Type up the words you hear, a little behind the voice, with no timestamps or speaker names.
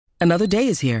Another day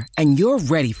is here, and you're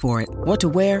ready for it. What to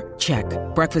wear? Check.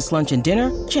 Breakfast, lunch, and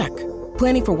dinner? Check.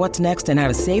 Planning for what's next and how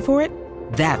to save for it?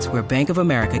 That's where Bank of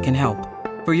America can help.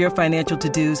 For your financial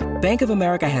to-dos, Bank of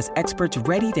America has experts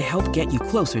ready to help get you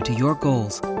closer to your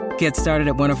goals. Get started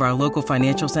at one of our local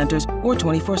financial centers or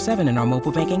 24/7 in our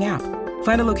mobile banking app.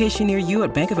 Find a location near you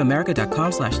at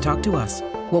bankofamerica.com/talktous.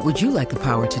 What would you like the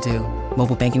power to do?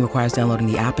 Mobile banking requires downloading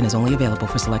the app and is only available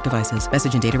for select devices.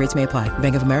 Message and data rates may apply.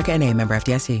 Bank of America N.A., member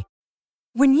FDIC.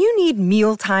 When you need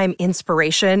mealtime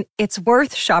inspiration, it's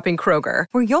worth shopping Kroger,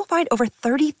 where you'll find over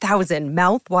 30,000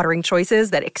 mouth-watering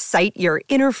choices that excite your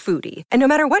inner foodie. And no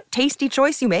matter what tasty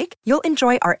choice you make, you'll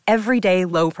enjoy our everyday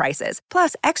low prices,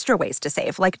 plus extra ways to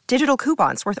save, like digital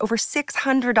coupons worth over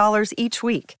 $600 each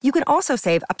week. You can also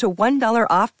save up to $1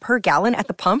 off per gallon at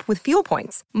the pump with fuel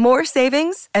points. More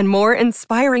savings and more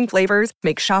inspiring flavors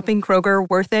make shopping Kroger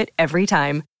worth it every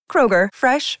time. Kroger,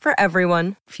 fresh for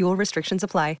everyone. Fuel restrictions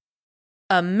apply.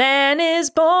 A man is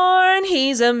born,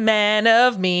 he's a man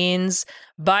of means,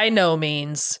 by no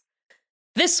means.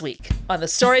 This week on the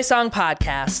Story Song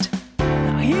Podcast.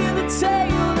 Now hear the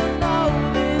tale in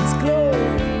all its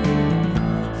glory.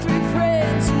 Three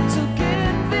friends who took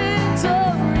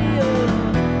inventory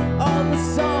of all the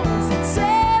songs that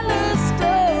tell a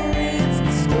story. It's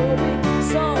the Story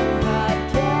Song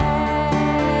Podcast.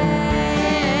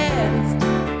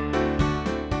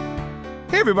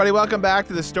 Hey everybody, welcome back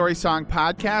to the Story Song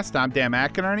Podcast. I'm Dan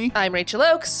McInerney. I'm Rachel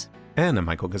Oakes. And I'm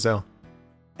Michael Gazelle.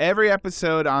 Every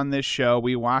episode on this show,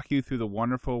 we walk you through the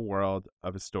wonderful world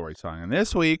of a story song. And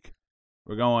this week,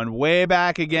 we're going way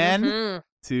back again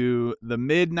to the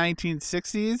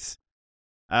mid-1960s.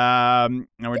 And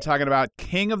we're talking about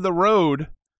King of the Road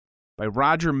by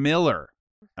Roger Miller.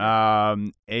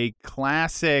 A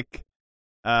classic.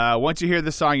 Once you hear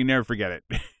the song, you never forget it.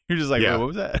 You're just like, Yeah. what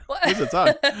was that? What was that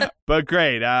song? But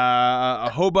great. A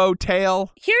Hobo Tale.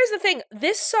 Here's the thing.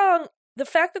 This song, the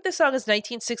fact that this song is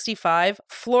 1965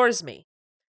 floors me.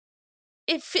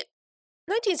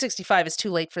 1965 is too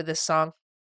late for this song.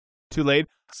 Too late.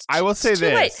 It's I will say too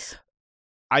this. late.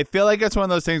 I feel like it's one of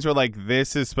those things where, like,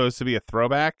 this is supposed to be a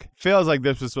throwback. Feels like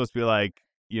this was supposed to be like,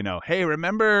 you know, hey,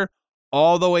 remember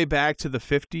all the way back to the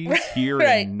 50s here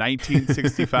Right. in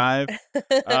 1965?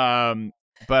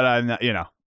 But I'm not, you know,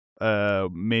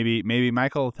 maybe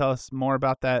Michael will tell us more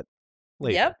about that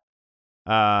later. Yep.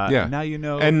 Yeah. Now you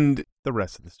know And the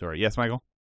rest of the story. Yes, Michael?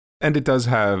 it does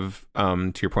have,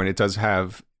 to your point, it does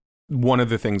have one of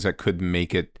the things that could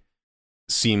make it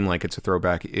seem like it's a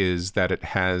throwback is that it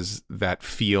has that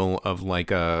feel of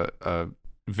like a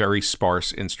very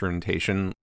sparse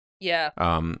instrumentation, Yeah.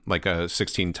 like a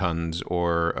 16 Tons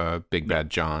or a Big Bad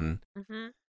John. Mm-hmm.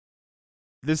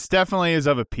 This definitely is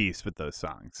of a piece with those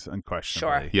songs,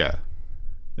 unquestionably. Sure. Yeah.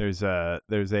 There's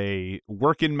a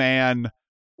working man,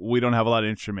 we don't have a lot of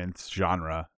instruments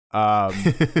genre.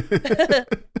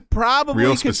 Probably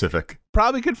Real could, specific.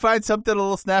 probably could find something a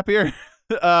little snappier.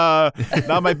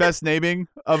 Not my best naming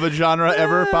of a genre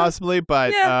ever, possibly,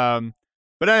 but Yeah.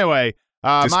 but anyway,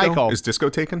 Disco? Michael. Is disco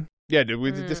taken? Yeah, did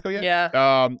we do disco yet?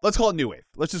 Yeah. Let's call it new wave.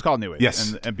 Let's just call it new wave.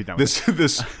 Yes. and be done with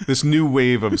This new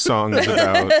wave of songs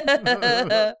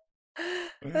about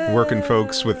working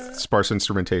folks with sparse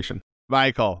instrumentation. it.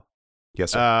 Michael,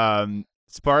 Yes, sir.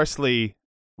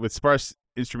 with sparse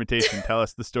instrumentation, tell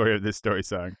us the story of this story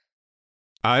song.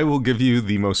 I will give you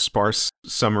the most sparse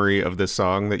summary of this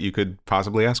song that you could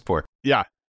possibly ask for. Yeah.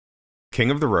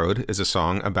 King of the Road is a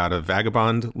song about a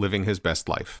vagabond living his best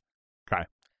life.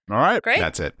 All right. Great.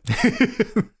 That's it.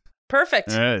 Perfect.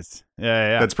 It is.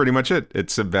 Yeah. That's pretty much it.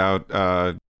 It's about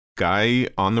a guy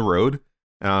on the road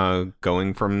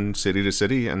going from city to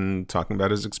city and talking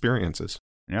about his experiences.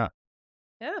 Yeah.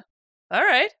 All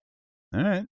right. All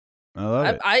right. I love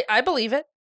it. I believe it.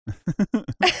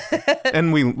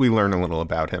 And we learn a little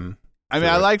about him. I mean,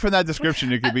 I like from that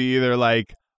description, it could be either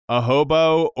like a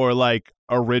hobo or like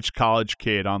a rich college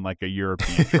kid on like a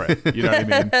European trip. You know what I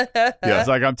mean? Yeah. It's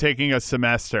like I'm taking a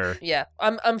semester. Yeah.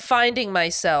 I'm finding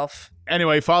myself.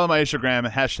 Anyway, follow my Instagram,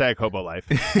 #HoboLife.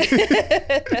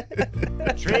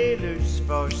 Trailers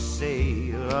for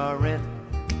sale or rent.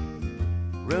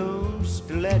 Rooms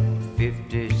to let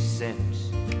 50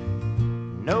 cents.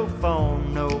 No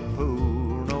phone, no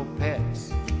pool, no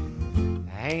pets.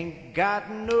 Ain't got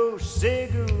no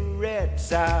cigarettes,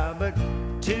 but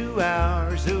 2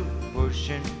 hours of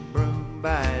pushing broom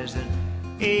buys an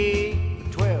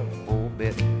 8, 12,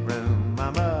 4-bedroom.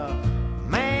 I'm a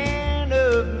man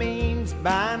of means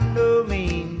by no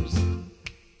means,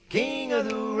 king of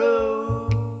the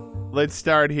road. Let's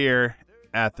start here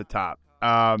at the top.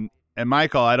 And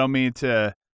Michael, I don't mean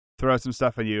to throw some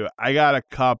stuff at you. I got a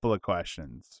couple of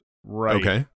questions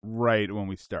right when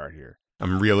we start here.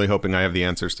 I'm really hoping I have the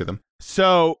answers to them.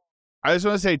 So I just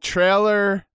want to say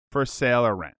trailer for sale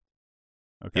or rent.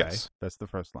 Okay, Yes. that's the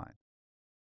first line.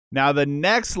 Now the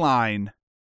next line,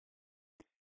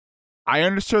 I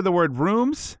understood the word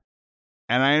rooms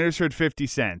and I understood 50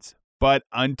 cents. But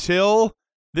until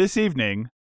this evening,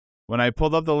 when I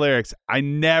pulled up the lyrics, I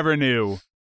never knew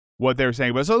what they were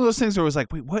saying. But it's one of those things where I was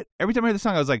like, wait, what? Every time I heard the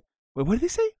song, I was like, wait, what did they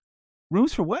say?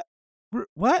 Rooms for what?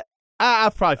 What?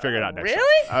 I'll probably figure it out next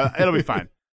Really? time. It'll be fine.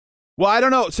 Well, I don't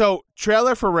know. So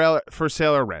trailer for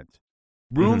sale or rent.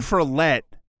 Room for let,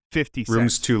 50 cents.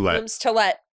 Rooms to let. Rooms to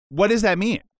let, What does that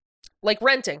mean? like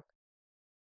renting.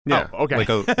 Yeah. Oh, okay. Like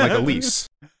a lease.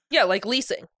 Yeah, like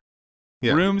leasing.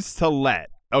 Yeah. Rooms to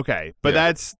let. Okay. But Yeah.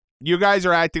 that's, you guys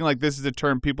are acting like this is a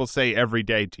term people say every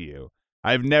day to you.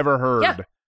 I've never heard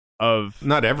of.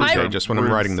 Not every day, I- just when I'm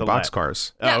Rooms riding the to let.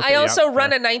 boxcars. Yeah, okay, I also yeah, run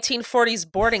fair. a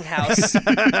 1940s boarding house.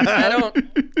 I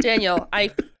don't, Daniel.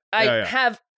 I Yeah.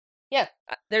 have. Yeah,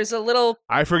 there's a little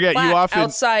I forget. plaque You often.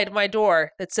 outside my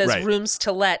door that says Right. rooms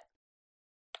to let,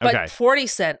 but Okay. 40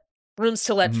 cent rooms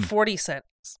to let, Mhm. 40 cents.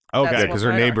 Okay. That's Yeah, what because her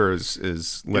mine are. neighbor is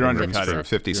letting rooms undercutting. for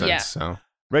 50 cents. Yeah. So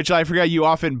Rachel, I forgot you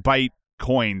often bite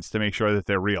coins to make sure that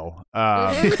they're real.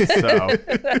 Mhm.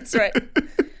 So. That's right.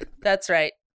 That's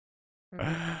right.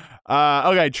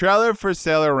 Okay, trailer for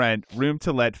sale or rent, room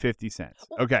to let, 50 cents.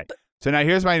 Okay, so now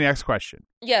here's my next question.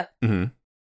 Yeah. mhm.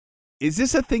 Is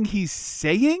this a thing he's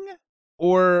saying?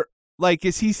 Or, like,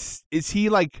 is he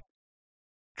like,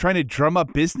 trying to drum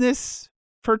up business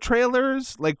for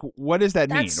trailers? Like, what does that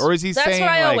mean? Or is he That's saying, what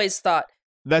I like, always thought.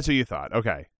 that's what you thought?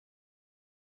 Okay.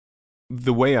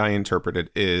 The way I interpret it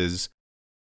is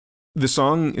the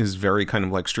song is very kind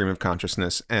of like stream of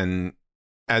consciousness, and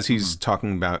as he's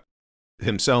talking about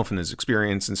himself and his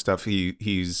experience and stuff,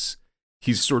 he's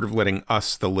sort of letting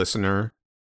us, the listener,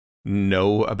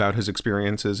 know about his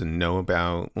experiences and know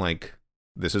about, like,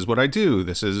 this is what I do,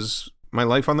 this is my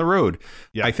life on the road.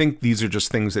 Yeah. I think these are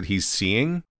just things that he's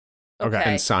seeing Okay.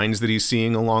 and signs that he's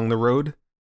seeing along the road,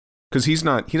 because he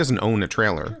doesn't own a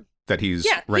trailer that he's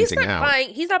Yeah, renting he's not out. buying.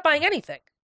 He's not buying anything.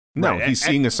 No, Right, he's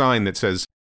and- seeing a sign that says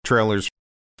trailers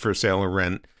for sale or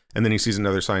rent, and then he sees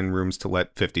another sign, rooms to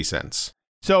let, 50 cents.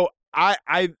 So I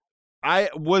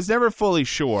was never fully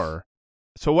sure.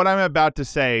 So what I'm about to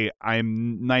say,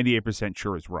 I'm 98%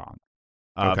 sure is wrong.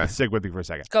 Okay. But stick with me for a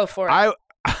second. Go for it.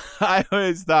 I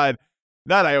always thought,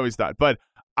 not I always thought, but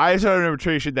I started an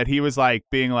interpretation that he was like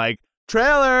being like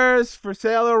trailers for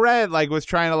sale or rent, like was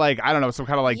trying to like, I don't know, some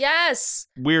kind of like yes.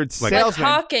 weird Like- Like salesman.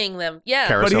 hawking them. Yeah.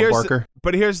 Carousel here's- Barker.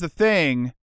 But here's the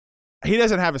thing, he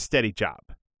doesn't have a steady job,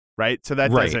 right? So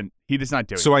that Right. he does not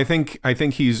do it. So I think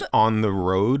he's on the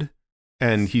road,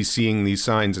 and he's seeing these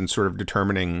signs and sort of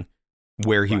determining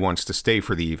where he Right. wants to stay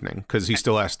for the evening, because he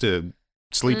still has to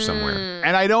sleep somewhere. Mm.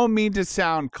 And I don't mean to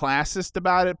sound classist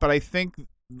about it, but I think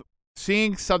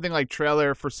seeing something like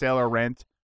trailer for sale or rent,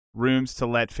 rooms to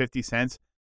let, 50 cents,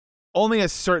 only a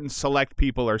certain select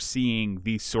people are seeing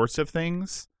these sorts of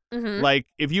things. Mhm. Like,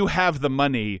 if you have the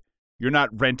money, you're not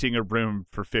renting a room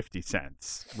for 50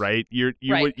 cents, right? You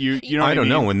Right. know what I don't mean?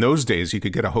 know. In those days, you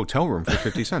could get a hotel room for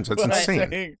 50 cents. That's But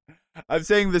insane. I'm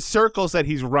saying the circles that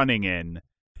he's running in,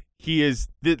 he is.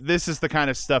 This is the kind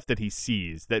of stuff that he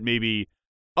sees that maybe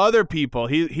other people.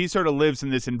 He sort of lives in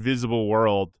this invisible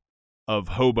world of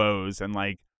hobos and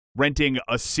like renting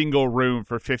a single room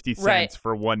for 50 cents Right.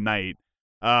 for one night,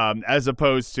 as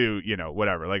opposed to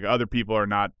whatever. Like other people are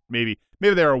not maybe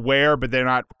they're aware, but they're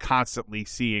not constantly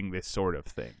seeing this sort of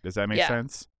thing. Does that make Yeah.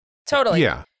 sense? Totally.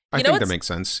 Yeah, I You know think that what's- makes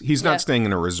sense. He's Yeah. not staying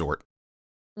in a resort.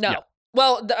 No. Yeah.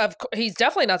 Well, he's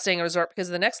definitely not staying in a resort because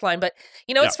of the next line. But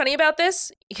you know what's funny about this?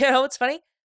 You know what's funny?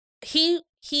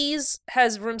 He's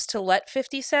has rooms to let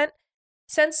 50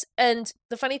 cents. And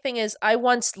the funny thing is, I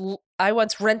once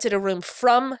rented a room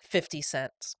from 50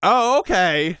 cents. Oh,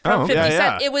 okay. From Oh, 50 yeah,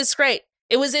 cents. yeah. It was great.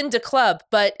 It was in the club,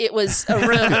 but it was a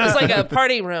room. It was like a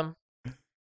party room.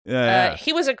 Yeah.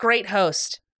 He was a great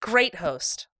host. Great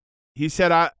host. He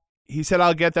said,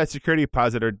 I'll get that security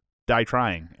deposit or die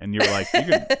trying. And you were like,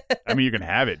 you can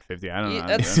have it, 50. I don't know.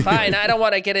 That's fine. I don't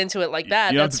want to get into it like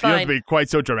that. You don't That's have to fine. be quite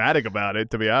so dramatic about it,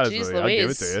 to be honest Jeez with you. I'll give it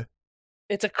Louise. to you.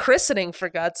 It's a christening, for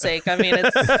God's sake. I mean,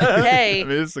 it's okay. I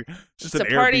mean, it's just It's an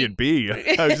a party.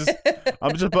 Airbnb.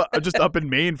 I'm just up in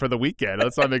Maine for the weekend.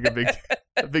 Let's not make a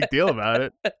big deal about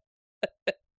it.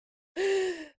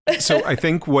 So I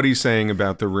think what he's saying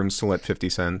about the rooms to let 50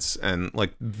 cents and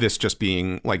like this just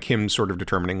being like him sort of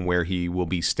determining where he will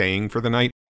be staying for the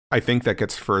night, I think that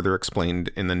gets further explained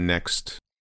in the next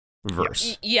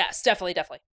verse. Yes, definitely.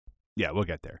 Yeah, we'll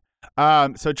get there.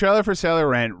 So trailer for sale or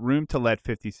rent, room to let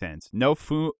 50 cents. No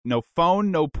food, no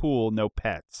phone, no pool, no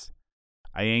pets.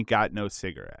 I ain't got no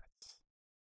cigarettes.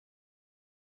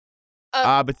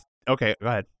 But okay, go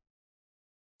ahead.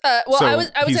 Well, so I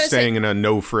was he's gonna staying say in a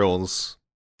no frills.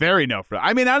 Very no frills.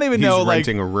 I mean, I don't even He's know.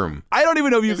 renting a room. I don't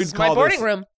even know if you this could is my call boarding this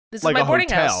room. This like is my a boarding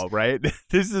hotel, house. right?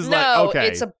 This is No, like okay.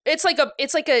 it's like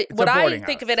a what I boarding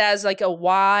think house. of it as like a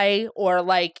Y or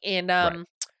like in Right.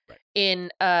 in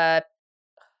what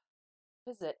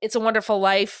is it? It's a Wonderful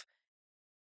Life,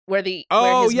 where where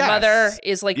Oh, his yes. mother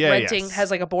is like Yeah, renting, yes.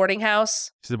 has like a boarding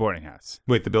house. It's a boarding house.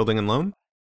 Wait, the building and loan?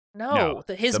 No,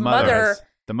 his the mother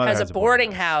the mother has a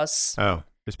boarding house. Oh.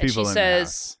 There's And people she in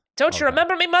says, the "Don't all you the time.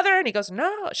 remember me, mother?" And he goes,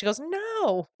 "No." She goes,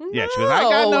 "No, Yeah, she goes, I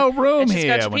got no room And she's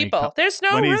got here. your people. There's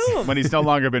no when room. When he's no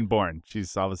longer been born,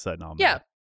 she's all of a sudden all Yeah. mad.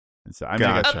 And so, I mean,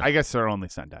 Gotcha. I guess her only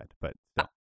son died, but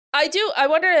still. I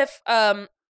wonder if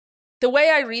the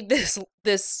way I read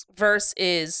this verse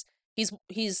is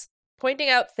he's pointing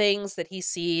out things that he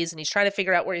sees and he's trying to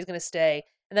figure out where he's going to stay.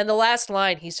 And then the last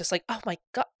line, he's just like, "Oh my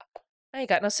God, I ain't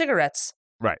got no cigarettes."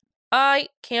 Right. I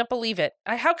can't believe it.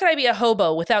 How could I be a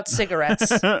hobo without cigarettes?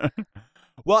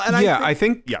 Well, and I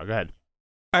think yeah, go ahead.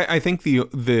 I think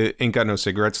the ain't got no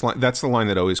cigarettes line, that's the line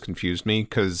that always confused me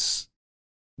because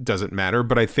doesn't matter.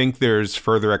 But I think there's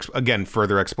further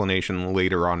explanation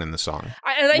later on in the song.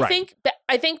 I Right.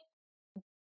 think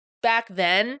back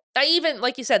then, I even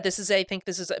like you said, I think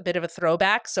this is a bit of a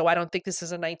throwback. So I don't think this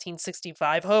is a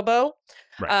 1965 hobo.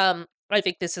 Right. I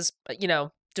think this is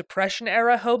Depression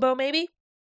era hobo maybe.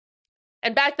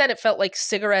 And back then, it felt like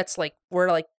cigarettes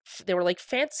were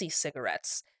fancy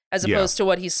cigarettes as Yeah. opposed to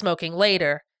what he's smoking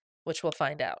later, which we'll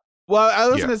find out. Well, I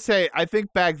was Yeah. going to say, I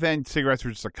think back then cigarettes were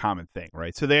just a common thing,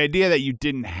 right? So the idea that you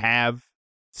didn't have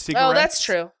cigarettes. Oh, that's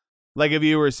true. Like if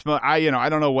you were smoking, I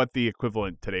don't know what the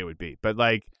equivalent today would be, but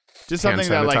like just Hand something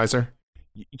that like sanitizer.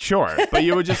 sure, but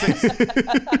you would just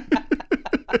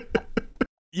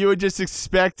you would just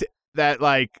expect that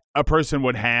like a person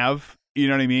would have, you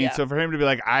know what I mean? Yeah. So for him to be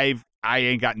like, I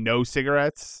ain't got no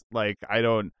cigarettes, like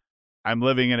I'm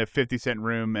living in a 50-cent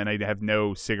room and I have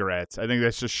no cigarettes. I think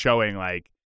that's just showing like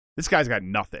this guy's got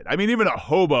nothing. I mean, even a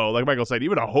hobo, like Michael said,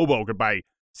 even a hobo could buy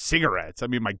cigarettes. I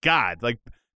mean, my God, like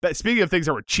speaking of things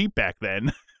that were cheap back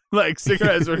then, like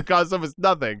cigarettes would cost almost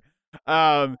nothing.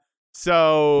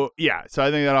 So yeah, so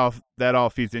I think that all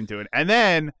feeds into it. And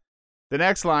then the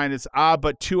next line is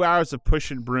but 2 hours of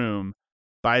push and broom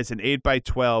buys an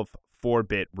 8x12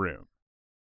 4-bit room.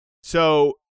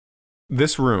 So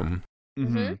This room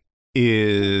Mhm.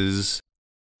 is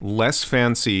less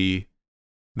fancy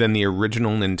than the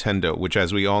original Nintendo, which,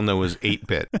 as we all know, is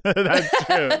 8-bit. that's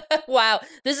true. Wow,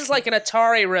 this is like an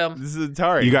Atari room. This is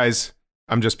Atari. You guys,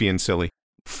 I'm just being silly.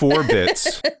 4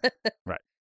 bits Right.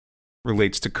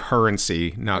 relates to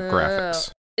currency, not Oh.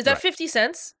 graphics. Is that Right. 50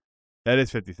 cents? That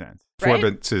is 50 cents. 4 Right?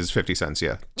 bits is 50 cents,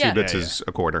 yeah. 2 Yeah. bits Yeah, is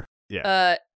a quarter.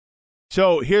 Yeah.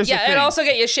 So here's the Yeah, thing. and also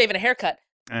get you a shave and a haircut.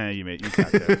 You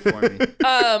got that for me.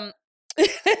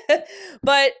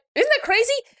 But isn't that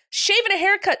crazy? Shave and a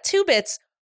haircut, 2 bits.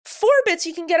 4 bits,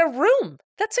 you can get a room.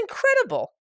 That's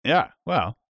incredible. Yeah.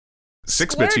 Well,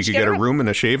 6 bits, you Splurge, could get get a a- room and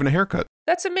a shave and a haircut.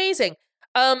 That's amazing.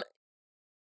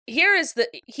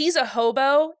 He's a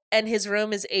hobo and his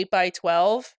room is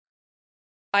 8x12.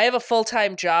 I have a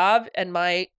full-time job and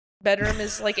my bedroom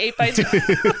is like 8x12.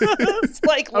 It's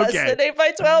like less Okay. than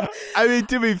 8x12. I mean,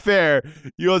 to be fair,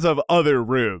 you also have other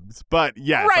rooms, but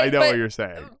yes, I Right, know but- what you're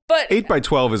saying. But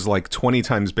 8x12 is like 20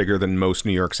 times bigger than most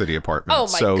New York City apartments.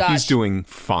 Oh my so gosh. he's doing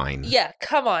fine. yeah,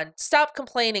 come on. Stop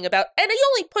complaining about. And he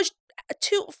only pushed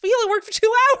he only worked for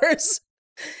 2 hours.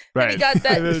 Right. And he got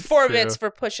that That's 4 true. bits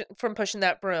for pushing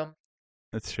that broom.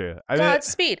 That's true. I mean,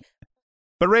 Godspeed.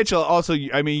 but Rachel, also,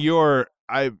 I mean, your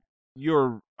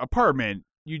apartment,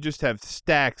 you just have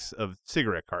stacks of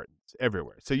cigarette cartons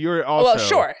everywhere, so you're also Well,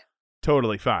 sure.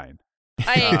 totally fine.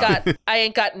 I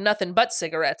ain't got nothing but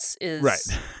cigarettes is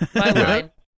Right. my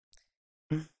line.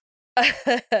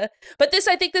 But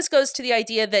I think this goes to the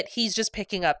idea that he's just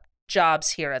picking up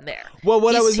jobs here and there. Well,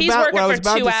 what I was He's about, working what I was for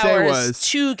about 2 to say hours was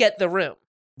to get the room.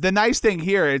 the nice thing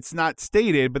here. It's not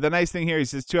stated, but the nice thing here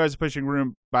is 2 hours of pushing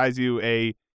room buys you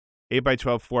a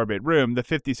 8x12 4-bit room, the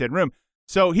 50-cent room.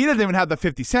 So he doesn't even have the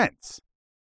 50 cents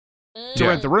to Mm.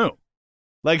 rent the room.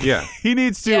 Like Yeah. he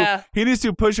needs to Yeah.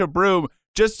 push a broom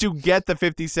just to get the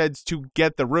 50 cents to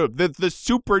get the room. The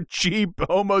super cheap,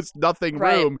 almost nothing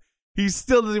Right. room. He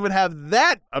still doesn't even have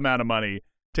that amount of money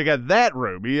to get that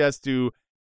room. He has to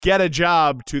get a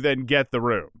job to then get the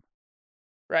room.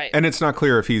 Right. And it's not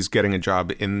clear if he's getting a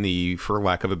job in the, for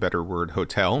lack of a better word,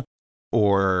 hotel,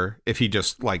 or if he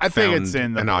just like I think found it's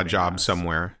in the an odd boarding job house.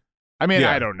 somewhere. I mean,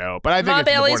 Yeah. I don't know, but I think Ma it's in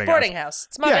the Bailey's boarding house.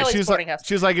 It's house. Ma Bailey's she's boarding like, house.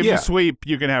 she's like, if Yeah. you sweep,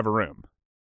 you can have a room.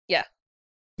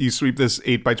 You sweep this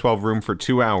 8x12 room for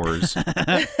 2 hours.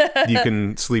 You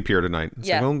can sleep here tonight. It's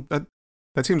Yeah. like, well,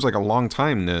 that seems like a long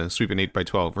time to sweep an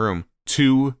 8x12 room.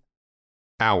 2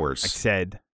 hours. I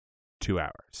said 2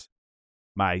 hours.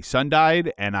 My son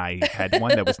died, and I had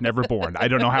one that was never born. I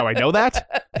don't know how I know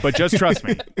that, but just trust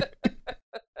me.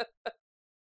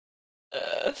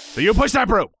 So you push that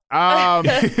broom.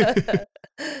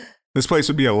 This place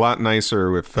would be a lot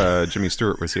nicer if Jimmy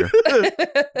Stewart was here.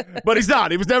 But he's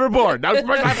not. He was never born. Now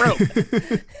push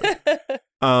that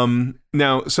broom.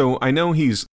 Now, so I know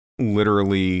he's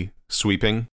literally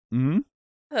sweeping,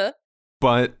 Mm-hmm.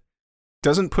 but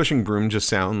doesn't pushing broom just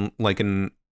sound like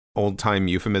an old-time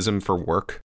euphemism for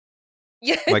work?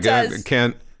 Yeah, it Like does.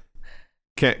 can't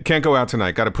go out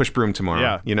tonight. Got to push broom tomorrow.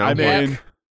 Yeah. You know, I mean,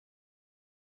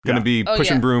 gonna be Oh,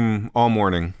 pushing yeah. broom all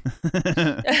morning.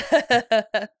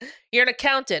 You're an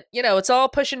accountant. It's all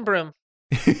push and broom.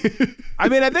 I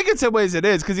mean, I think in some ways it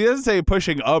is, because he doesn't say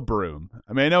pushing a broom.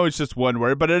 I mean, I know it's just one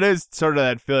word, but it is sort of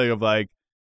that feeling of like,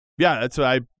 yeah, that's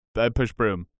what I push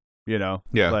broom, Yeah.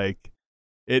 like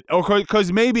it, or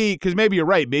because maybe you're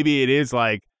right. Maybe it is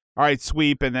like, all right,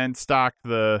 sweep and then stock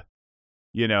the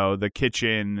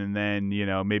kitchen, and then,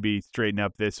 maybe straighten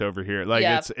up this over here. Like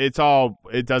Yeah. it's all,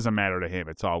 it doesn't matter to him.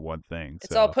 It's all one thing.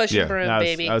 It's So, all push yeah. and broom, That was-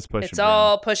 baby. that was push It's and broom.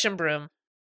 all push and broom.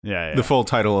 yeah. The full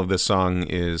title of this song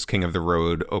is King of the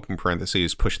Road, open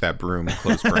parentheses, push that broom,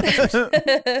 close parentheses.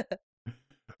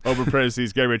 Open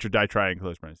parentheses, get rich or die trying,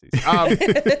 close parentheses.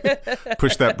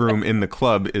 Push that broom in the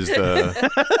club is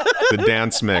the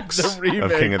dance mix The of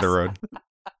remix. King of the Road.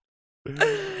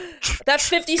 That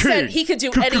 50 Cent, he could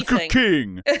do anything.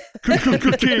 King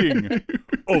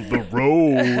of the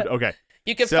road. Okay.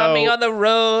 You can find me So- on the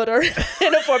road or in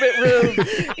a 4-bit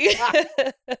room.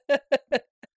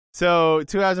 So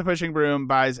 2 hours of pushing broom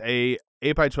buys a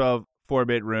 8x12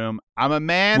 4-bit room. I'm a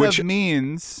man Which- of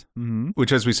means. Mhm.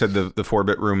 Which, as we said, the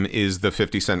 4-bit room is the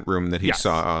 50 cent room that he Yes.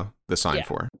 saw the sign Yeah.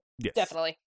 for. Yes.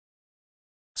 Definitely.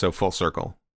 So full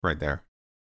circle right there.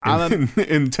 I'm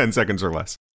In 10 seconds or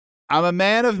less. I'm a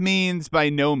man of means by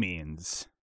no means.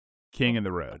 King of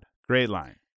the road. Great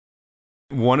line.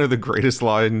 One of the greatest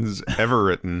lines ever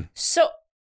written. So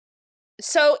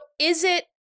is it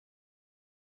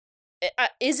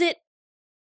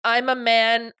I'm a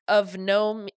man of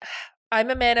no I'm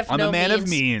a man of I'm no a man means. of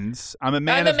means. I'm a I'm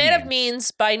man a of man means. of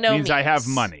means by no means means. I have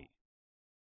money.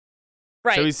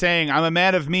 Right. So he's saying I'm a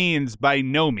man of means by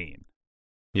no mean.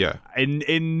 Yeah.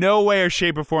 In no way or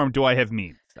shape or form do I have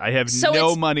means. I have So no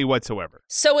it's- money whatsoever.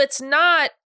 So it's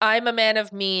not I'm a man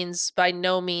of means by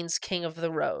no means king of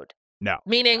the road. No.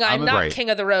 Meaning I'm I'm a- not Right. king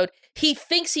of the road. He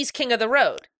thinks he's king of the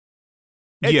road.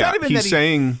 It's yeah, not even he's that he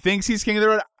saying thinks he's king of the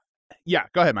road. Yeah,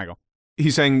 go ahead, Michael.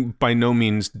 he's saying by no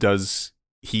means is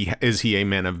he a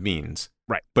man of means.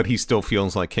 Right. But he still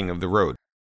feels like king of the road.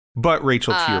 But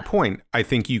Rachel, to your point, I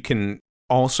think you can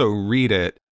also read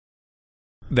it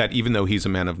that even though he's a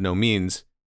man of no means,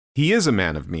 he is a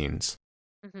man of means.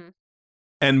 Mm-hmm.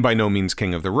 And by no means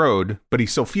king of the road, but he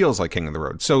still feels like king of the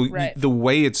road. So Right. the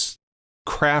way it's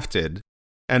crafted,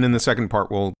 and in the second part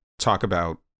we'll talk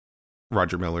about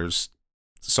Roger Miller's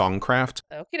songcraft.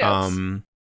 Okie dokes.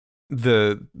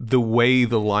 The way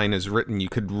the line is written, you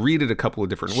could read it a couple of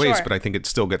different ways, Sure. but I think it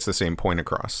still gets the same point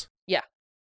across.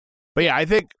 But yeah, I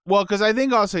think, well, because I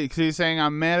think also, because he's saying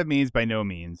I'm man of means by no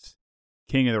means,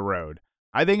 king of the road.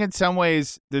 I think in some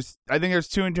ways, there's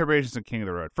two interpretations of king of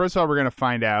the road. First of all, we're going to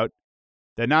find out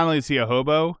that not only is he a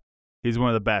hobo, he's one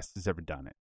of the best that's ever done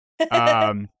it.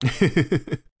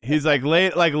 He's like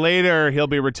later he'll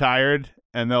be retired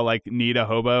and they'll like need a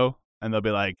hobo and they'll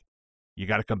be like, you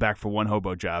got to come back for one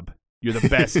hobo job. You're the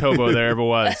best hobo there ever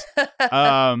was.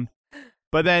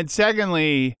 But then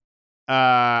secondly,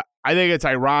 I think it's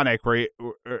ironic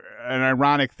an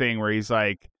ironic thing where he's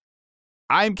like,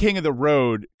 I'm king of the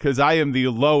road because I am the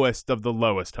lowest of the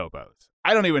lowest hobos.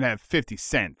 I don't even have 50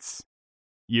 cents,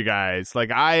 you guys.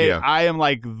 Like I am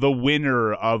like the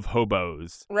winner of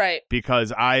hobos Right.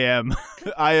 because I am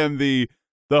the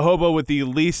hobo with the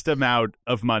least amount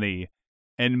of money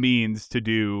and means to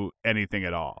do anything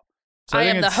at all. So I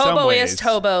think am the in some hoboiest ways-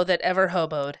 hobo that ever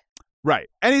hoboed. Right.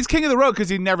 And he's king of the road because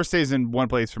he never stays in one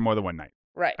place for more than one night.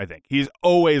 Right. I think he's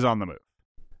always on the move.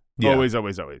 Yeah. Always.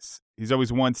 He's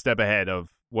always one step ahead of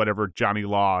whatever Johnny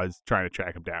Law is trying to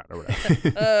track him down or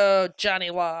whatever. Oh, Johnny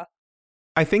Law.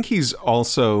 I think he's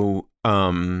also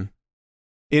in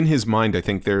his mind, I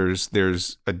think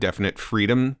there's a definite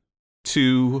freedom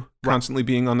to constantly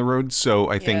being on the road. So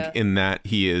I think Yeah. in that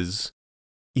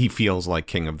he feels like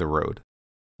king of the road.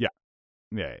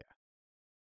 Yeah.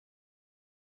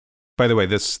 By the way,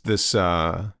 this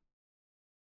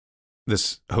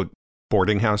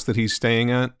boarding house that he's staying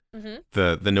at,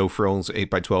 the no frills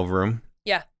 8x12 room.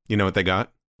 Yeah. You know what they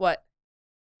got? What?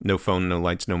 No phone, no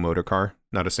lights, no motor car,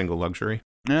 not a single luxury.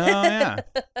 Oh yeah.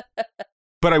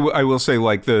 But I will say,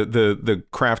 like, the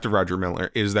craft of Roger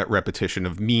Miller is that repetition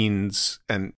of means,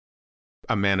 and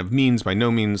a man of means, by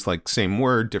no means, like, same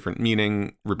word, different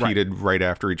meaning, repeated right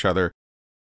after each other.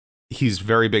 He's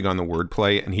very big on the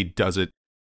wordplay, and he does it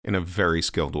in a very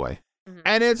skilled way.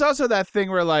 And it's also that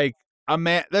thing where, like, a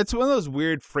man, that's one of those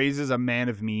weird phrases, a man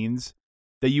of means,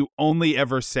 that you only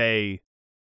ever say,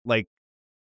 like,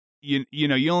 you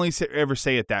know, you only ever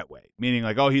say it that way, meaning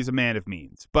like, oh, he's a man of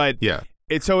means. But yeah,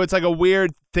 it's like a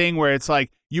weird thing where it's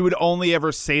like you would only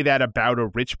ever say that about a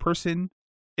rich person,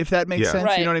 if that makes sense.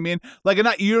 Right. You know what I mean? Like,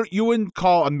 you wouldn't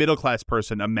call a middle class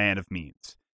person a man of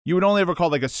means. You would only ever call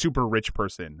like a super rich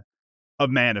person a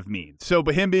man of means. So,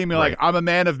 but him being like, I'm a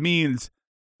man of means,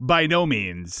 by no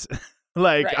means.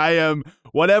 Like, I am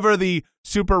whatever the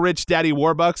super rich Daddy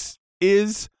Warbucks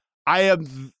is. I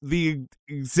am the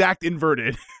exact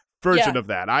inverted version of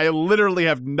that. I literally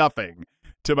have nothing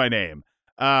to my name.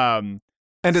 And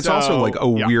it's also like a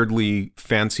weirdly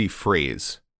fancy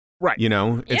phrase. Right. You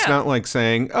know, it's not like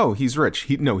saying, oh, he's rich.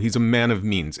 He's a man of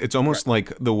means. It's almost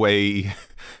like the way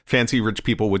fancy rich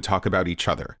people would talk about each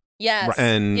other. Yes.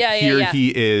 And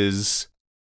he is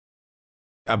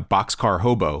a boxcar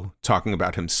hobo talking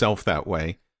about himself that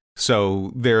way.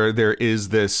 So there is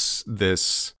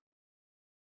this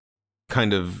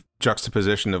kind of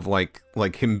juxtaposition of like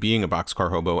him being a boxcar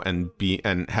hobo and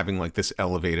having like this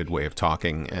elevated way of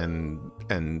talking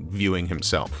and viewing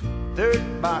himself. Third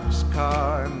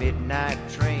boxcar, midnight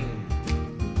train,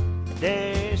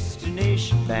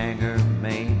 destination Bangor,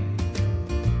 Maine.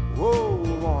 Whoa,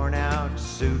 worn out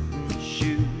suit and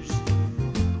shoes.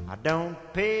 I don't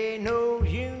pay no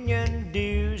union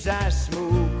dues. I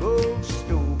smoke old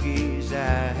stogies I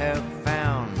have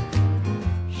found.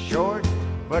 Short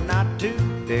but not too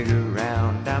big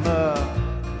around. I'm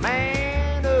a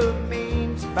man of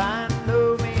means, by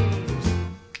no means,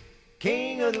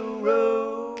 king of the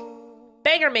road.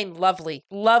 Bangor, Maine, lovely.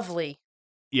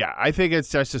 Yeah, I think that's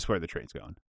just where the train's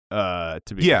going. To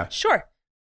be Sure.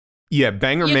 Yeah,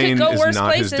 Bangor, You could Maine go is worse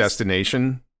not his places.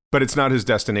 destination, but it's not his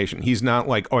destination. He's not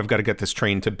like, oh, I've got to get this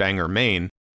train to Bangor, Maine.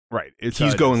 Right.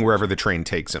 He's going wherever the train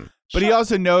takes him. But he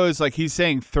also knows, like, he's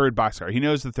saying third boxcar. He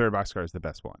knows the third boxcar is the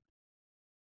best one.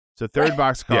 So third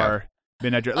boxcar,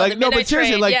 midnight train. Like, the no, but midnight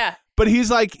seriously, train, like, but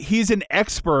he's an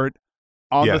expert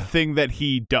on Yeah. the thing that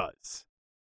he does.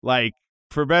 Like,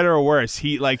 for better or worse,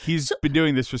 he's been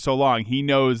doing this for so long. He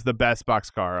knows the best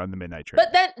boxcar on the midnight train.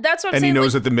 But that's what I'm And saying. he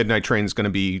knows like, that the midnight train is going to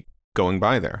be going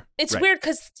by there. it's Right. weird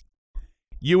because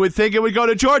You would think it would go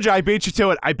to Georgia. I beat you to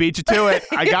it. I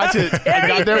got you. I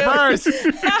got there first.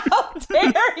 how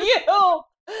dare you?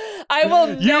 I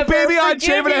will You never pay me on forgive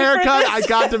shaving a you for haircut. this. I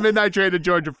got the midnight train to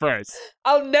Georgia first.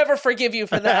 I'll never forgive you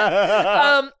for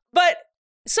that. But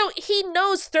so he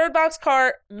knows third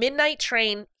boxcar, midnight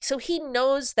train. So he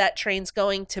knows that train's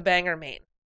going to Bangor, Maine.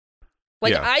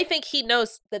 Like, Yeah. I think he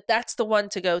knows that that's the one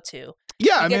to go to.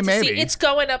 Yeah, You I get mean, to see- maybe. it's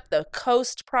going up the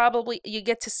coast. Probably you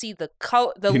get to see the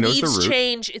color, the He knows the leaves route.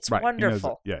 change. It's Right, he knows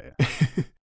wonderful. it. Yeah.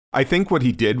 I think what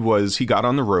he did was he got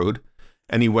on the road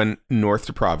and he went north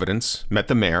to Providence, met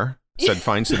the mayor, said,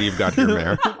 fine city, you've got here,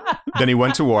 mayor. Then he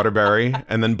went to Waterbury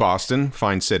and then Boston,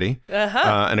 fine city,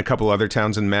 and a couple other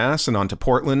towns in Mass, and on to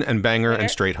Portland and Bangor and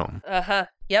straight home.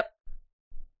 Yep.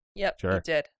 Sure. He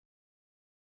did.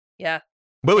 Yeah.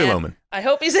 Willie Man, Loman. I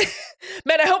hope he's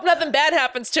man. I hope nothing bad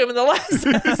happens to him in the last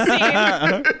scene.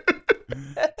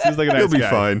 Seems like a nice He'll be guy.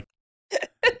 fine.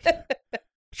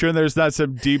 Sure, there's not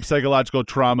some deep psychological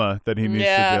trauma that he needs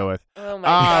to deal with. Oh my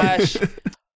gosh.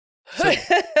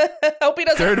 Hope he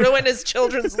doesn't ruin his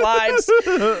children's lives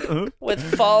with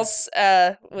false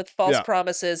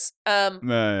promises.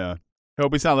 Yeah.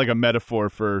 Hope it's not like a metaphor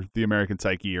for the American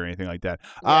psyche or anything like that.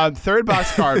 Third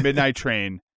boxcar, midnight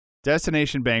train,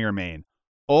 destination Bangor, Maine.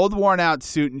 Old worn out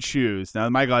suit and shoes. Now,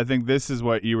 Michael, I think this is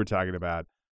what you were talking about.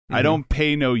 Mm-hmm. I don't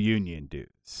pay no union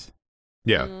dues.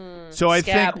 Yeah. So I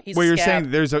Scab. think He's what a you're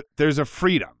scab. saying, there's a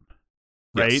freedom,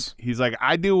 right? Yes. He's like,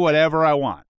 I do whatever I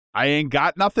want. I ain't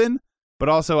got nothing, but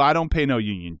also I don't pay no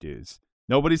union dues.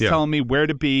 Nobody's telling me where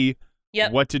to be,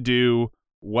 what to do,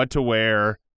 what to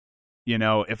wear. You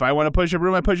know, if I want to push a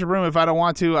broom, I push a broom. If I don't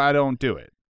want to, I don't do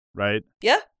it. Right?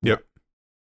 Yeah. Yep.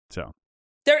 So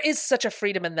There is such a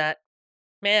freedom in that.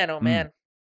 Man, oh man.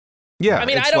 Yeah. I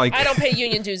mean, it's I don't pay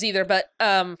union dues either, but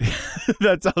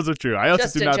that's also true. I also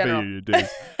Just do in not general. pay union dues.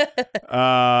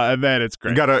 And then it's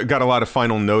great. got a lot of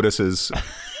final notices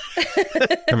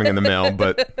coming in the mail,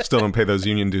 but still don't pay those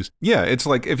union dues. Yeah, it's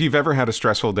like if you've ever had a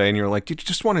stressful day and you're like, you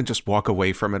just want to just walk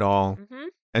away from it all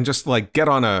and just like get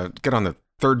on the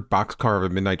third boxcar of a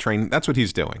midnight train. That's what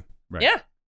he's doing. Right. Yeah.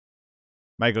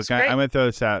 Michael, I'm going to throw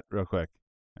this out real quick.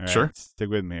 All right? Sure. Stick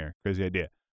with me here. Crazy idea.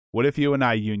 What if you and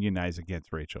I unionize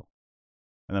against Rachel?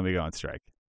 And then we go on strike.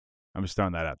 I'm just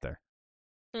throwing that out there.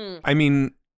 I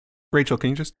mean, Rachel,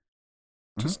 can you just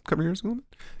cover yours a little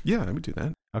bit? Yeah, I would do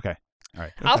that. Okay. All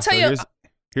right. I'll tell you.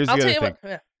 Here's the I'll other tell you thing. what.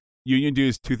 Yeah. Union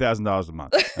dues $2,000 a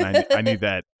month. And I need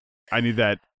that. I need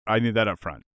that up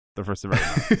front the first of every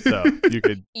month. So you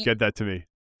could get that to me.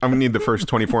 I'm gonna need the first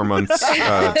 24 months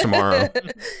tomorrow.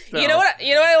 You know what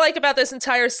I like about this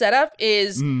entire setup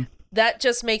is that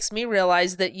just makes me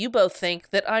realize that you both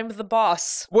think that I'm the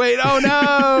boss. Wait, oh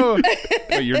no!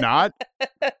 Wait, you're not?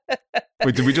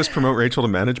 Wait, did we just promote Rachel to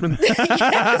management?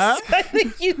 Yes, I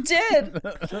think you did.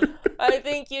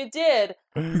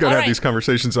 Gotta have these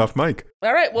conversations off mic.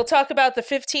 All right, we'll talk about the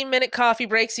 15-minute coffee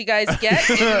breaks you guys get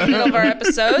in the middle of our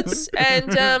episodes.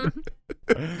 And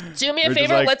do me a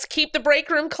favor, let's keep the break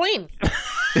room clean.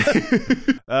 We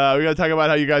gotta talk about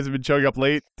how you guys have been showing up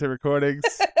late to recordings.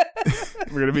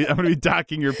 I'm gonna be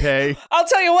docking your pay. I'll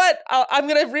tell you what, I'm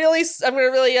gonna really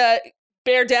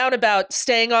bear down about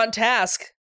staying on task.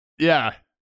 Yeah.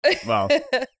 Well,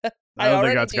 I don't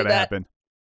think that's gonna happen.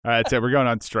 All right, that's it. We're going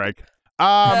on strike.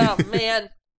 Oh man.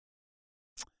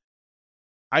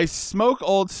 I smoke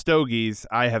old stogies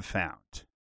I have found.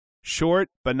 Short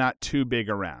but not too big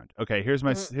around. Okay, here's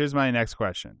my next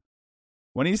question.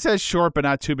 When he says short but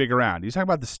not too big around, he's talking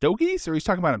about the stogies or he's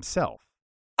talking about himself?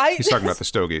 He's talking about the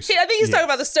stogies. Yeah, I think he's talking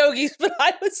about the stogies, but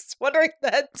I was wondering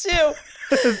that too.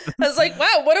 I was like,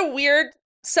 wow, what a weird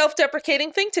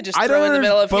self-deprecating thing to just throw in the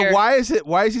middle of here. But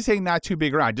why is he saying not too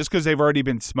big around? Just because they've already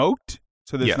been smoked?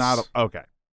 So there's not okay.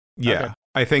 Yeah. Okay.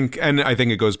 I think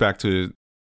it goes back to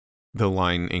the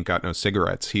line "Ain't got no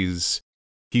cigarettes." He's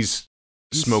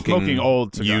smoking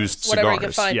old cigars. used whatever cigars. he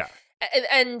can find. Yeah.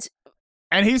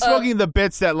 And he's smoking the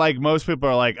bits that like most people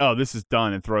are like, oh, this is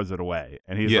done, and throws it away.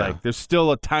 And he's like, there's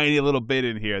still a tiny little bit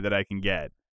in here that I can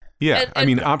get. Yeah, I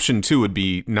mean, option 2 would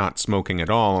be not smoking at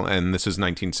all, and this is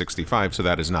 1965, so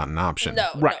that is not an option. No,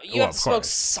 right. You have to smoke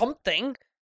something.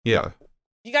 Yeah.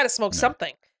 You got to smoke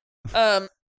something.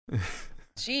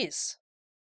 Jeez.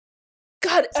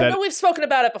 God, I know we've spoken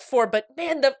about it before, but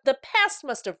man, the past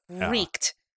must have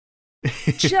reeked.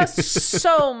 Just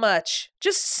so much.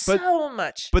 So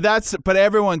much. But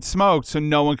everyone smoked, so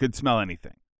no one could smell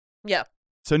anything. Yeah.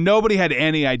 So nobody had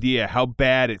any idea how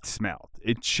bad it smelled.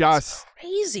 It just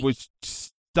crazy. Was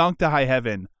stunk to high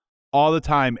heaven all the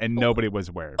time, and nobody was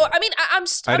aware of it. I mean,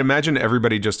 I'd imagine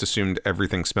everybody just assumed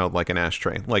everything smelled like an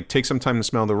ashtray. Like, take some time to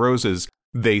smell the roses.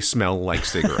 They smell like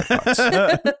cigarette butts.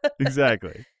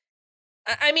 Exactly.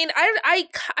 I mean, I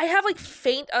have like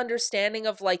faint understanding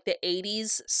of like the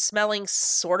 80s smelling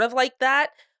sort of like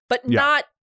that, but not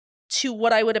to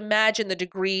what I would imagine the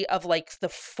degree of like the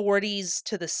 40s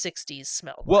to the 60s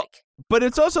smelled like. But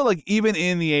it's also like even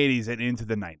in the 80s and into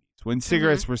the 90s when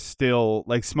cigarettes were still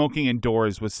like smoking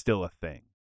indoors was still a thing.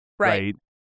 Right?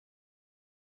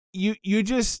 You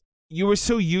were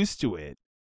so used to it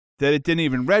that it didn't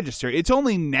even register. It's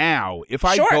only now if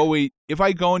I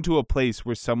go into a place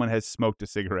where someone has smoked a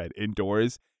cigarette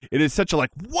indoors, it is such a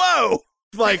like, whoa,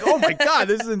 like, oh my God,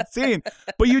 this is insane.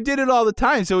 But you did it all the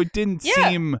time, so it didn't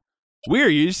seem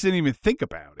weird. You just didn't even think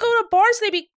about it. Go to bars,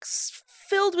 they'd be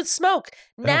filled with smoke.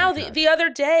 Now, the other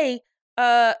day,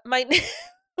 my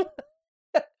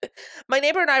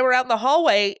neighbor and I were out in the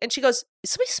hallway, and she goes, "Is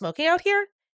somebody smoking out here?"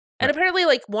 And apparently,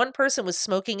 like, one person was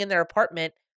smoking in their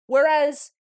apartment,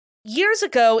 whereas years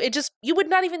ago, you would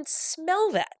not even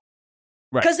smell that.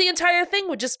 Because the entire thing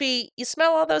would just be, you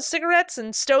smell all those cigarettes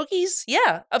and stogies?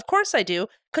 Yeah, of course I do,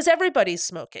 because everybody's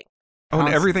smoking. Oh, and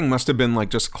everything must have been like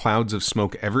just clouds of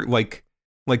smoke. Like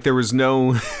there was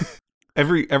no,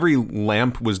 every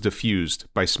lamp was diffused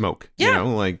by smoke. Yeah. You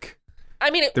know, like,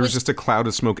 I mean, there was just a cloud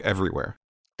of smoke everywhere.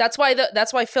 That's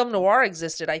why film noir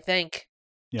existed, I think.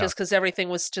 Yeah. Just because everything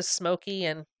was just smoky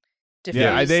and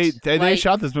diffused. Yeah, they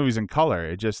shot these movies in color.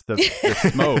 It just the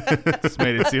smoke just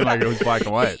made it seem like it was black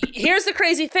and white. Here's the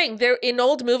crazy thing: in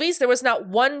old movies, there was not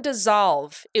one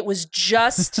dissolve. It was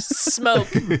just smoke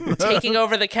taking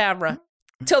over the camera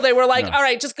till they were like, "All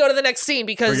right, just go to the next scene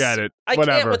because forget it. I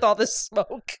can't with all this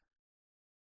smoke."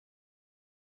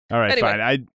 All right,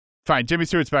 anyway. Fine. Jimmy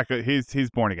Stewart's back. He's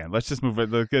born again. Let's just move it.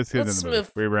 Let's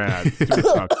move. We ran out. Too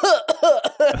much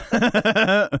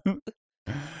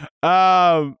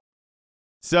smoke.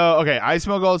 So, okay, I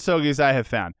smoke old stogies I have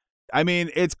found. I mean,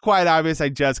 it's quite obvious. I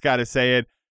just got to say it.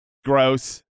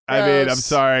 Gross. I mean, I'm Gross.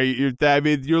 sorry.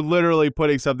 You're literally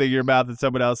putting something in your mouth that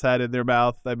someone else had in their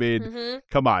mouth. I mean, Mm-hmm.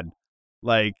 come on.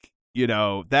 Like,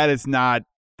 that is not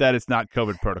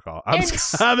COVID protocol. I'm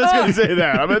just going to say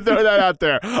that. I'm going to throw that out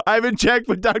there. I haven't checked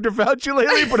with Dr. Fauci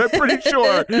lately, but I'm pretty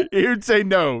sure he would say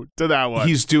no to that one.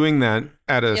 He's doing that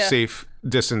at a Yeah. safe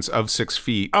distance of 6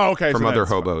 feet okay, from so other that's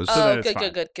fine. hobos. So Oh, then it's good,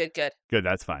 fine. good. Good,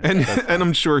 that's fine. And That's fine. and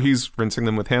I'm sure he's rinsing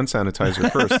them with hand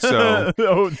sanitizer first. So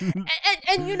Oh,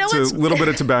 And you know it's what's a little bit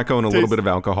of tobacco and a little bit of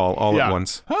alcohol all yeah. at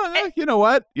once. Oh, you know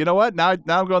what? Now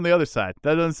I'm going the other side.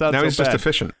 That doesn't sound Now so he's just bad.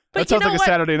 efficient. But That sounds you know like a what?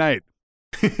 Saturday night.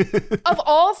 Of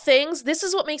all things, this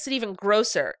is what makes it even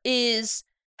grosser. Is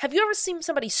have you ever seen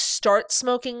somebody start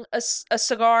smoking a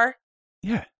cigar?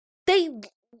 Yeah.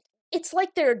 It's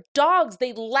like they're dogs.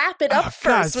 They lap it up Oh,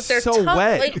 first God, with their so tongue.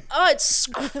 wet. Like, it's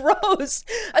gross.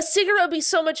 A cigarette would be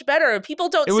so much better. People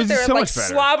don't It sit was there and so like much better.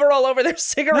 slobber all over their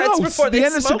cigarettes No, before the they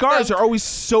end of smoke cigars them. are always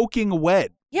soaking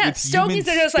wet. Yeah, with human stogies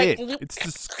are just like, spit. It's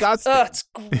disgusting. Oh, it's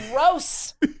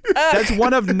gross. That's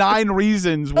one of 9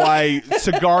 reasons why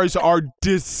cigars are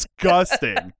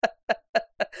disgusting.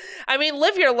 I mean,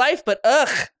 live your life, but ugh.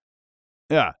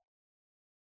 Yeah.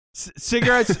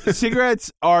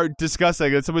 Cigarettes are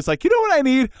disgusting. And somebody's like, you know what I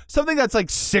need? Something that's like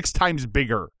 6 times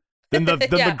bigger than the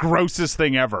Yeah. grossest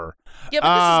thing ever. Yeah,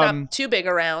 but this is Um, not too big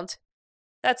around.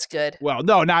 That's good. Well,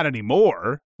 no, not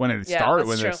anymore. When it Yeah, started,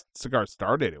 that's when true. the cigar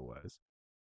started, it was.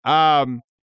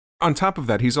 On top of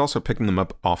that, he's also picking them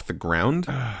up off the ground.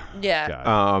 Yeah.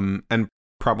 God. And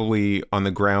probably on the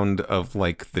ground of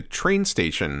like the train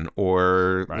station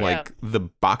or Right. like the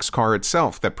boxcar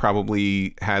itself that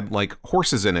probably had like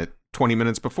horses in it 20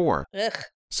 minutes before. Ugh.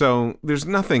 So there's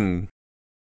nothing.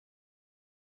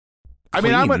 I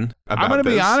mean, I'm going to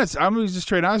be this. honest. I'm going to be just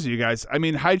straight honest with you guys. I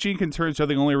mean, hygiene concerns are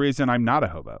the only reason I'm not a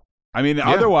hobo. I mean,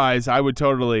 otherwise, I would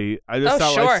totally. This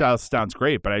sure. lifestyle sounds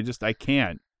great, but I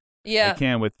can't. Yeah. I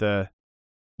can't with the,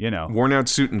 Worn out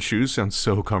suit and shoes sounds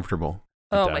so comfortable.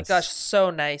 Oh It my does. gosh, so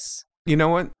nice. You know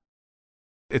what?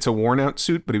 It's a worn out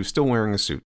suit, but he was still wearing a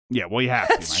suit. Yeah, well, you have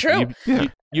to. That's Michael. true. Yeah.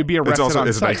 You'd be It's arrested also on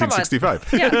it's sight. Come on.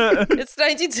 1965. Yeah, it's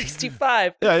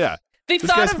 1965. Yeah. They This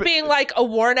thought guy's of been- being like a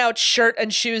worn out shirt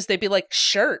and shoes. They'd be like,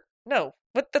 shirt? No,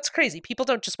 what? That's crazy. People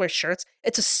don't just wear shirts.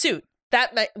 It's a suit.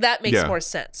 That makes Yeah. more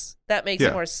sense. That makes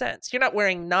Yeah. more sense. You're not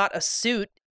wearing not a suit.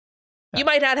 You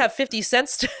might not have 50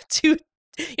 cents to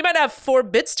you might have 4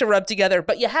 bits to rub together,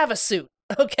 but you have a suit.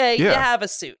 Okay, you Yeah. have a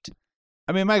suit.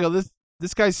 I mean, Michael,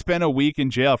 this guy spent a week in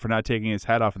jail for not taking his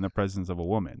hat off in the presence of a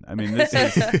woman. I mean, this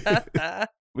is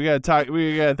we gotta talk.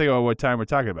 We gotta think about what time we're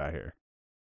talking about here.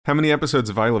 How many episodes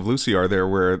of I Love Lucy are there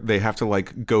where they have to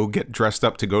like go get dressed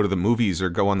up to go to the movies or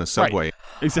go on the subway?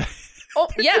 Exactly. Oh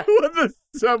yeah. On the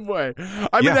subway.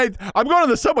 I mean, Yeah. I'm going on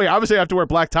the subway. Obviously, I have to wear a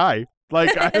black tie.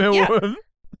 Like, I don't Yeah.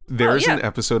 There's yeah. an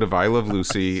episode of I Love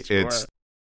Lucy. Sure.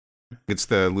 It's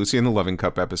the Lucy and the Loving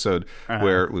Cup episode Uh-huh.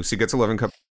 where Lucy gets a loving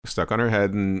cup stuck on her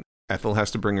head and Ethel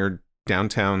has to bring her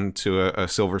downtown to a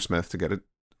silversmith to get it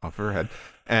off her head.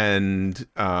 And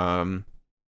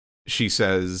she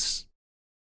says,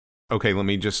 okay, let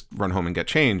me just run home and get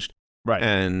changed. Right.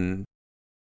 And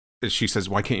she says,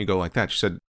 why can't you go like that? She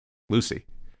said, Lucy,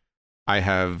 I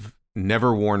have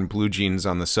never worn blue jeans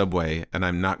on the subway and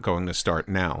I'm not going to start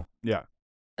now. Yeah.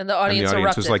 And the And audience, the audience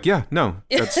erupted. was like, yeah, no,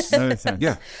 that's, That makes sense.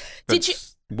 yeah. Did you-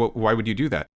 Why would you do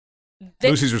that?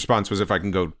 Lucy's response was, if I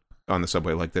can go on the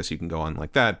subway like this, you can go on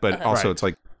like that. But Uh-huh. also Right. it's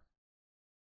like,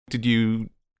 did you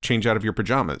change out of your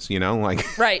pajamas,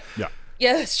 like Right. Yeah.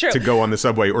 Yeah, that's true. to go on the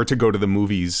subway or to go to the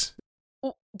movies?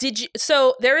 Did you?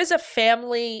 So there is a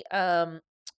family.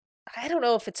 I don't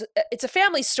know if it's a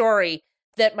family story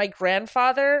that my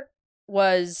grandfather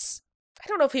was. I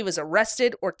don't know if he was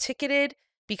arrested or ticketed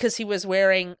because he was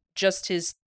wearing just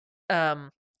his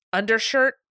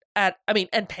undershirt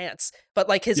and pants, but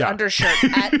like his Yeah. undershirt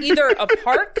at either a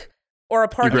park or a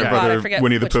parking lot. I grandfather forget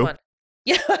Winnie the which Pooh? one.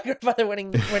 Yeah, my grandfather Winnie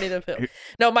the Pooh.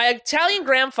 No, my Italian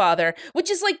grandfather, which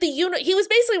is like he was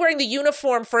basically wearing the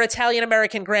uniform for Italian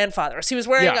American grandfathers. He was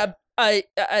wearing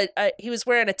he was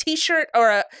wearing a t-shirt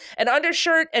or an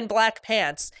undershirt and black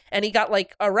pants, and he got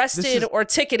like arrested or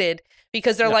ticketed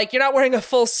because they're like, you're not wearing a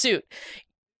full suit.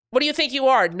 What do you think you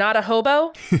are? Not a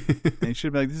hobo? And you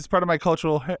should be like, this is part of my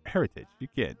cultural heritage. You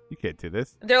can't do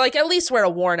this. They're like, at least wear a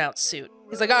worn out suit.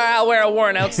 He's like, all right, I'll wear a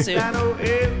worn out suit. I know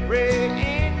every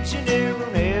engineer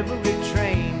on every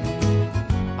train,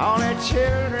 all their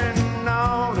children,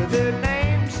 all of their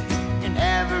names, and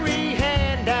every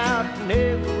handout in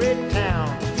every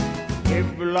town.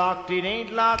 If we're locked, it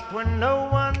ain't locked when no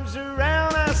one's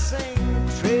around. I sing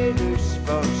trailers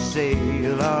for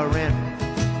sale or rent,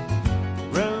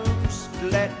 rooms to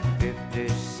let 50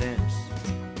 cents.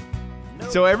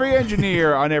 So every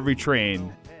engineer on every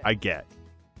train, I get.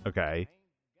 Okay.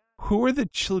 Who are the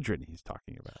children he's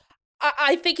talking about?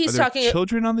 I think he's Are there talking.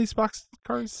 children on these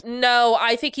boxcars? No,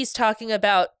 I think he's talking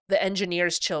about the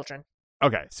engineers' children.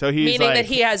 Okay, so he's meaning like,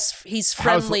 that he's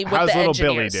friendly with how's the little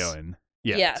engineers. Billy doing?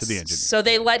 Yeah, yes. to the engineers. So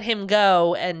they let him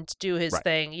go and do his Right.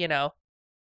 thing, you know.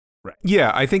 Right.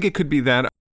 Yeah, I think it could be that.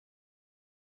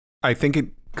 I think it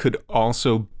could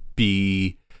also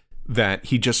be that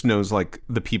he just knows like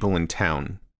the people in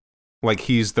town. Like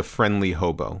he's the friendly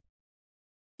hobo.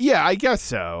 Yeah, I guess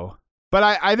so. But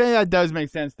I think that does make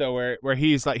sense though, where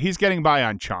he's like he's getting by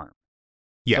on charm.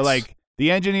 Yes. So like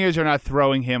the engineers are not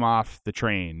throwing him off the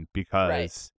train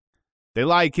because they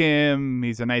like him.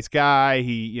 He's a nice guy.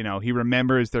 He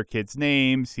remembers their kids'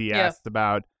 names. He asked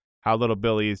about how little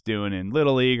Billy is doing in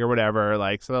Little League or whatever.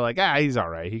 Like, so they're like, he's all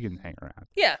right. He can hang around.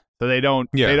 Yeah. So they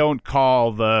don't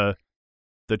call the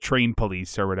train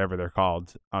police or whatever they're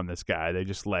called on this guy. They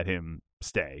just let him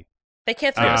stay. They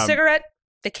can't throw him a cigarette.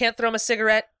 They can't throw him a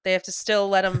cigarette. They have to still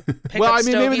let him pick up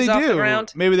maybe stogies they off do. the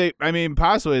ground.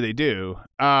 Possibly they do.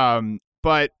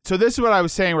 But so this is what I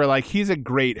was saying, where like he's a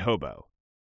great hobo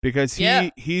because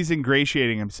he's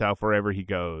ingratiating himself wherever he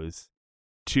goes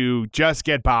to just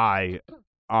get by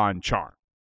on charm,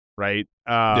 right?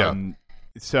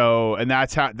 So, and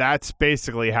that's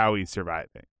basically how he's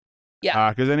surviving. Yeah.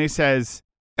 Because then he says,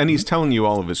 and he's telling you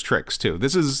all of his tricks too.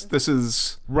 This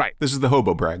is right. This is the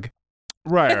hobo brag.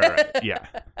 Right. Yeah.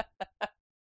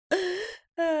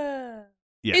 Yeah.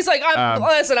 He's like,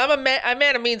 listen, I'm a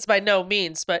man of means by no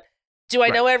means, but do I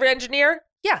know every engineer?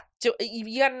 Yeah.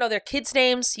 You got to know their kids'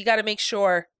 names. You got to make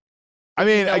sure. I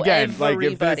mean, know again, everybody.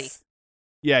 like if this,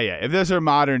 if this were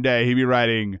modern day, he'd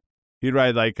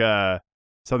write like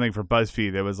something for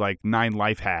BuzzFeed that was like 9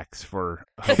 life hacks for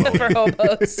hobos. For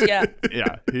hobos, yeah.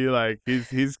 Yeah,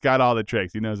 he's got all the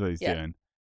tricks. He knows what he's doing.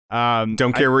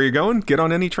 Don't care where you're going. Get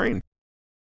on any train.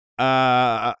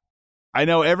 I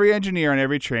know every engineer on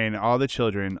every train, all the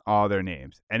children, all their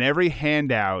names, and every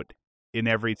handout in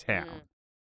every town.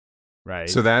 Right.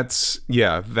 So that's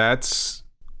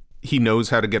he knows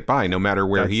how to get by no matter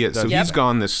where he is. So he's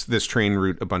gone this train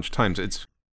route a bunch of times.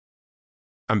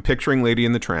 I'm picturing Lady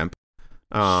and the Tramp.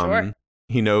 Sure.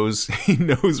 He knows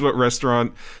what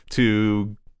restaurant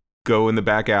to go in the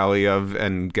back alley of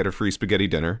and get a free spaghetti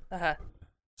dinner. Uh-huh.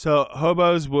 So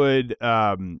hobos would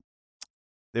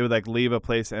they would like leave a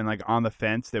place and like on the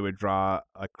fence they would draw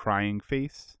a crying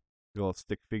face, a little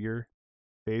stick figure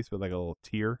face with like a little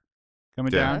tear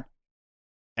coming down.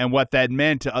 And what that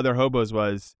meant to other hobos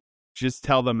was just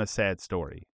tell them a sad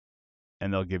story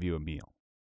and they'll give you a meal.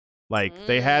 Like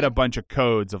they had a bunch of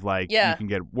codes of like you can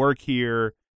get work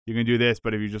here, you can do this,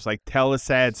 but if you just like tell a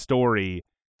sad story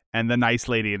and the nice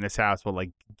lady in this house will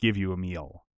like give you a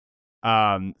meal.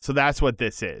 So that's what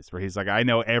this is, where he's like, I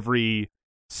know every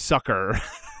sucker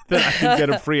that I can get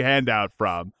a free handout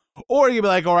from. Or you'd be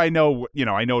like, I know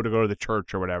to go to the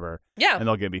church or whatever. Yeah. And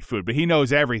they'll give me food. But he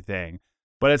knows everything.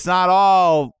 But it's not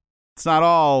all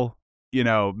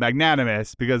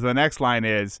magnanimous, because the next line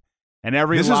is, and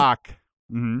every lock.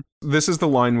 This is the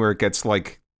line where it gets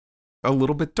like a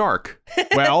little bit dark.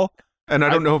 Well, and I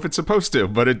don't know if it's supposed to,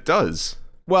 but it does.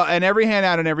 Well, and every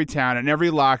handout in every town and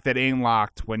every lock that ain't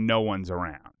locked when no one's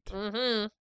around. Mm-hmm.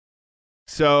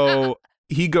 So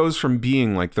he goes from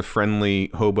being like the friendly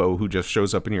hobo who just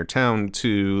shows up in your town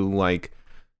to like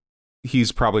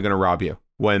he's probably going to rob you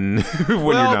when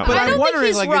you're not. But I don't think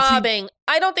he's like, robbing.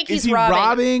 I don't think he's robbing. Is he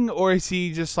robbing, or is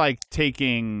he just like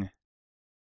taking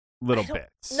little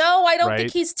bits? No, I don't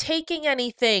think he's taking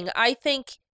anything. I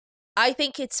think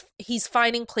he's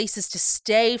finding places to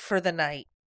stay for the night.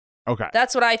 Okay.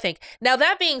 That's what I think. Now,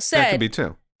 that being said, that could be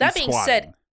too. That being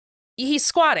said, he's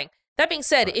squatting. That being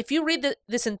said, if you read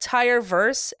this entire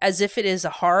verse as if it is a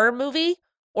horror movie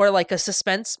or like a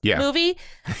suspense movie,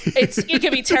 it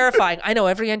can be terrifying. I know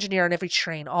every engineer on every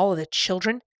train, all of the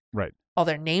children, right? All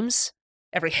their names,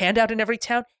 every handout in every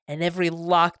town, and every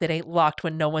lock that ain't locked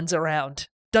when no one's around.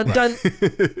 Dun dun.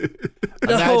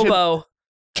 The hobo,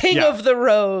 king of the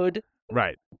road.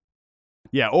 Right.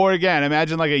 Yeah, or again,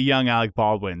 imagine like a young Alec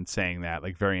Baldwin saying that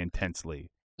like very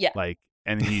intensely. Yeah. Like,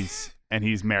 and he's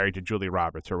married to Julia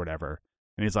Roberts or whatever,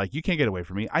 and he's like, "You can't get away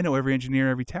from me. I know every engineer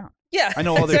in every town. Yeah, I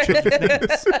know all their children's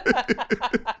names."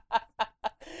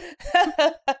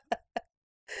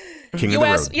 King of the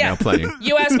Road. Now playing.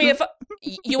 You asked me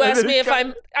if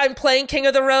I'm playing King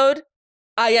of the Road.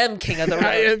 I am King of the Road.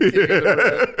 I am King of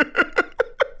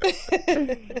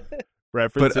the Road.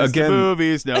 References but again, to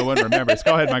movies no one remembers.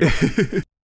 Go ahead, Michael.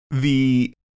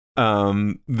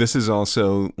 This is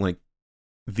also like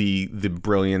the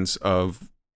brilliance of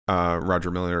Roger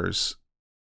Miller's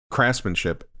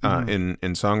craftsmanship in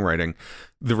songwriting.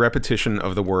 The repetition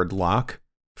of the word lock,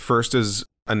 first as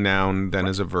a noun, then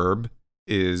as a verb,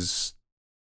 is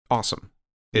awesome.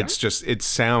 It's just, it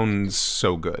sounds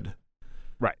so good.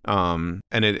 Right. And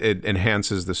it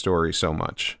enhances the story so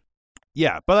much.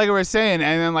 Yeah, but like we were saying,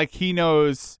 and then like he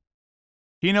knows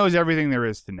everything there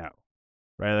is to know,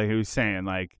 right? Like he was saying,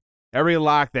 like every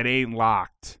lock that ain't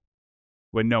locked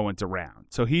when no one's around.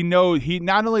 So he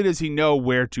not only does he know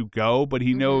where to go, but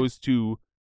he knows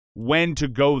when to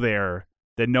go there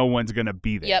that no one's gonna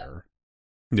be there. Yep.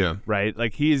 Yeah. Right?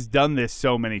 Like he has done this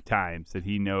so many times that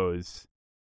he knows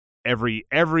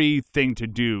everything to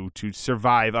do to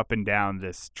survive up and down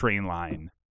this train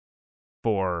line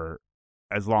for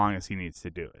as long as he needs to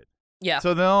do it. Yeah.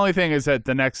 So the only thing is that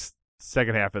the next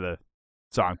second half of the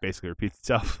song basically repeats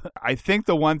itself. I think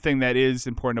the one thing that is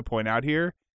important to point out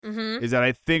here is that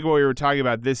I think what we were talking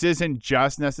about, this isn't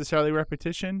just necessarily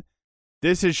repetition.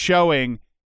 This is showing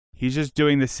he's just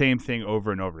doing the same thing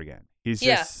over and over again. He's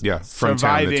just from surviving.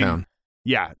 town to town.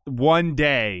 Yeah. One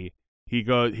day he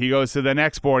goes to the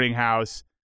next boarding house,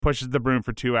 pushes the broom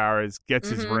for 2 hours, gets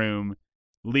his room,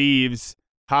 leaves,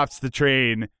 hops the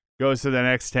train, goes to the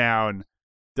next town,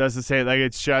 does the same. Like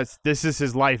it's just, this is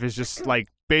his life. Is just like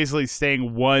basically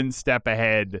staying one step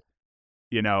ahead,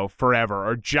 forever,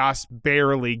 or just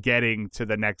barely getting to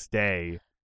the next day,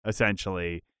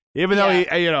 essentially. Even though he,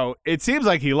 it seems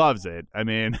like he loves it. I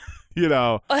mean,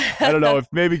 I don't know if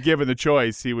maybe given the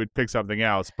choice he would pick something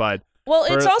else, but well,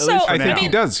 it's also I think he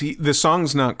does. The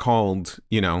song's not called,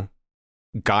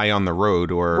 Guy on the Road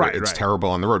or It's Terrible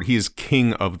on the Road. He's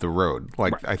king of the road.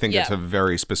 Like I think it's a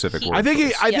very specific word. I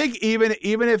think even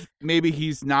if maybe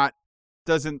he's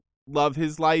doesn't love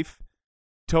his life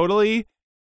totally,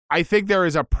 I think there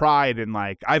is a pride in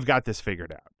like, I've got this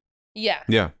figured out. Yeah.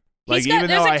 Yeah. Like even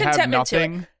though I have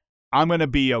nothing, I'm gonna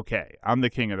be okay. I'm the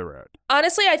king of the road.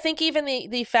 Honestly, I think even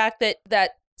the fact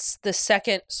that the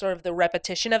second sort of the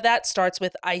repetition of that starts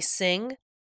with "I sing,"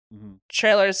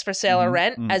 trailers for sale or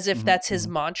rent, as if that's his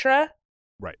mantra.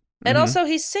 Right. And also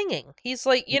he's singing. He's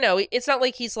like, it's not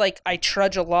like he's like, I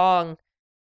trudge along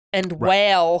and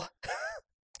wail.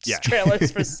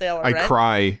 Trailers for sale or rent. I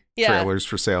cry. Trailers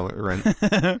for sale or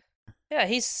rent. Yeah,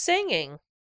 he's singing.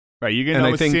 Right. You can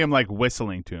almost see him like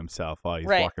whistling to himself while he's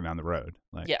walking down the road.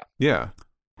 Like, yeah.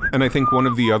 And I think one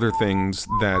of the other things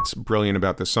that's brilliant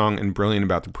about the song and brilliant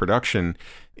about the production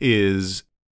is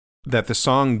that the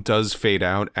song does fade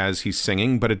out as he's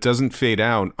singing, but it doesn't fade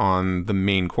out on the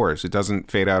main chorus. It doesn't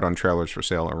fade out on Trailers for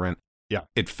Sale or Rent. Yeah.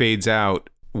 It fades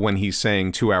out when he's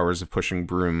saying 2 hours of pushing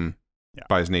broom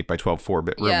buys an 8x12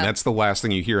 4-bit room. Yeah. That's the last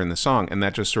thing you hear in the song. And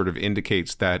that just sort of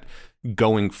indicates that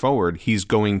going forward, he's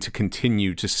going to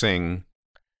continue to sing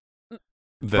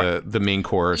the main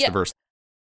chorus, the verse.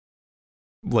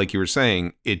 Like you were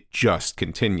saying, it just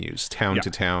continues town to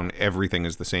town. Everything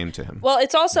is the same to him. Well,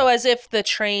 it's also as if the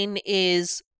train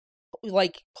is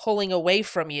like pulling away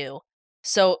from you.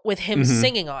 So with him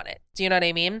singing on it, do you know what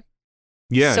I mean?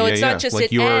 Yeah. So it's not just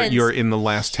like ends. you're in the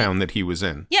last town that he was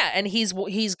in. Yeah, and he's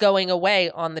going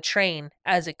away on the train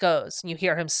as it goes, and you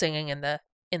hear him singing in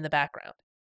the background.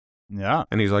 Yeah,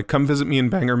 and he's like, "Come visit me in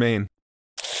Bangor, Maine."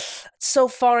 It's so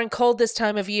far and cold this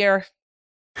time of year.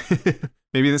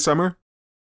 Maybe this summer.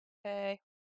 Okay.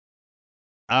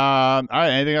 All right.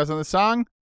 Anything else on the song?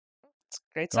 It's a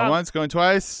great song. Going once, going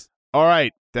twice. All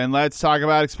right. Then let's talk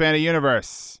about Expanded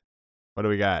Universe. What do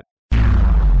we got?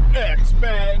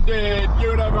 Expanded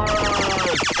Universe.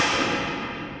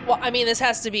 Well, I mean, this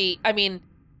has to be. I mean,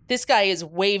 this guy is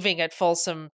waving at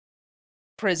Folsom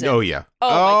Prison. Oh yeah. Oh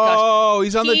my gosh. Oh,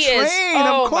 he's on the train.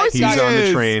 Of course, he's on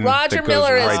the train. Roger that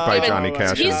Miller goes is right by giving, Johnny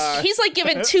Cash. He's like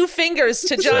giving 2 fingers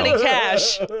to Johnny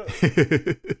Cash.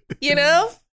 You know?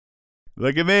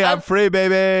 Look at me, I'm free,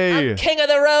 baby. I'm king of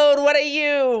the road. What are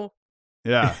you?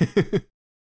 Yeah.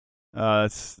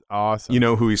 That's awesome. You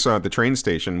know who he saw at the train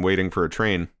station waiting for a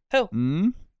train? Who? Hmm?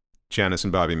 Janice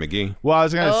and Bobby McGee. Well, I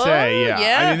was gonna say,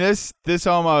 yeah. I mean, this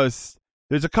almost.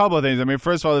 There's a couple of things. I mean,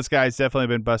 first of all, this guy's definitely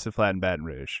been busted flat in Baton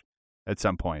Rouge at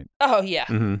some point. Oh yeah.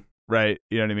 Mm-hmm. Right.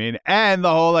 You know what I mean? And the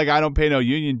whole like I don't pay no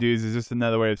union dues is just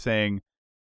another way of saying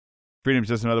freedom's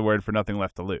just another word for nothing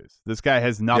left to lose. This guy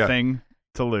has nothing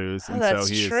to lose, and that's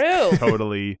so he true. is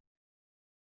totally.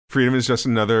 Freedom is just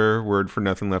another word for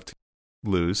nothing left to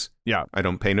lose. Yeah. I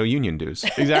don't pay no union dues.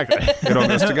 Exactly. It all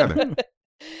goes together.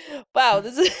 Wow,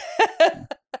 this is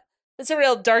it's a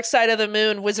real Dark Side of the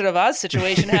Moon Wizard of Oz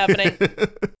situation happening.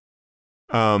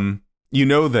 You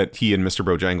know that he and Mr.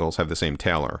 Bojangles have the same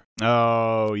tailor.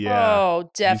 Oh yeah. Oh,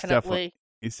 definitely.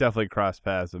 He's definitely crossed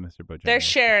paths with Mr. Bojangles. They're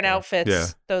sharing before. outfits. Yeah.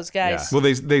 Those guys. Well,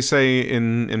 they say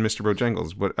in Mr.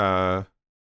 Bojangles, what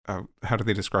how do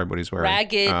they describe what he's wearing?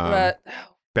 Ragged,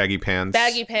 baggy pants.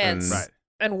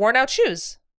 And worn out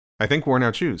shoes. I think worn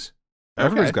out shoes.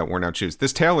 Everybody's got worn out shoes.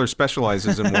 This tailor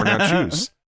specializes in worn out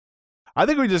shoes. I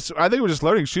think we're just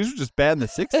learning shoes were just bad in the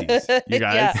 60s. You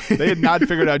guys, They had not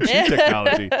figured out shoe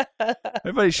technology.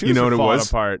 Everybody's shoes were falling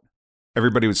apart.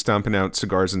 Everybody was stomping out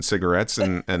cigars and cigarettes,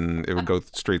 and it would go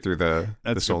straight through the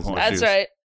soles of the shoes. That's right.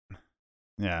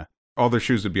 Yeah. All their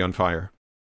shoes would be on fire.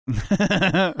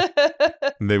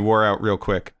 They wore out real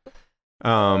quick.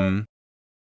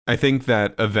 I think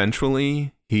that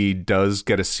eventually he does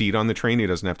get a seat on the train. He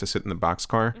doesn't have to sit in the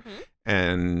boxcar. Mm-hmm.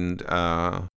 And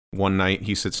one night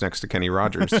he sits next to Kenny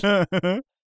Rogers. Oh,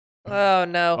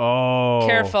 no. Oh.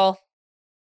 Careful.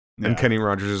 Yeah. And Kenny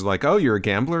Rogers is like, "Oh, you're a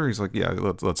gambler?" He's like, "Yeah,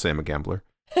 let's say I'm a gambler."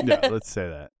 Yeah, let's say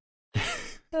that.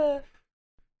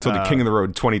 Told the king of the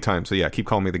road 20 times. So yeah, keep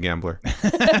calling me the gambler.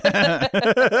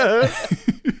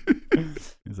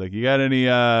 He's like, you got any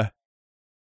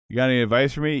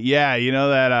advice for me? Yeah, you know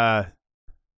that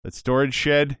storage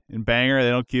shed in Bangor, they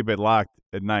don't keep it locked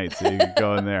at night, so you can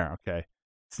go in there. Okay.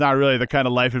 It's not really the kind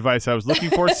of life advice I was looking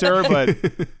for, sir, but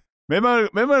maybe I'm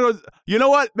gonna, you know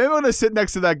what? Maybe I'm going to sit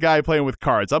next to that guy playing with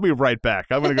cards. I'll be right back.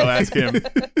 I'm going to go ask him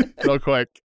real quick.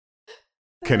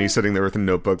 Kenny's sitting there with a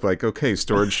notebook like, okay,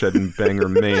 storage shed in Bangor,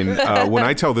 Maine. When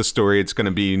I tell this story, it's going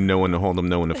to be no one to hold them,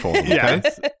 no one to fold them. Okay?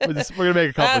 Yeah, we're going to make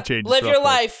a couple of changes. Live your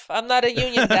life. I'm not a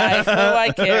union guy. What do I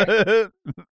care?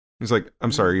 He's like,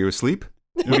 I'm sorry, are you asleep?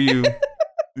 What are you?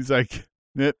 He's like,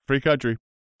 free country.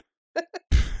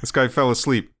 This guy fell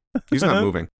asleep. He's not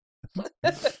moving.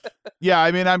 Yeah,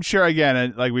 I mean, I'm sure,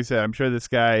 again, like we said, I'm sure this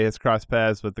guy has crossed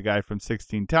paths with the guy from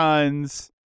 16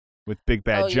 Tons, with Big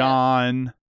Bad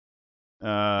John.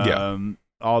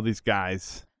 All these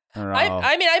guys are all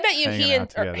I mean, I bet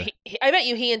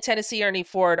you he and Tennessee Ernie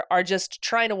Ford are just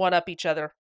trying to one up each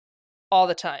other all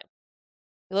the time.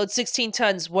 You load 16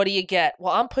 tons, what do you get?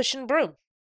 Well, I'm pushing broom.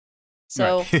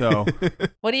 So,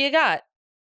 what do you got?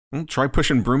 Well, try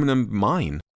pushing broom in a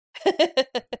mine.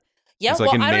 Yeah,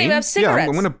 well, I don't even have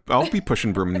cigarettes. Yeah, I'll be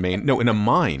pushing broom in Maine. No, in a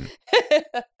mine.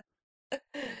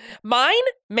 Mine?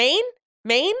 Maine?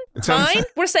 Mine?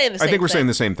 We're saying the same thing. I think we're saying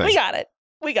the same thing.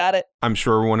 We got it. I'm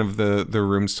sure one of the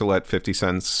rooms to let 50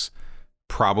 cents,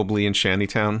 probably in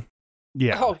Shantytown.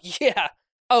 Yeah.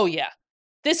 Oh yeah.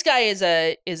 This guy is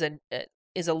a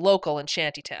local in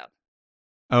Shantytown.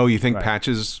 Oh, you think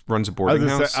Patches runs a boarding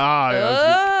house? I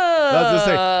was going to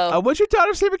say, what's your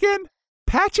daughter's name again?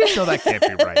 Patches? No, that can't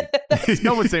be right.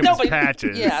 No one's name is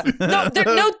Patches. Yeah.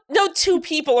 No two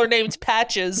people are named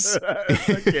Patches.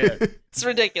 It's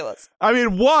ridiculous. I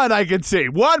mean, one I can see.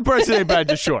 One person named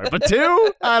Patches, sure. But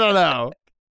two? I don't know.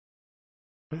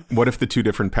 What if the two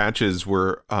different Patches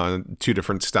were two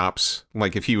different stops?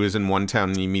 Like if he was in one town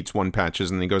and he meets one Patches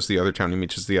and he goes to the other town and he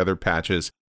meets the other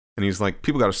Patches. And he's like,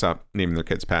 people got to stop naming their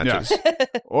kids Patches. Yeah.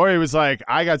 Or he was like,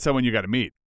 I got someone you got to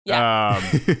meet. Yeah.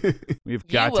 We've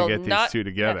got to get these two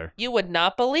together. You would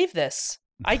not believe this.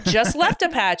 I just left a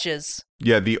Patches.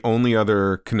 Yeah, the only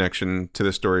other connection to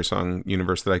the Story Song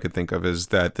universe that I could think of is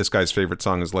that this guy's favorite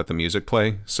song is Let the Music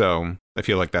Play. So I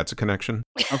feel like that's a connection.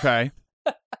 Okay.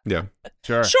 Yeah.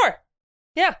 Sure.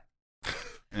 Yeah.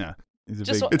 Yeah.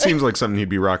 It seems like something he'd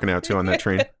be rocking out to on that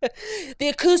train. The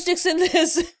acoustics in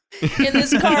this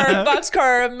boxcar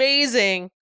are amazing.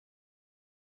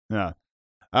 Yeah.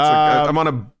 Like, I'm on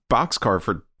a boxcar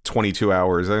for 22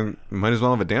 hours. I might as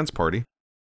well have a dance party.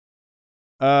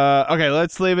 Okay,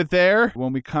 let's leave it there.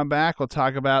 When we come back, we'll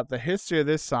talk about the history of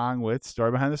this song with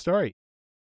Story Behind the Story.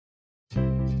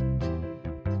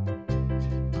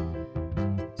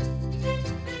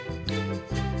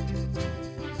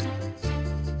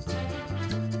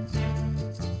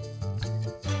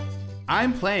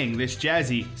 I'm playing this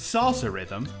jazzy salsa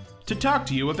rhythm to talk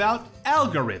to you about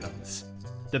algorithms.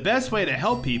 The best way to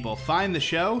help people find the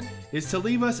show is to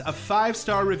leave us a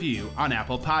 5-star review on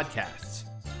Apple Podcasts.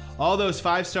 All those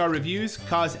 5-star reviews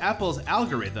cause Apple's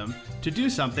algorithm to do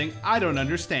something I don't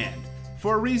understand,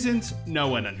 for reasons no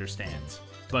one understands.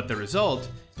 But the result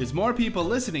is more people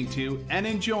listening to and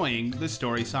enjoying the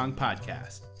Story Song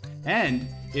podcast. And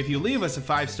if you leave us a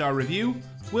 5-star review,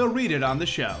 we'll read it on the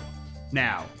show.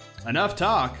 Now, enough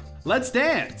talk, let's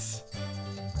dance!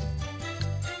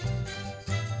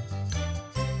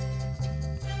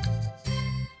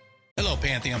 Hello,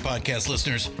 Pantheon Podcast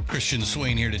listeners. Christian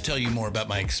Swain here to tell you more about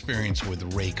my experience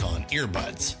with Raycon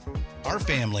earbuds. Our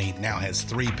family now has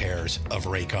 3 pairs of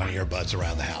Raycon earbuds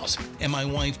around the house, and my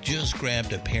wife just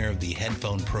grabbed a pair of the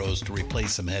Headphone Pros to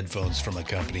replace some headphones from a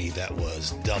company that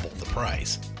was double the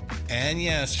price. And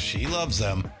yes, she loves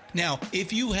them. Now,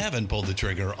 if you haven't pulled the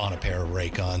trigger on a pair of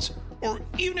Raycons, Or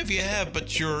even if you have,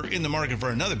 but you're in the market for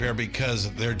another pair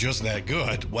because they're just that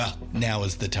good, well, now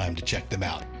is the time to check them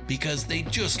out because they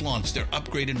just launched their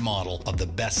upgraded model of the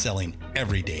best-selling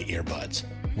everyday earbuds.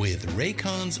 With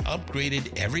Raycon's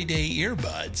upgraded everyday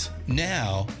earbuds,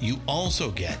 now you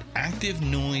also get active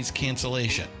noise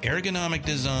cancellation, ergonomic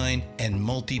design, and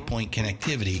multi-point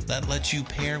connectivity that lets you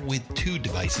pair with 2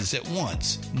 devices at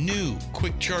once. New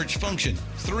quick charge function,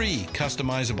 3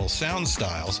 customizable sound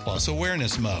styles, plus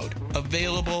awareness mode.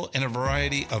 Available in a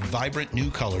variety of vibrant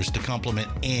new colors to complement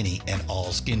any and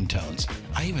all skin tones.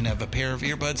 I even have a pair of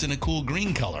earbuds in a cool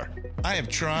green color. I have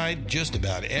tried just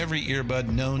about every earbud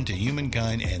known to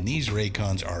humankind, and these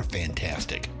Raycons are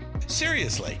fantastic.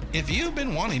 Seriously, if you've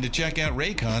been wanting to check out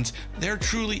Raycons, there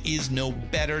truly is no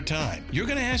better time. You're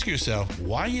going to ask yourself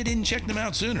why you didn't check them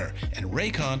out sooner, and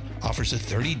Raycon offers a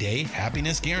 30-day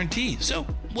happiness guarantee. So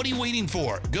what are you waiting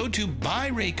for? Go to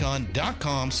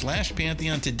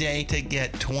buyraycon.com/Pantheon today to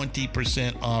get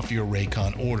 20% off your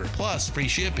Raycon order, plus free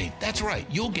shipping. That's right,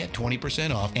 you'll get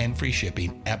 20% off and free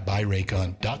shipping at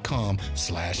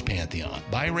buyraycon.com/Pantheon.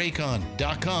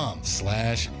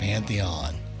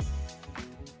 buyraycon.com/Pantheon.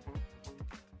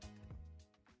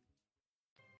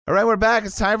 All right, we're back.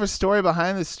 It's time for Story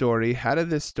Behind the Story. How did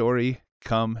this story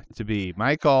come to be?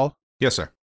 Michael, Yes, sir.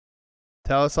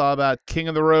 tell us all about King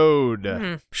of the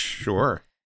Road. Sure.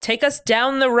 Take us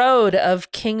down the road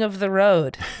of King of the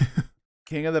Road.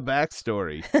 King of the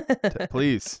Backstory.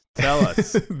 Please, tell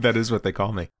us. That is what they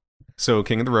call me. So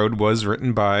King of the Road was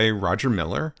written by Roger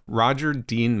Miller. Roger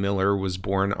Dean Miller was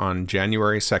born on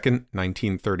January 2nd,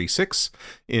 1936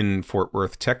 in Fort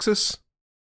Worth, Texas,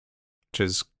 which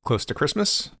is close to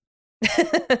Christmas.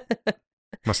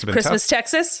 Must have been Christmas,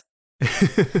 Texas.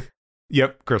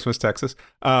 Yep, Christmas, Texas.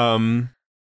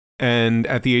 And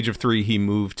at the age of 3, he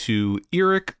moved to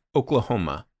Erick,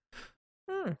 Oklahoma.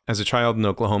 As a child in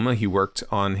Oklahoma, he worked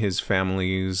on his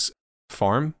family's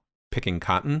farm, picking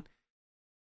cotton.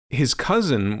 His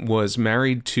cousin was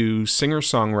married to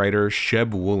singer-songwriter Sheb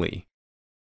Wooley.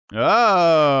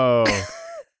 Oh.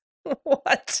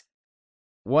 What?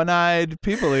 One-eyed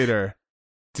people eater.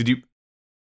 Did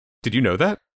you know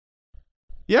that?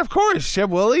 Yeah, of course. Sheb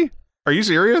Wooley. Are you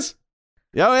serious?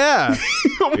 Oh, yeah.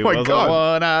 Oh He my was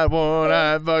God. a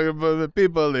one-eyed fucking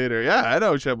people eater. Yeah, I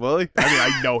know Sheb Wooley. I mean,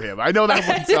 I know him. I know that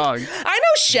one song. I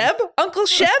know Sheb. Uncle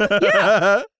Sheb.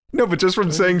 Yeah. No, but just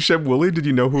from saying Sheb Wooley, did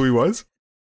you know who he was?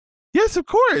 Yes, of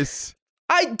course.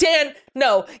 Dan,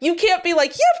 no, you can't be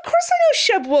like, yeah, of course I know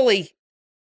Sheb Wooley.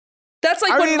 That's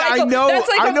like I when mean, Michael. I know, that's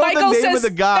like I when know Michael the name says.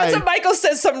 of the guy. That's what Michael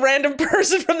says. Some random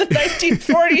person from the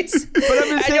 1940s. But I'm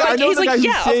just saying, you're I like, know he's the like, guy who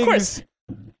yeah, sings. of course.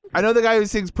 I know the guy who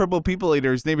sings Purple People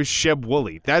Eater. His name is Sheb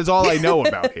Wooley. That's all I know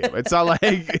about him. It's not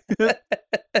like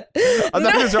I'm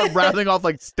not going to start rattling off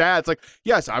like stats. Like,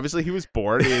 yes, obviously he was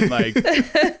born in like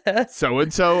so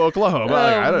and so Oklahoma.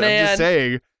 I'm just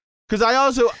saying, because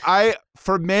I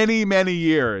for many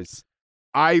years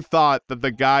I thought that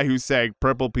the guy who sang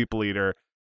Purple People Eater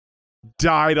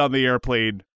died on the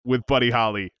airplane with Buddy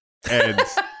Holly and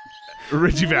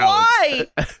Richie Valens. Why?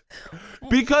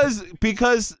 Because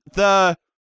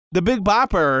the Big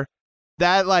Bopper,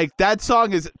 that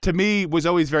song is, to me, was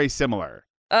always very similar.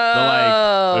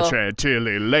 Oh. The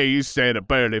chantilly lace and a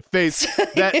burly face.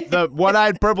 The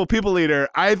one-eyed Purple People Eater,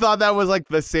 I thought that was like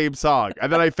the same song, and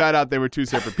then I found out they were 2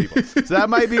 separate people. So that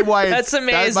might be why it's That's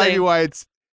amazing. That might be why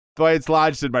it's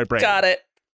lodged in my brain. Got it.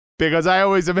 Because I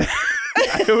always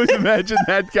imagine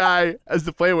that guy as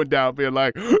the plane went down being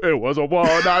like, it was a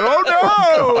one-eyed,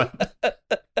 oh no!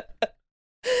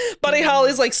 Buddy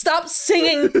Holly's like, stop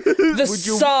singing the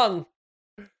song.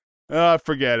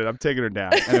 Forget it. I'm taking her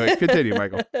down. Anyway, continue,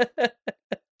 Michael.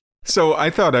 So I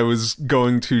thought I was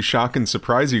going to shock and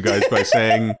surprise you guys by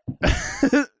saying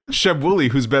Sheb Wooley,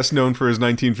 who's best known for his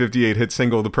 1958 hit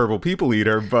single, The Purple People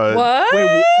Eater, but What?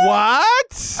 Wait,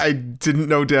 what? I didn't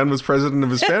know Dan was president of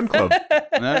his fan club.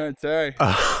 No, sorry.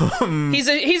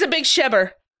 He's a big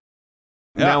Shebber.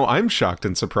 Now I'm shocked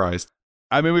and surprised.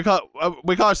 I mean, we call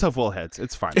ourselves Woolheads.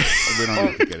 It's fine. We don't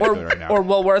need to get into it right now. Or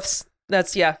Woolworths.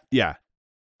 That's, yeah. Yeah.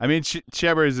 I mean,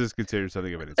 Shebbers is considered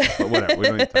something of it itself, but whatever. We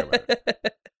don't need to talk about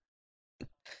it.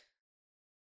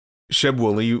 Sheb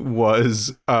Wooley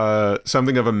was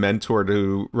something of a mentor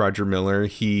to Roger Miller.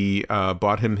 He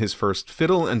bought him his first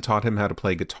fiddle and taught him how to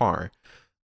play guitar.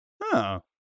 Oh.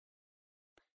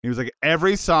 He was like,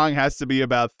 every song has to be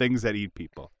about things that eat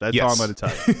people. That's all I'm going to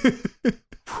tell you.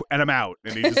 And I'm out.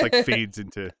 And he just like fades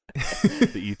into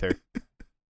the ether.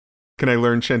 Can I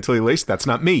learn Chantilly Lace? That's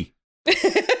not me.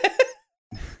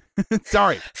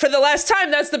 Sorry. For the last time,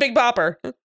 that's the Big Bopper.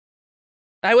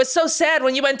 I was so sad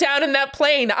when you went down in that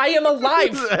plane. I am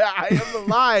alive. I am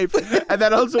alive. And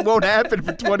that also won't happen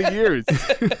for 20 years.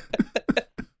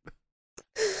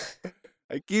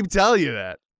 I keep telling you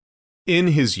that. In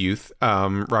his youth,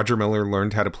 Roger Miller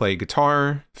learned how to play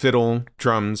guitar, fiddle,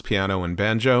 drums, piano, and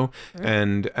banjo.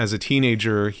 And as a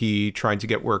teenager, he tried to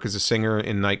get work as a singer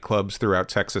in nightclubs throughout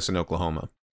Texas and Oklahoma.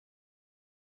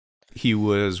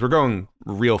 We're going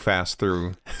real fast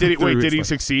through. Did he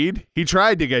succeed? He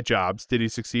tried to get jobs. Did he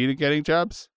succeed at getting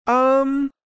jobs?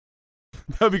 That'd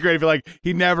be great if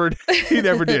he never did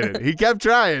it. He kept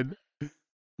trying.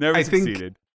 Never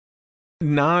succeeded.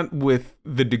 Not with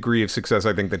the degree of success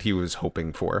I think that he was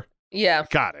hoping for. Yeah.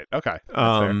 Got it. Okay.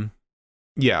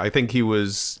 Yeah, I think he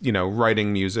was,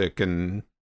 writing music, and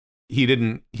he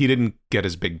didn't get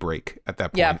his big break at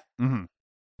that point. Yeah. Mm-hmm.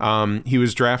 He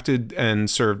was drafted and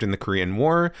served in the Korean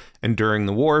War, and during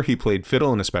the war, he played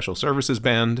fiddle in a special services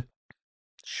band.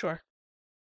 Sure.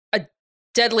 A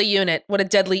deadly unit.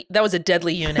 That was a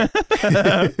deadly unit.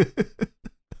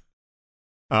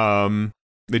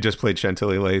 They just played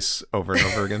Chantilly Lace over and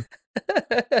over again.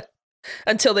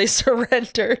 Until they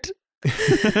surrendered.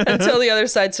 Until the other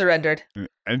side surrendered.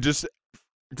 And just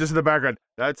in the background,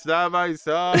 that's not my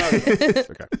song. Okay.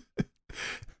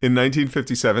 In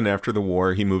 1957, after the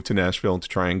war, he moved to Nashville to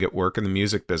try and get work in the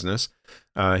music business.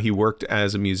 He worked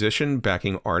as a musician,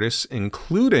 backing artists,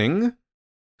 including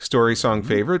story song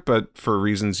favorite, but for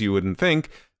reasons you wouldn't think,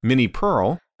 Minnie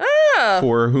Pearl,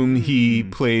 for whom he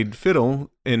played fiddle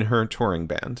in her touring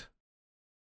band.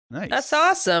 Nice. That's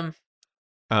awesome.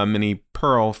 Minnie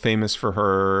Pearl, famous for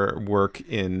her work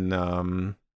in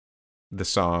the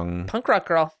song Punk Rock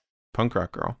Girl. Punk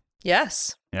Rock Girl.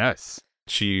 Yes. Yes.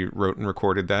 She wrote and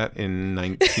recorded that in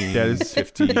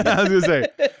 1950. I was going to say,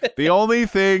 the only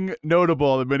thing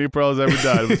notable that Minnie Pearl's ever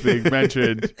done was being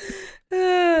mentioned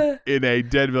in a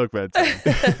Dead Milkman song.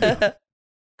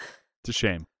 It's a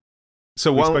shame.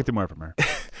 So we expected more from her.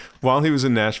 While he was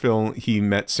in Nashville, he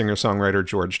met singer-songwriter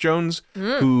George Jones,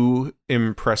 who,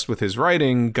 impressed with his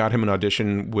writing, got him an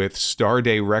audition with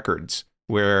Starday Records,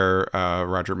 where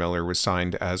Roger Miller was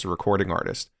signed as a recording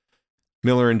artist.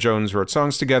 Miller and Jones wrote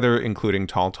songs together, including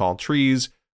Tall, Tall Trees,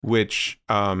 which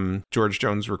George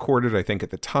Jones recorded, I think, at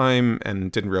the time,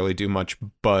 and didn't really do much.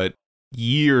 But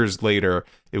years later,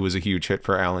 it was a huge hit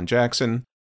for Alan Jackson.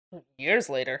 Years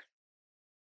later?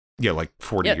 Yeah, like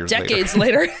 40 years later. Decades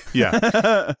later.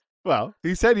 Yeah. Well,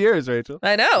 he said years, Rachel.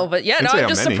 I know, but yeah, I'm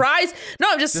just surprised.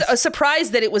 No, I'm just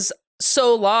surprised that it was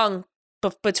so long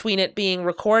between it being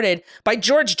recorded by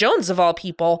George Jones of all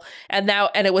people, and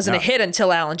it wasn't a hit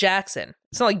until Alan Jackson.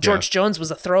 It's not like George Jones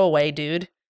was a throwaway dude.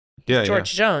 Yeah,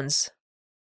 George Jones.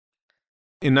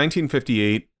 In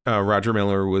 1958, Roger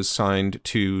Miller was signed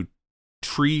to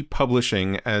Tree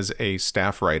Publishing as a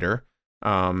staff writer.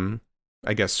 I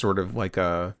guess sort of like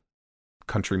a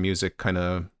country music kind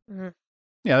of.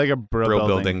 Yeah, like a brill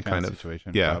building kind of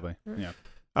situation. Yeah. Probably. Yeah.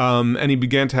 And he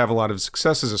began to have a lot of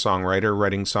success as a songwriter,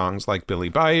 writing songs like Billy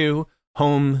Bayou,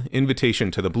 Home, Invitation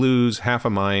to the Blues, Half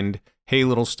a Mind, Hey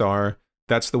Little Star,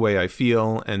 That's the Way I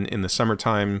Feel, and In the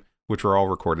Summertime, which were all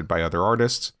recorded by other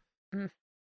artists.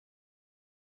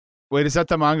 Wait, is that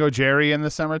the Mongo Jerry In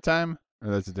the Summertime? Or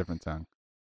that's a different song?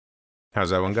 How's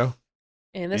that one go?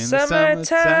 In the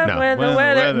summertime when the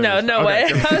weather... No way.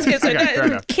 I was going to say,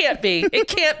 it can't be. It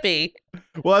can't be.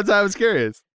 Well, that's why I was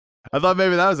curious. I thought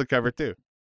maybe that was a cover too.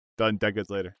 Done decades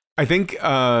later. I think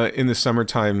In the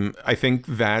Summertime, I think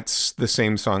that's the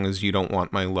same song as You Don't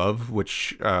Want My Love,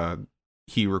 which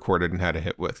he recorded and had a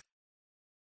hit with.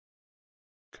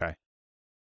 Okay.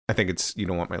 I think it's You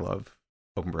Don't Want My Love,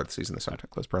 open parentheses, in the summertime,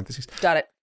 close parentheses. Got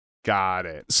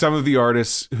it. Some of the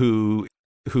artists who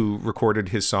recorded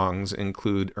his songs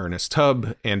include Ernest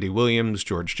Tubb, Andy Williams,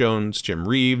 George Jones, Jim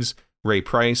Reeves, Ray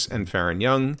Price, and Farron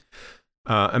Young.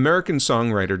 American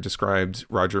Songwriter described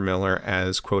Roger Miller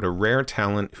as, quote, a rare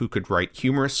talent who could write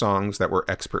humorous songs that were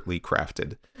expertly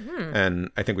crafted. And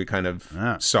I think we kind of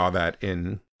saw that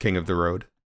in King of the Road.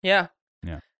 Yeah.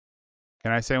 Yeah.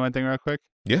 Can I say one thing real quick?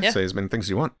 Yeah, say as many things as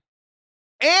you want.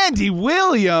 Andy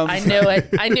Williams! I knew it.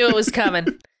 I knew it was coming.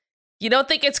 You don't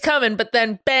think it's coming, but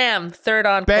then bam, third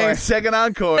encore. Bang, second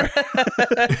encore.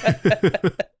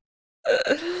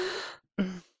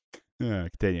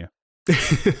 Continue.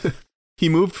 He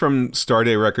moved from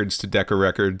Starday Records to Decca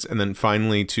Records and then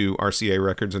finally to RCA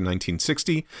Records in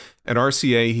 1960. At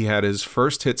RCA, he had his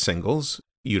first hit singles,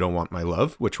 You Don't Want My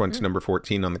Love, which went to number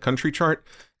 14 on the country chart,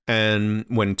 and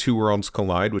When Two Worlds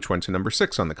Collide, which went to number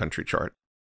 6 on the country chart.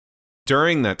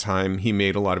 During that time, he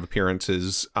made a lot of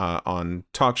appearances on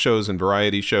talk shows and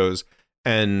variety shows,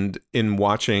 and in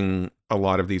watching a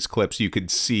lot of these clips, you could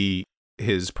see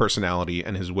his personality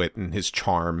and his wit and his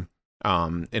charm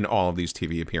in all of these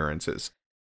TV appearances.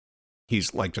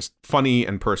 He's like just funny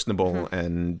and personable,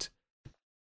 and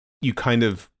you kind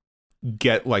of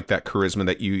get like that charisma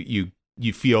that you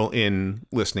feel in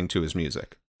listening to his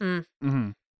music.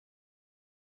 Mm-hmm.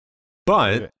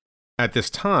 But at this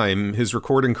time, his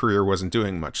recording career wasn't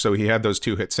doing much. So he had those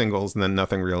 2 hit singles, and then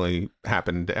nothing really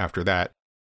happened after that.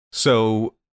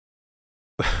 So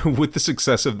with the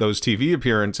success of those TV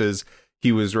appearances,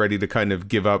 he was ready to kind of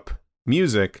give up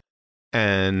music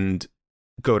and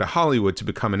go to Hollywood to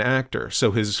become an actor.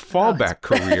 So his fallback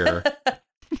career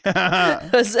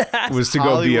was to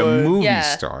go be a movie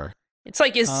star. It's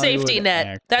like his safety net.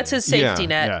 actor. That's his safety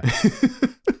net. Yeah.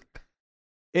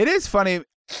 It is funny.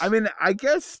 I mean, I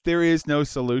guess there is no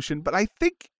solution, but I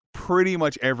think pretty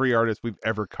much every artist we've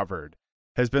ever covered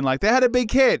has been like, they had a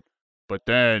big hit, but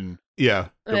then the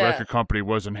record company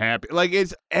wasn't happy. Like,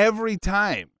 it's every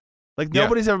time. Like,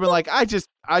 nobody's ever been like, I just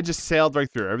sailed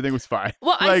right through. Everything was fine.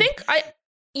 Well, like,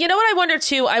 you know what I wonder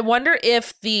too? I wonder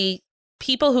if the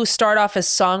people who start off as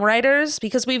songwriters,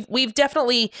 because we've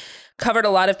definitely covered a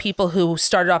lot of people who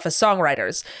started off as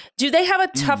songwriters, do they have a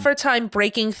tougher time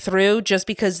breaking through just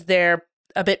because they're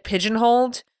a bit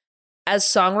pigeonholed as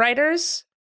songwriters?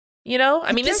 You know,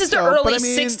 I mean, this is the early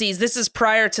 60s. This is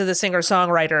prior to the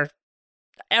singer-songwriter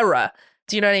era.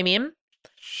 Do you know what I mean?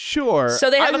 Sure. So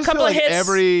they have a couple of hits.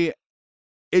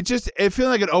 It feels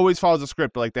like it always follows a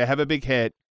script. Like, they have a big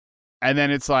hit, and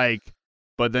then it's like,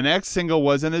 but the next single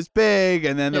wasn't as big,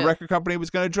 and then the record company was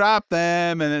going to drop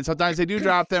them, and then sometimes they do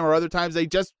drop them, or other times they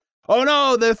just, oh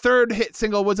no, the third hit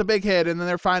single was a big hit, and then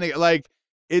they're finding it. Like,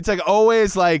 it's like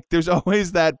always like, there's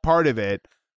always that part of it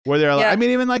where they're like, I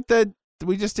mean, even like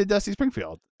we just did Dusty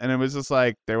Springfield, and it was just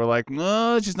like, they were like,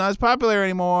 no, it's just not as popular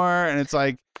anymore, and it's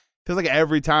like, feels like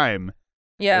every time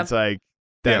it's like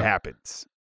that happens.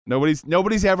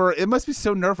 Nobody's ever, it must be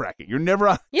so nerve-wracking. You're never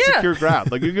on secure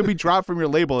ground. Like, you could be dropped from your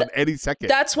label at any second.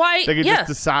 That's why they can just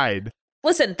decide.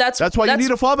 Listen, that's why you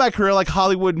need a fallback career like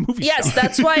Hollywood movie Yes, star.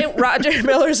 that's why Roger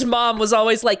Miller's mom was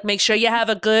always like, make sure you have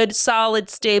a good, solid,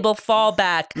 stable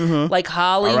fallback, like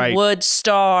Hollywood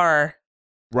star.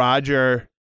 Roger,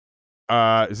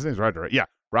 his name's Roger, right? Yeah.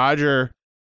 Roger,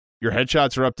 your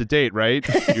headshots are up to date, right?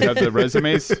 You have the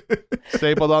resumes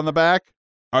stapled on the back.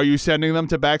 Are you sending them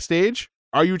to backstage?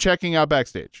 Are you checking out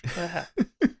backstage?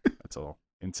 That's a little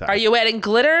inside. Are you adding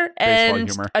glitter and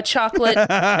humor. a chocolate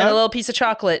and a little piece of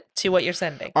chocolate to what you're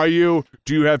sending? Do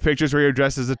you have pictures where you're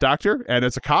dressed as a doctor and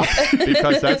as a cop?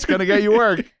 Because that's going to get you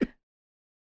work.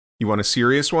 You want a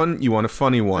serious one? You want a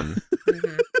funny one?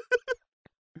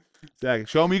 Exactly.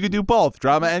 Show them you can do both,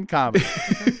 drama and comedy.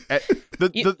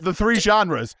 The 3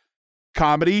 genres: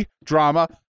 comedy, drama,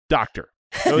 doctor.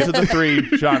 Those are the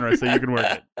 3 genres that you can work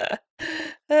in.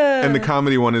 And the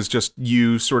comedy one is just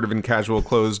you sort of in casual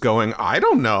clothes going, I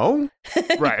don't know.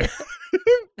 Right.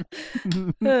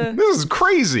 This is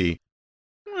crazy.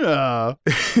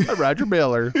 Roger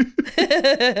Miller.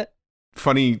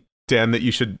 Funny, Dan, that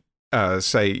you should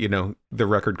say, the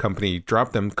record company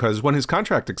dropped them, because when his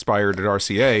contract expired at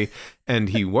RCA and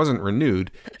he wasn't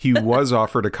renewed, he was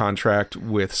offered a contract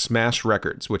with Smash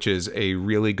Records, which is a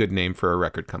really good name for a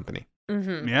record company.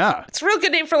 Mm-hmm. Yeah. It's a real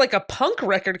good name for like a punk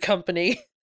record company.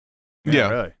 Yeah.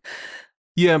 Really.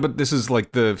 Yeah, but this is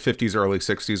like the 50s, early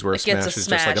 60s where Smash is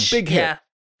just like a big hit.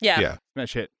 Yeah.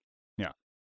 Smash hit. Yeah.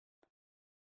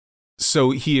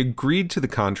 So he agreed to the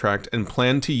contract and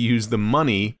planned to use the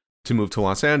money to move to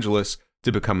Los Angeles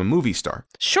to become a movie star.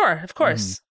 Sure, of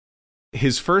course.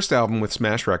 His first album with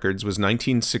Smash Records was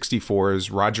 1964's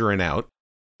Roger and Out,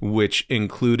 which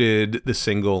included the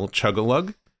single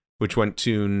Chug-a-Lug, which went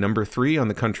to number 3 on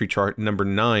the country chart, number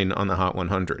 9 on the Hot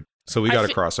 100. So we got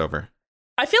a crossover.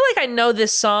 I feel like I know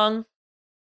this song,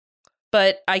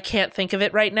 but I can't think of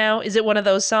it right now. Is it one of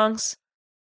those songs?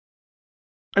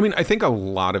 I mean, I think a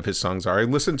lot of his songs are. I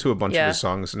listened to a bunch of his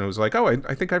songs and I was like, oh,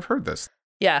 I think I've heard this.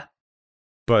 Yeah.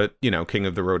 But, King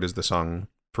of the Road is the song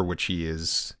for which he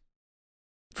is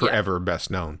forever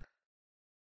best known.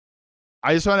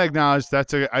 I just want to acknowledge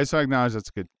that's a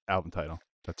good album title.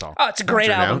 That's all. Oh, it's a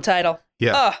great album title.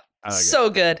 Yeah. Oh, like so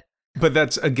good. But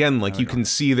that's, again, like, you can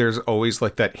see there's always,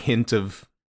 like, that hint of,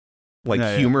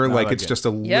 like, humor. Like, it's just a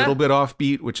little bit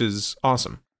offbeat, which is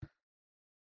awesome.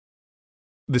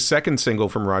 The second single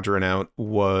from Roger and Out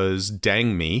was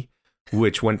Dang Me,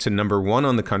 which went to number 1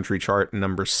 on the country chart and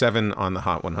number 7 on the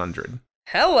Hot 100.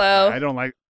 Hello. I don't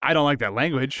like that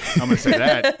language. I'm going to say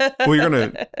that. Well,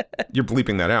 you're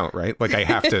bleeping that out, right? Like, I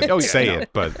have to say it,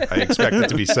 but I expect it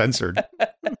to be censored.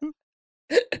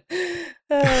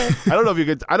 I don't know if you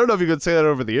could say that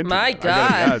over the internet. My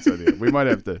God. We might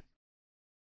have to.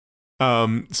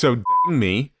 So Dang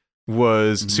Me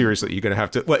was seriously, you're gonna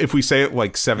have to. If we say it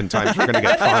like 7 times, we're gonna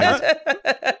get fined.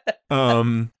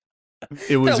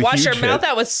 It was a wash huge your hit. mouth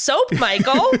out with soap,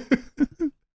 Michael.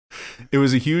 It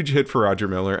was a huge hit for Roger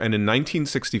Miller, and in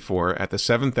 1964, at the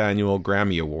 7th Annual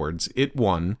Grammy Awards, it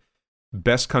won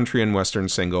Best Country and Western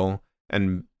Single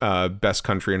and Best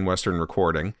Country and Western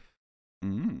Recording,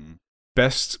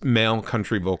 Best Male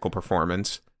Country Vocal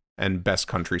Performance, and Best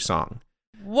Country Song.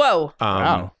 Whoa.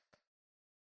 Wow.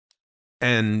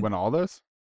 And Won all those?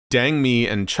 Dang Me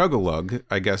and Chug-a-Lug,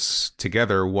 I guess,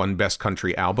 together won Best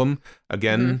Country Album.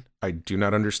 Again, I do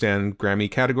not understand Grammy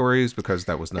categories because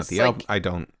that was not It's the like- album. I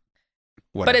don't.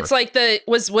 Whatever. But it's like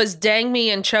was Dang Me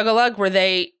and Chug-a-Lug,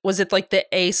 was it like the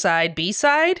A side, B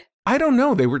side? I don't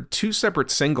know. They were 2 separate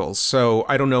singles, so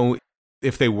I don't know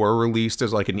if they were released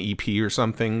as like an EP or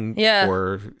something. Yeah.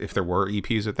 Or if there were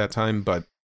EPs at that time, but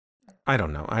I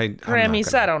don't know.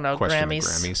 Grammys, I don't know. Question the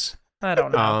Grammys. Grammys. I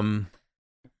don't know.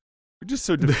 We're just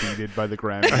so defeated by the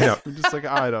Grammys. I know. We're just like,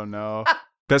 I don't know.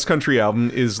 Best Country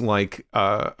Album is like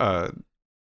an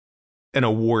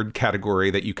award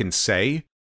category that you can say.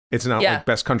 It's not Yeah. like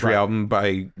Best Country Right. Album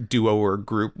by duo or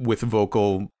group with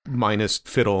vocal minus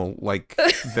fiddle, like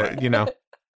you know.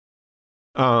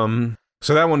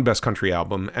 So that won Best Country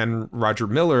Album, and Roger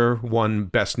Miller won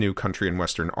Best New Country and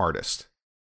Western Artist.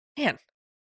 Man,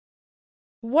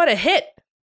 what a hit.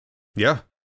 Yeah.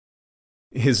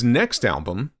 His next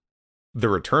album, The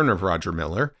Return of Roger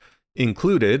Miller,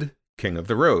 included King of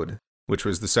the Road, which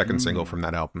was the second single from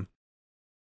that album.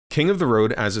 King of the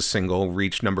Road as a single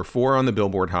reached number 4 on the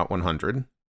Billboard Hot 100.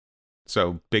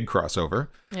 So big crossover.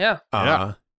 Yeah.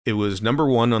 It was number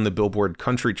 1 on the Billboard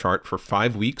Country chart for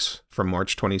 5 weeks from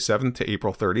March 27th to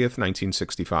April 30th,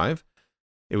 1965.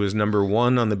 It was number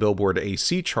 1 on the Billboard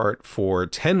AC chart for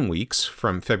 10 weeks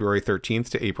from February 13th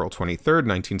to April 23rd,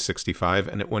 1965,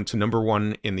 and it went to number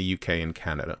 1 in the UK and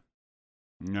Canada.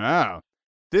 No.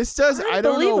 This does, I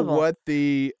don't know Unbelievable.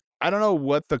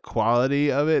 what the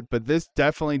quality of it, but this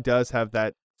definitely does have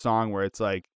that song where it's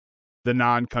like the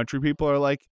non-country people are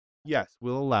like, yes,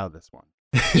 we'll allow this one.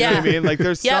 You know what I mean? Like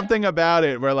there's Yep. something about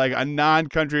it where like a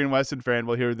non-country and Western fan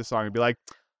will hear the song and be like,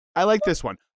 I like this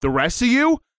one. The rest of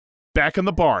you, back in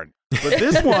the barn. But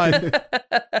this one,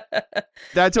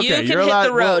 that's okay. You can You're hit allowed,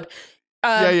 the road.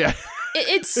 yeah.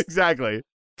 It's Exactly.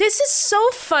 This is so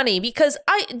funny because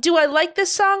I like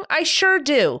this song? I sure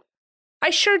do. I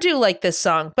sure do like this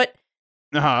song, but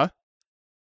Uh-huh.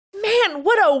 man,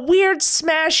 what a weird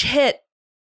smash hit.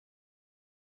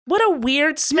 What a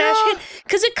weird smash hit.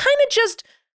 Because it kind of just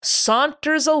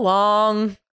saunters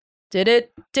along. I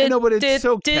know, but it's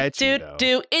so catchy,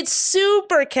 though. It's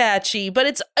super catchy, but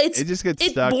it just gets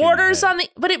it stuck in your borders head. on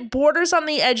it borders on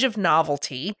the edge of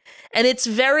novelty, and it's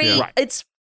very Yeah. Right.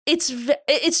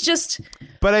 it's just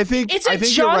But I think it's a I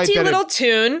think you're right jaunty that little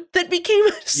tune that became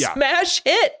a Yeah. smash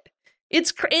hit.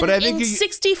 It's But I think in you-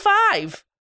 65.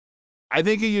 I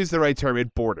think you used the right term.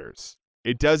 It borders.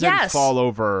 It doesn't Yes. fall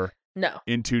over No.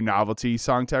 into novelty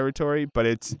song territory, but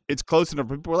it's close enough.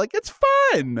 People are like, it's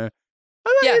fun. I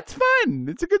think Yeah. it's fun.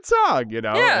 It's a good song, you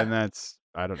know. Yeah. And that's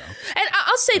I don't know. And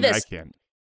I'll say I mean, this. I can't.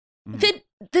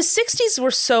 The 60s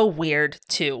were so weird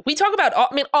too. We talk about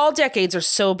all decades are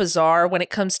so bizarre when it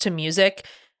comes to music.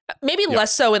 Maybe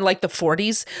less so in like the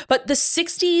 40s, but the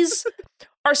 60s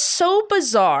are so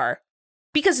bizarre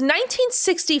because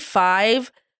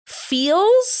 1965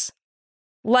 feels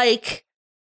like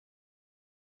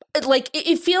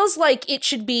it feels like it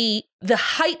should be the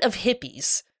height of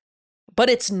hippies, but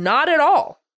it's not at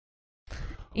all.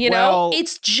 You know, Well-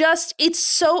 it's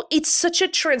such a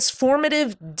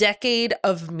transformative decade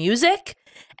of music.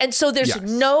 And so there's Yes.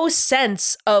 no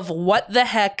sense of what the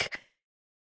heck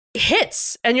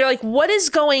hits. And you're like, what is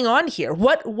going on here?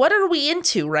 What are we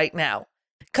into right now?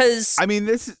 Because I mean,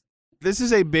 this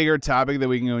is a bigger topic that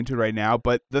we can go into right now,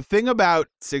 but the thing about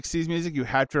 60s music you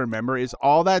have to remember is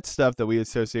all that stuff that we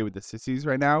associate with the 60s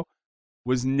right now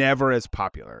was never as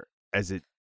popular as it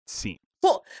seems.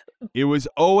 well, It was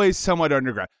always somewhat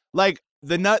underground. Like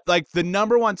the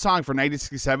number one song for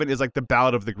 1967 is like the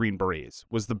Ballad of the Green Berets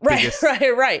was the right, biggest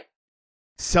right.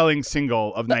 selling single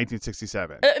of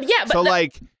 1967. Yeah, but So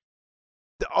like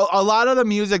a lot of the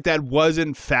music that was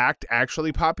in fact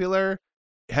actually popular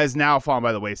has now fallen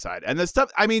by the wayside. And the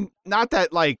stuff, I mean, not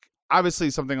that like obviously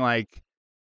something like,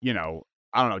 you know,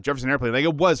 I don't know, Jefferson Airplane, like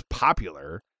it was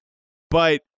popular,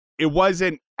 but it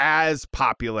wasn't as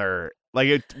popular. Like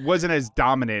it wasn't as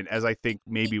dominant as I think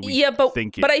maybe we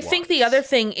think it But I was. think the other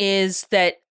thing is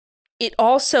that it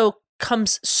also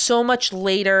comes so much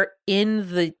later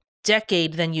in the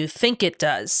decade than you think it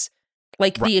does.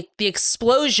 Like the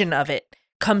explosion of it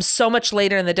comes so much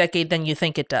later in the decade than you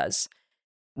think it does.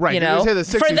 Right. You know, we say the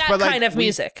 60s, for that but, like, kind of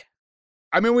music.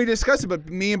 I mean, we discussed it, but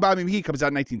Me and Bobby McGee comes out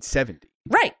in 1970.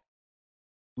 Right.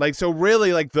 Like, so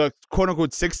really, like, the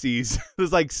quote-unquote 60s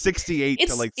was, like, 68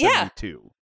 to, like,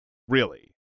 72.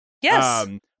 Really. Yes.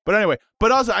 But anyway,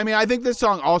 but also, I mean, I think this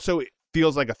song also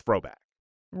feels like a throwback.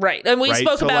 Right. And we right?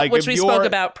 spoke So, about, like, which if we you're- spoke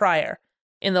about prior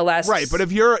in the last. Right, but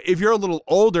if you're a little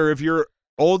older, if you're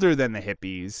older than the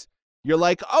hippies, you're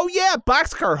like, oh yeah,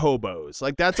 boxcar hobos.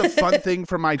 Like, that's a fun thing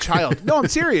for my child. No, I'm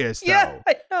serious though. Yeah,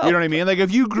 I know. You know what I mean? Like,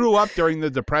 if you grew up during the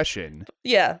Depression,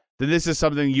 Yeah. then this is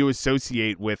something you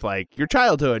associate with, like, your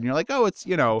childhood, and you're like, oh, it's,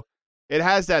 you know, it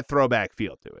has that throwback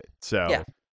feel to it. So Yeah.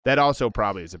 that also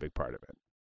probably is a big part of it.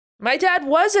 My dad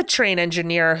was a train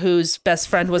engineer whose best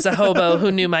friend was a hobo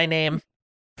who knew my name.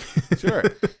 Sure.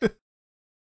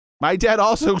 My dad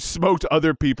also smoked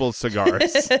other people's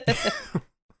cigars.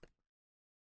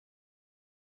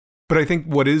 But I think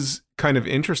what is kind of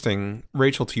interesting,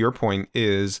 Rachel, to your point,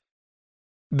 is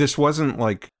this wasn't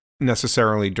like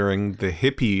necessarily during the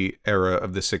hippie era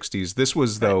of the 60s. This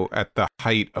was, though, at the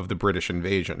height of the British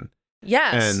invasion.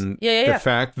 Yes. And yeah. the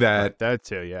fact that That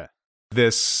too, yeah.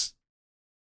 this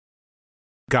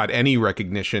got any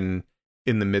recognition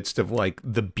in the midst of, like,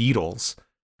 the Beatles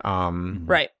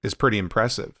Right. is pretty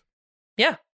impressive.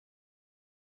 Yeah.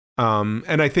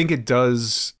 And I think it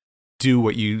does do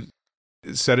what you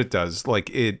said it does.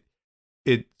 Like, it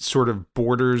sort of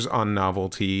borders on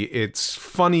novelty. It's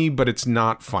funny, but it's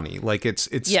not funny. Like, it's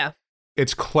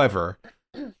clever,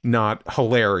 not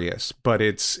hilarious, but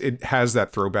it has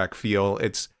that throwback feel.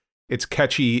 It's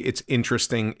catchy, it's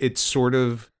interesting. It sort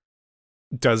of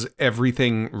does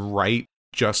everything right,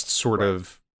 just sort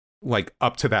of like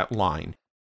up to that line.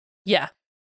 Yeah.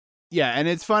 Yeah, and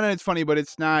it's fun and it's funny, but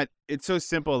it's so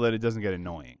simple that it doesn't get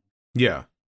annoying. Yeah.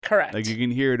 Correct. Like, you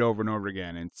can hear it over and over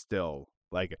again and still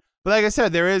like it. But like I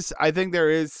said, I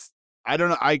don't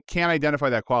know, I can't identify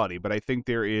that quality, but I think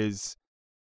there is,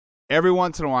 every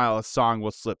once in a while, a song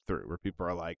will slip through where people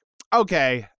are like,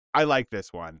 okay, I like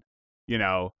this one, you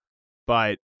know,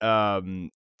 but,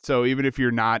 so even if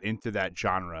you're not into that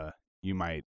genre, you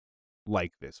might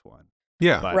like this one.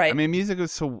 Yeah. But, Right. I mean, music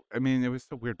was it was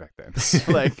so weird back then.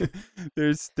 Like,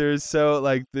 there's so,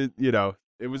 like, you know,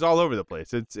 it was all over the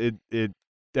place.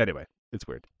 Anyway, it's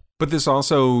weird. But this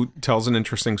also tells an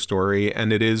interesting story,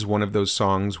 and it is one of those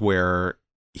songs where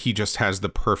he just has the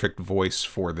perfect voice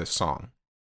for this song.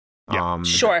 Yeah.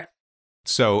 Sure.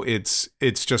 So it's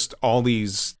just all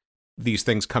these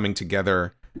things coming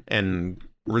together and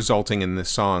resulting in this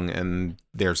song, and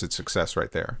there's its success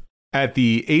right there. At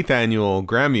the 8th Annual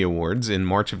Grammy Awards in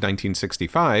March of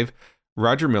 1965,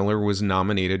 Roger Miller was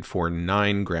nominated for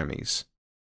 9 Grammys.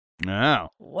 Oh.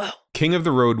 Whoa. King of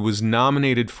the Road was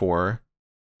nominated for,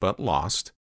 but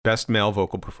lost, Best Male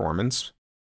Vocal Performance.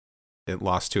 It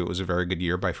lost to It Was a Very Good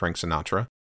Year by Frank Sinatra.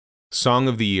 Song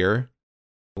of the Year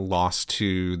lost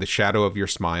to The Shadow of Your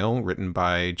Smile, written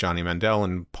by Johnny Mandel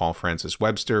and Paul Francis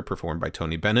Webster, performed by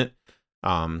Tony Bennett.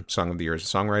 Song of the Year is a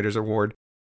Songwriters Award.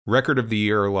 Record of the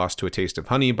Year lost to A Taste of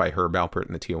Honey by Herb Alpert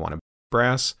and the Tijuana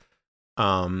Brass.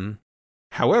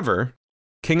 However,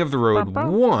 King of the Road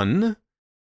won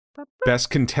Best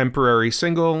Contemporary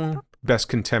Single, Best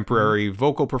Contemporary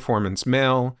Vocal Performance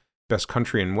Male, Best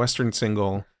Country and Western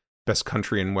Single, Best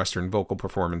Country and Western Vocal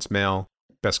Performance Male,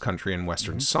 Best Country and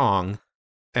Western Song,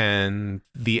 and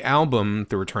the album,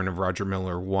 The Return of Roger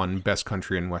Miller, won Best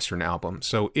Country and Western Album.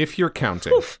 So if you're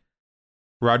counting,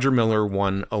 Roger Miller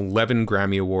won 11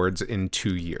 Grammy Awards in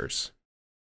 2 years.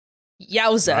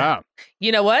 Yowza. Wow.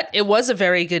 You know what? It was a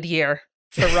very good year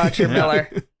for Roger Miller.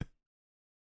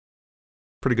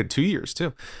 Pretty good 2 years,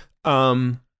 too.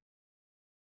 Of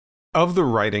the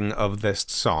writing of this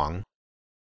song,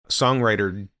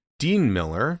 songwriter Dean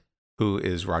Miller, who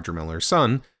is Roger Miller's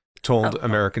son, told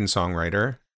American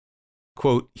Songwriter,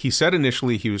 quote, he said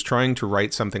initially he was trying to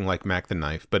write something like Mac the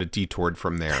Knife, but it detoured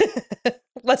from there.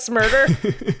 Less murder.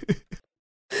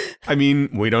 I mean,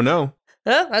 we don't know.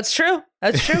 That's true.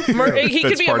 That's true. He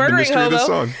could That's be a part of the murdering mystery of the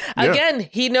hobo. song. Yeah. Again,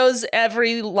 he knows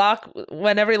every lock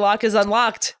when every lock is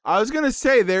unlocked. I was gonna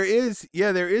say there is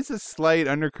a slight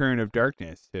undercurrent of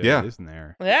darkness to Yeah. it, isn't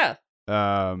there? Yeah.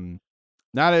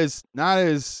 Not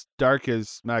as dark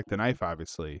as Mac the Knife,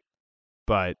 obviously,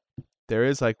 but there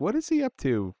is, like, what is he up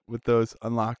to with those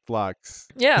unlocked locks?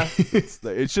 Yeah.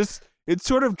 It's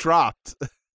sort of dropped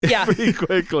Yeah. pretty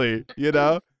quickly, you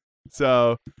know?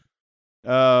 So,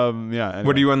 yeah. Anyway.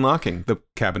 What are you unlocking? The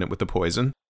cabinet with the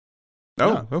poison?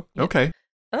 Oh, Yeah. Okay.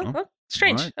 Oh,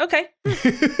 strange. Right. Okay.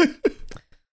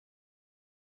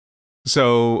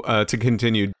 So, to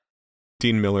continue,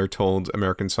 Dean Miller told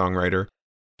American Songwriter,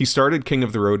 He started King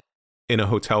of the Road in a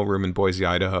hotel room in Boise,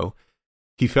 Idaho.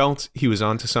 He felt he was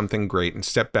onto something great and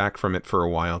stepped back from it for a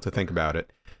while to think about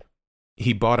it.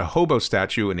 He bought a hobo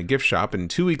statue in a gift shop, and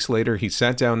 2 weeks later, he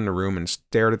sat down in a room and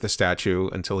stared at the statue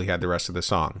until he had the rest of the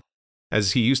song.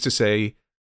 As he used to say,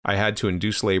 I had to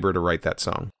induce labor to write that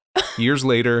song. Years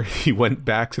later, he went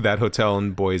back to that hotel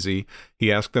in Boise.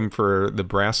 He asked them for the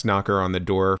brass knocker on the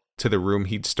door to the room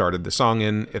he'd started the song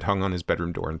in. It hung on his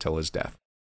bedroom door until his death.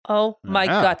 Oh my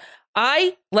God.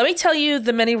 Let me tell you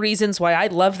the many reasons why I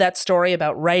love that story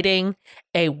about writing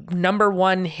a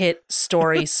 #1 hit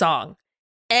story song.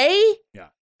 It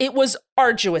was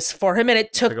arduous for him, and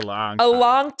it took a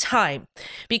long time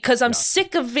because I'm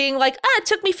sick of being like, it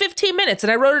took me 15 minutes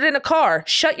and I wrote it in a car.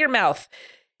 Shut your mouth.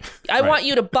 I want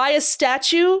you to buy a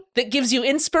statue that gives you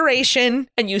inspiration,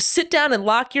 and you sit down and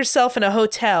lock yourself in a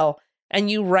hotel and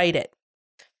you write it.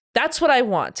 That's what I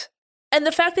want. And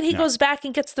the fact that he goes back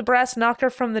and gets the brass knocker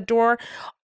from the door,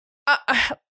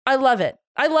 I love it.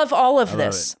 I love all of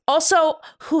this. Also,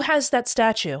 who has that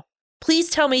statue? Please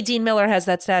tell me Dean Miller has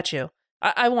that statue.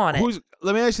 I want it.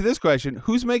 Let me ask you this question.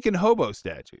 Who's making hobo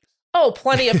statues? Oh,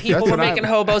 plenty of people were making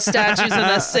hobo statues in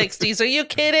the 60s. Are you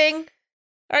kidding?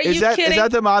 Are you kidding? Is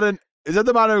that the modern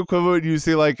equivalent? You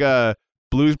see like a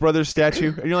Blues Brothers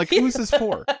statue, and you're like, who's this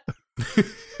for?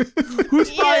 Who's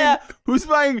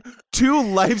buying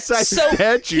 2 life-size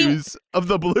statues of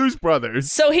the Blues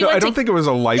Brothers? So I don't think it was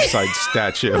a life-size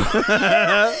statue. It wasn't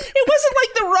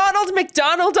like the Ronald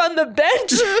McDonald on the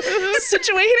bench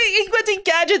situation. He went to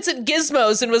Gadgets and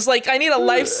Gizmos and was like, I need a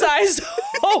life-size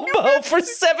hobo for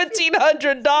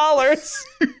 $1,700.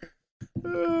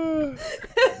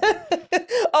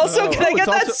 Also, can I get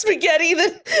that spaghetti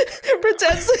that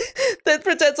pretends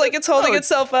like it's holding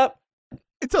itself up?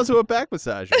 It's also a back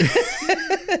massager.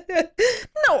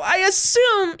 No, I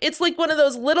assume it's like one of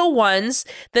those little ones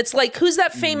that's like, who's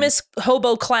that famous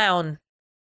hobo clown?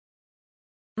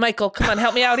 Michael, come on,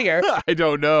 help me out here. I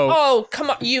don't know. Oh, come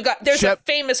on. There's a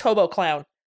famous hobo clown.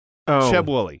 Oh. Sheb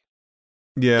Woolley.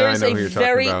 Yeah, I know who you're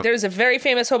talking about. There's a very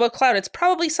famous hobo clown. It's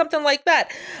probably something like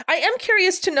that. I am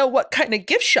curious to know what kind of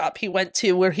gift shop he went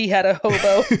to where he had a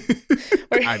hobo.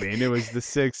 I mean, it was the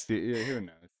 60s. Yeah, who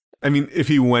knows? I mean, if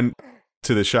he went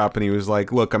to the shop and he was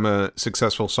like, look, I'm a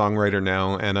successful songwriter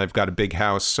now and I've got a big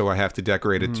house, so I have to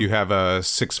decorate it. Do you have a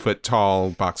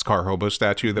 6-foot-tall boxcar hobo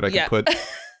statue that I could put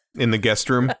in the guest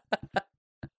room?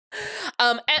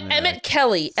 Emmett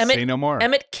Kelly. Say no more.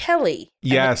 Emmett Kelly.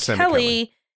 Yes, Emmett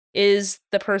Kelly is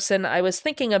the person I was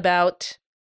thinking about.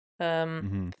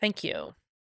 Thank you.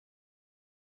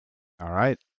 All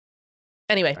right.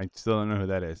 Anyway. I still don't know who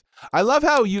that is. I love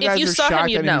how you guys are shocked that I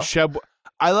knew Sheb...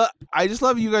 I just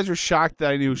love you guys were shocked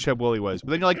that I knew who Sheb Woolley was. But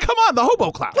then you're like, come on, the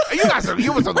hobo clown. You guys are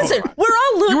Listen, we're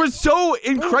all You were so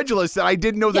incredulous that I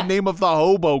didn't know the name of the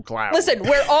hobo clown. Listen,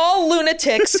 we're all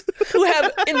lunatics who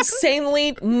have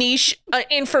insanely niche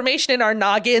information in our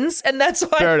noggins, and that's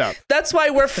why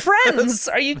we're friends.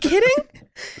 Are you kidding?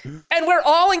 And we're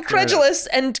all incredulous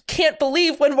and can't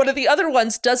believe when one of the other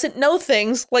ones doesn't know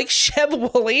things like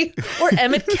Sheb Woolley or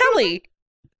Emmett Kelly.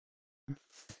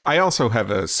 I also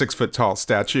have a 6-foot-tall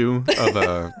statue of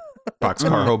a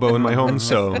boxcar hobo in my home,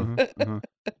 so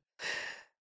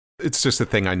it's just a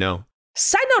thing I know.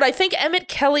 Side note, I think Emmett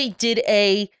Kelly did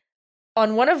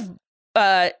on one of,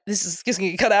 this is going to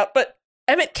get cut out, but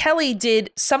Emmett Kelly did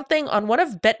something on one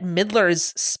of Bette Midler's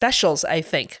specials, I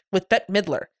think, with Bette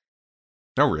Midler.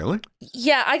 Oh, really?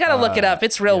 Yeah, I got to look it up.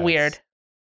 It's real weird.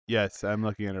 Yes, I'm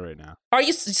looking at it right now. Are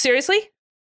you, seriously?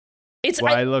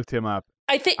 I looked him up.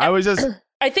 I think It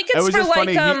it's was for just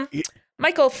like funny.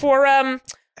 Michael, for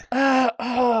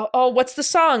what's the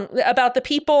song about the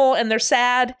people and they're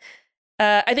sad?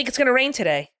 I think it's gonna rain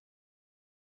today.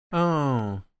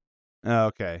 Oh,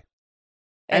 okay.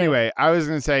 Anyway, I was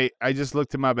gonna say I just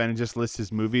looked him up and it just lists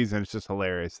his movies and it's just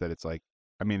hilarious that it's like,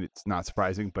 I mean, it's not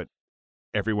surprising, but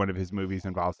every one of his movies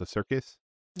involves a circus.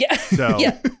 Yeah. So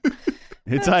yeah.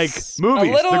 It's like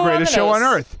movies, the greatest show on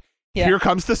earth. Yeah. Here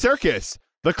comes the circus.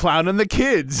 The clown and the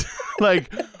kids.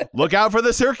 Like, look out for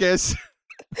the circus.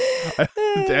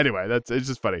 Anyway, it's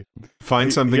just funny.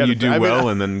 Find something you do well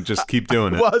and then just keep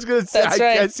doing it. Well, I was gonna say, That's I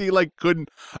right.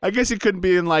 guess he couldn't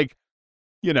be in like,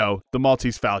 the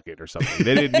Maltese Falcon or something.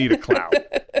 They didn't need a clown.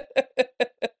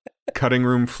 Cutting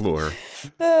room floor.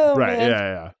 Oh, Right? man.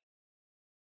 Yeah.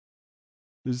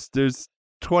 There's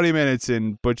 20 minutes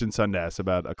in Butch and Sundance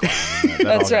about a clown.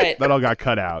 That's right. That all got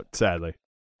cut out, sadly.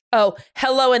 Oh,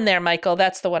 Hello in There, Michael.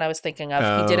 That's the one I was thinking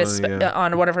of. He did yeah.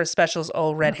 on one of her specials.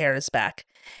 Oh, red hair is back.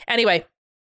 Anyway,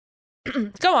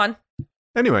 go on.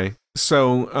 Anyway,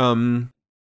 so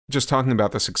just talking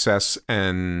about the success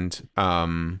and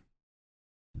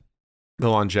the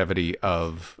longevity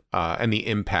of and the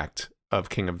impact of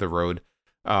King of the Road.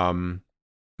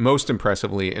 Most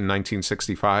impressively, in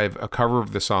 1965, a cover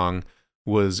of the song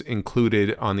was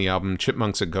included on the album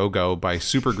Chipmunks A Go-Go by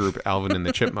supergroup Alvin and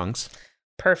the Chipmunks.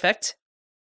 Perfect.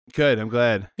 Good. I'm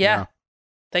glad. Yeah.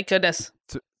 Thank goodness.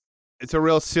 It's a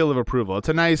real seal of approval. It's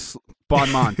a nice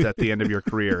bon mot at the end of your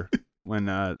career when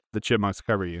the Chipmunks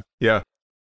cover you. Yeah.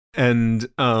 And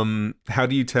how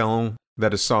do you tell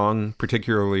that a song,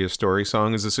 particularly a story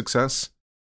song, is a success?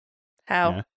 How?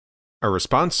 Yeah. A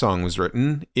response song was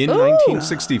written in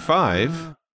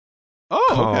 1965.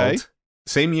 Okay.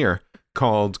 Same year,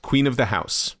 called Queen of the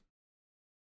House,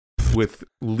 with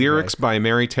lyrics by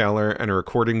Mary Taylor and a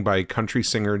recording by country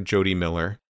singer Jody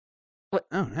Miller. What?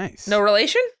 Oh, nice. No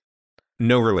relation?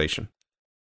 No relation.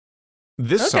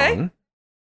 This Okay. song...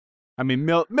 I mean,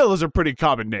 Miller's a pretty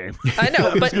common name. I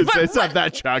know, but it's not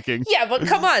that shocking. Yeah, but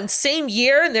come on, same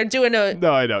year, and they're doing a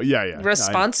No, I know. Yeah.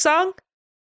 response song.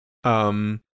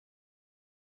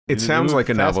 It sounds like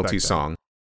a novelty fast back song,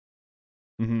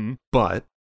 Mm-hmm. but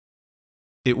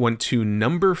it went to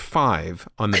number 5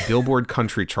 on the Billboard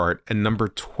Country Chart and number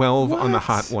 12 on the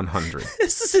Hot 100.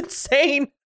 This is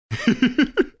insane.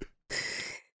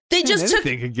 They just took.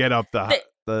 Anything could get up the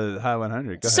Hot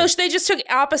 100. Go So ahead. they just took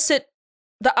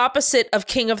the opposite of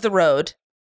King of the Road,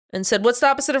 and said, "What's the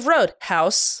opposite of road?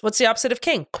 House. What's the opposite of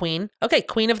king? Queen. Okay,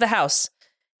 Queen of the House."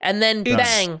 And then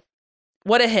bang,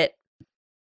 what a hit!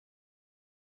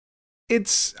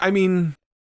 It's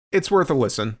worth a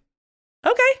listen.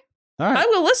 Okay, All right. I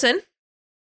will listen.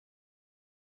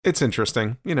 It's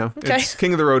interesting. Okay.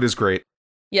 King of the Road is great.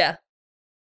 Yeah.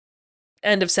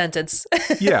 End of sentence.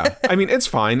 Yeah. It's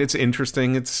fine. It's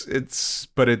interesting.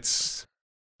 But it's,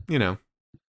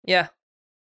 Yeah.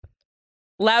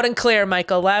 Loud and clear,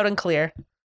 Michael. Loud and clear.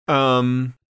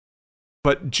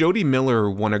 But Jody Miller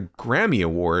won a Grammy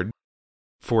Award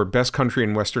for Best Country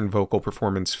and Western Vocal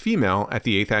Performance Female at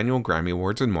the 8th Annual Grammy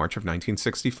Awards in March of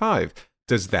 1965.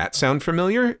 Does that sound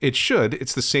familiar? It should.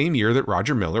 It's the same year that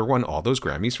Roger Miller won all those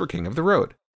Grammys for King of the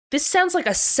Road. This sounds like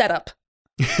a setup.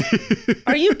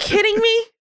 Are you kidding me?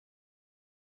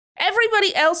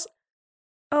 Everybody else,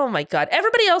 oh my God,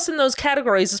 everybody else in those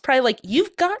categories is probably like,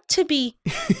 you've got to be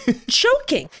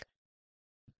joking.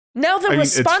 Now the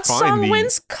response song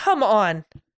wins? Come on.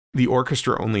 The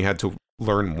orchestra only had to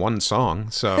learn one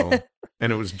song,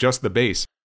 and it was just the bass.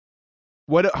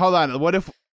 Hold on. What if,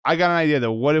 I got an idea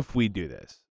though. What if we do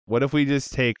this? What if we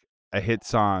just take a hit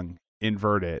song,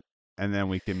 invert it, and then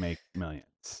we can make millions?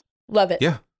 Love it.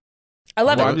 Yeah. I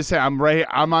love it. I'm just saying,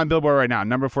 I'm on Billboard right now.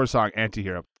 Number 4 song,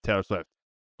 Antihero, Taylor Swift.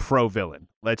 Pro villain.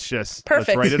 Let's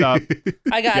Perfect. write it up.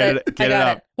 I got it. Get it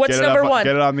up. What's Get it number up, 1?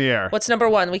 Get it on the air. What's number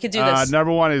 1? We could do this.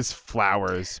 Number 1 is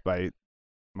Flowers by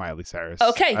Miley Cyrus.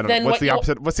 Okay, I don't then know. What's the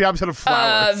opposite? What's the opposite of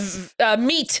flowers?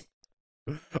 Meat.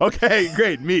 Okay,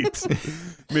 great. Meat.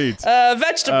 Meat.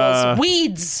 Vegetables.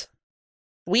 Weeds.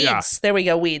 Yeah. There we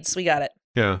go. Weeds. We got it.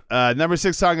 Yeah. Number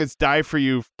 6 song is Die For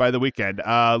You by The Weeknd.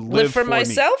 Live for Me.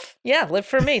 myself? Yeah, Live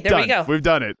for me. There we go. We've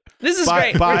done it. This is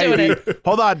great. We're doing it.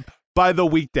 Hold on. By the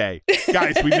weekday.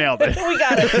 Guys, we nailed it. We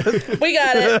got it. We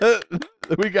got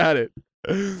it. We got it.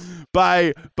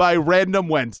 By Random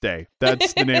Wednesday.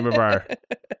 That's the name of our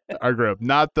group.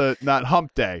 Not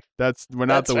Hump Day. We're not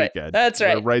That's the right. weekend. That's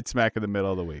right. We're right smack in the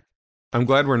middle of the week. I'm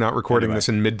glad we're not recording Anyway. this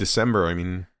in mid-December.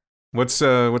 What's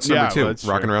number 2? that's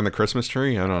Rocking true. around the Christmas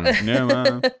tree? I don't know.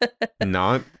 No,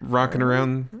 Not rocking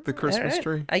around the Christmas All right.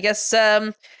 tree? I guess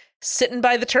sitting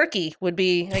by the turkey would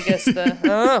be, I guess,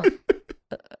 the...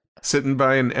 Sitting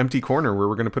by an empty corner where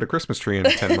we're going to put a Christmas tree in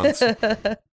 10 months.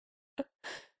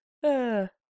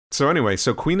 So anyway,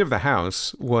 Queen of the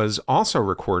House was also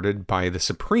recorded by the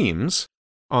Supremes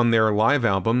on their live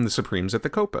album, The Supremes at the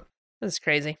Copa. That's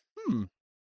crazy.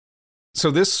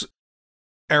 So this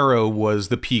era was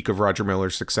the peak of Roger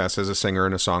Miller's success as a singer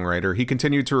and a songwriter. He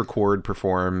continued to record,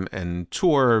 perform, and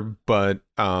tour, but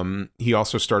he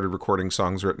also started recording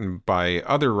songs written by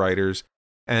other writers,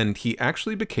 and he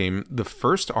actually became the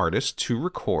first artist to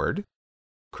record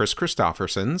Chris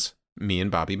Christopherson's Me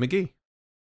and Bobby McGee.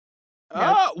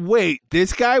 wait.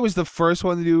 This guy was the first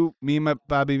one to do Me and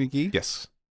Bobby McGee? Yes.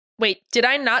 Wait, did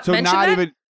I not So mention not that?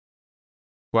 even...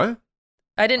 What?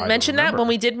 I didn't I mention don't that when remember.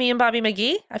 we did Me and Bobby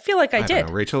McGee? I feel like I don't did.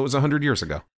 know, Rachel, it was 100 years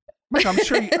ago. Mike, I'm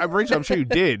sure you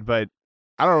did, but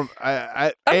I don't...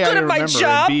 I'm I good at didn't my remember,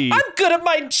 job. and B, I'm good at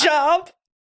my job.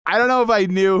 I don't know if I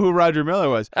knew who Roger Miller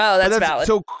was. Oh, But that's valid.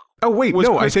 So Oh wait, Was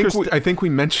no. Chris I think we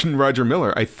mentioned Roger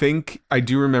Miller. I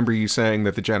do remember you saying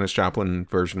that the Janis Joplin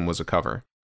version was a cover.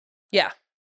 Yeah.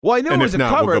 well, I knew And it if was a not,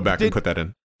 cover. we'll go back and put that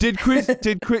in. Did Chris?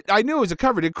 I knew it was a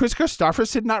cover. Did Chris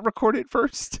Christopherson not record it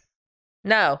first?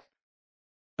 No.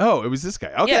 Oh, it was this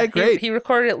guy. Okay, Yeah, great. He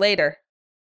recorded it later.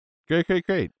 Great.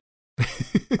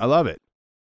 I love it.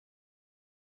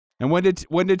 And when did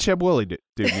Cheb Willie do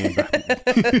me?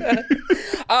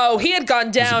 Oh, he had gone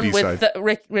down with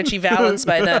Richie Valens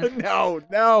by then.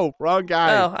 No, wrong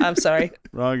guy. Oh, I'm sorry.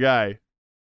 Wrong guy.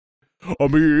 Oh,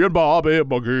 me and Bobby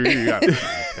McGee.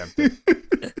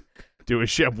 Do a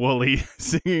Cheb Willie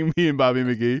singing Me and Bobby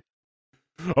McGee.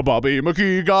 Oh, Bobby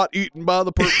McGee got eaten by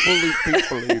the purple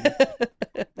people.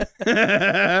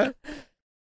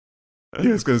 I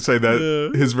was going to say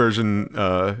that his version,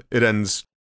 it ends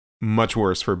much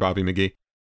worse for Bobby McGee.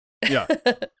 Yeah.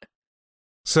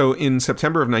 So in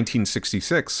September of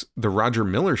 1966, The Roger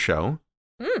Miller Show,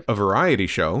 a variety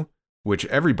show, which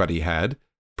everybody had,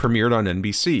 premiered on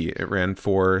NBC. It ran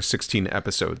for 16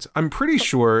 episodes. I'm pretty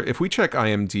sure if we check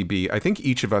IMDb, I think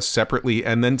each of us separately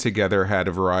and then together had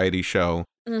a variety show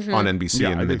on NBC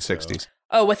in the mid-60s. So.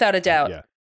 Oh, without a doubt. Yeah.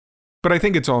 But I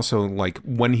think it's also like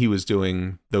when he was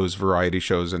doing those variety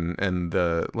shows and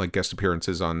the like guest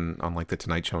appearances on like the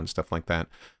Tonight Show and stuff like that.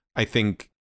 I think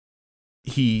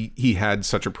he had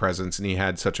such a presence and he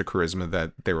had such a charisma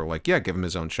that they were like, yeah, give him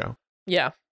his own show.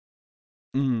 Yeah.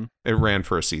 Mm-hmm. It ran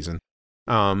for a season.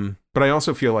 But I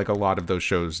also feel like a lot of those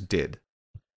shows did.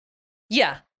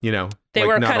 Yeah. You know, they like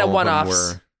were not kind of all them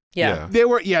one-offs. were- Yeah. They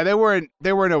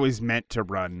weren't always meant to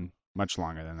run much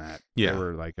longer than that. Yeah. They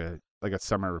were like a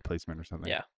summer replacement or something.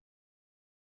 Yeah.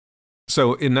 So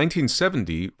in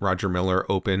 1970, Roger Miller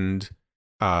opened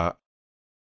a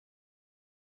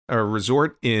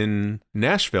resort in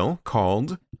Nashville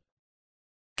called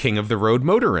King of the Road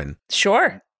Motor Inn.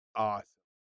 Sure.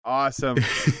 Awesome.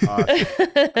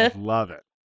 I love it.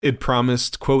 It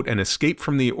promised, quote, an escape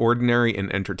from the ordinary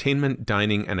in entertainment,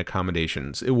 dining, and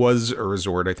accommodations. It was a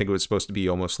resort. I think it was supposed to be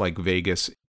almost like Vegas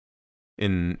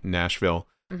in Nashville.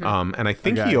 Mhm. And I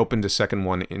think Okay. he opened a second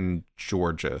one in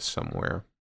Georgia somewhere.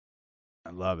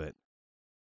 I love it.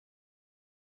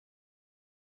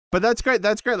 But that's great.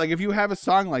 That's great. Like if you have a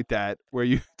song like that where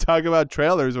you talk about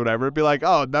trailers or whatever, it'd be like,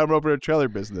 oh, now I'm opening a trailer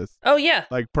business. Oh yeah.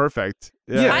 Like perfect.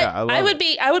 Yeah, I love I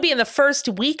would be in the first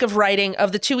week of writing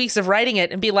of the 2 weeks of writing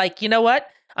it and be like, you know what?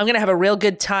 I'm gonna have a real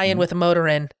good tie-in with a motor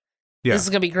inn. Yeah. This is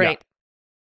gonna be great.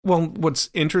 Well, what's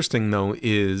interesting, though,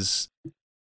 is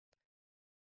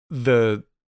the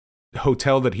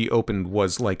hotel that he opened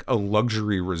was like a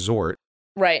luxury resort,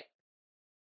 Right.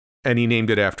 and he named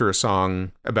it after a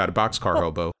song about a boxcar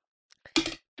hobo.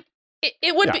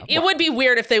 It would be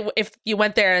weird if you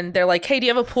went there and they're like, hey, do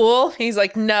you have a pool? He's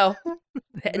like, no.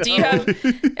 Do you have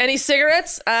any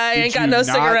cigarettes? I ain't got you no not-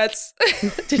 cigarettes.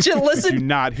 Did you Do listen?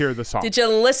 not hear the song. Did you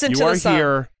listen You to are the song?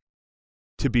 here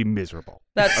to be miserable.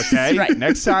 That's Okay? right.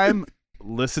 Next time,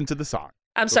 listen to the song.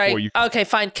 I'm before sorry. you- Okay,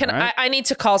 fine. Can All right? I need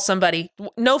to call somebody.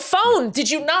 No phone. Did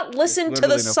you not listen to the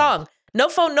literally no song? No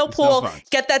phone, no There's no pool. phones.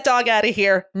 Get that dog out of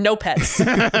here. No pets.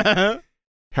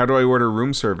 How do I order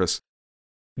room service?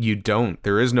 You don't.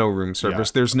 There is no room service.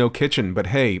 Yeah. There's no kitchen. But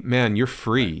hey, man, you're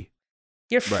free.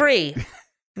 You're free.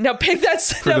 Now pick that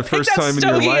For the first time in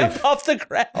your stogie life. up off the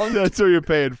ground. That's what you're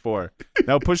paying for.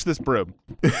 Now push this broom.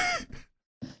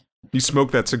 You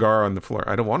smoke that cigar on the floor.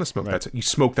 I don't want to smoke Right. that. You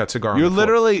smoke that cigar You're on the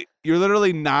floor.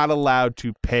 literally not allowed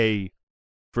to pay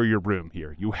for your room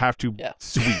here. You have to Yeah.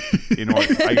 sweep in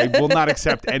order. I will not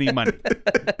accept any money.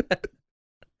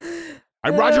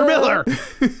 I'm Roger Miller.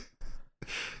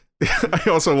 I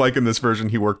also like in this version,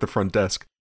 he worked the front desk.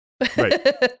 Right.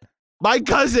 My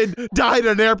cousin died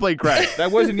in an airplane crash.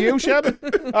 That wasn't you, Shep?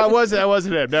 That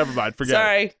wasn't him. Never mind. Forget it.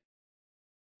 Sorry.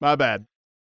 My bad.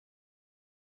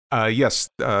 Yes,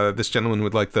 this gentleman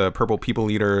would like the Purple People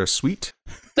Eater suite.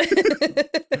 Do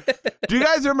you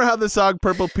guys remember how the song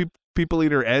Purple People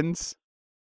Eater ends?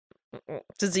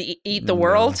 Does he eat the No.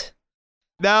 world?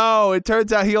 No, it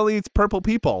turns out he only eats purple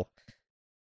people.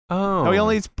 Oh. No, he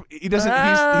only eats. He doesn't. He's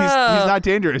not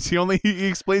dangerous. He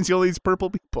explains he only eats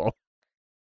purple people.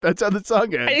 That's how the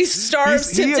song ends. And he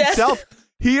starves to he death.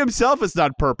 He himself is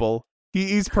not purple.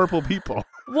 He eats purple people.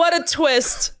 What a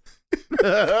twist.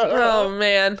 Oh,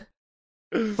 man.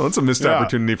 Well, that's a missed Yeah.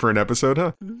 opportunity for an episode,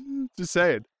 huh? Just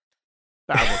saying.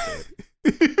 I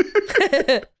won't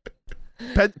say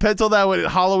it. Pencil that one.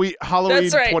 Halloween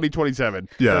That's right. 2027.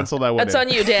 Yeah. Pencil that one. That's on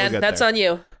you, Dan. That's on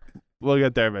you. We'll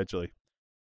get there eventually.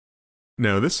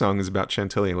 No, this song is about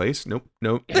Chantilly lace. Nope.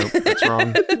 That's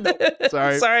wrong.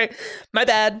 Sorry. Sorry. My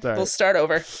bad. Sorry. We'll start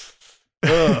over.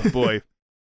 Oh boy.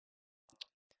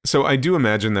 So I do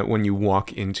imagine that when you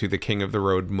walk into the King of the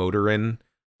Road Motor Inn,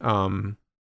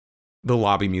 the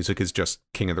lobby music is just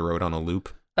King of the Road on a loop.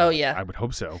 Oh, yeah. I would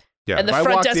hope so. Yeah. And the If I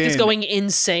front walked desk is in- going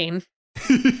insane.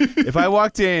 If I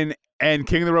walked in and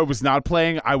King of the Road was not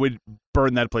playing, I would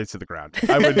burn that place to the ground.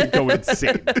 I would go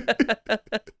insane.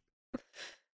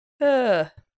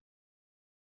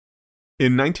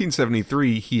 In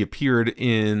 1973, he appeared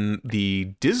in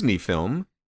the Disney film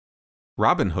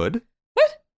Robin Hood.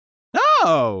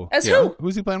 Oh, As Yeah. who?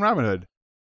 who's he playing Robin Hood?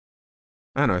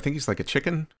 I don't know. I think he's like a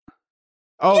chicken.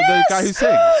 Oh, Yes! the guy who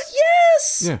sings.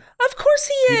 Yes. Yeah. Of course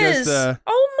he He does is. the-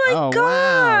 Oh my Oh, god.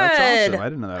 wow, that's awesome. I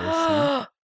didn't know that was him.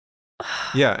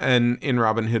 Yeah, and in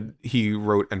Robin Hood, he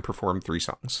wrote and performed 3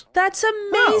 songs. That's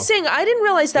amazing. I didn't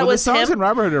realize that Well, was the songs him. in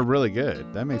Robin Hood are really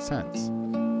good. That makes sense.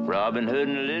 Robin Hood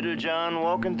and Little John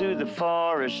walking through the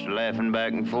forest, laughing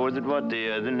back and forth at what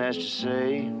the other has to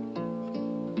say.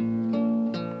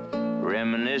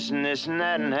 Reminiscing this and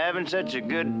that and having such a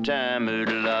good time.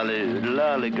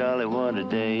 Oodle-lolly, golly, what a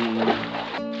day.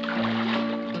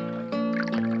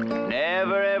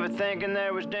 Never ever thinking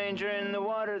there was danger in the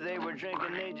water they were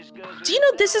drinking. They just Do you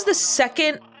know this is the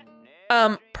second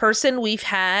person we've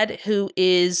had who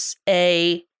is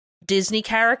a Disney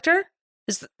character?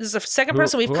 This is the second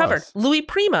person we've who covered. else? Louis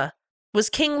Prima was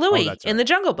King Louis that's in right. the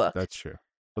Jungle Book. That's true.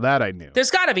 Well, that I knew.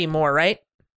 There's got to be more, right?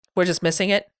 We're just missing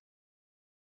it.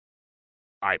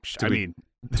 I Did we mean,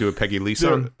 Do a Peggy Lee there,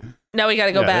 song. Now we got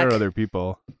to go yeah, back. there are other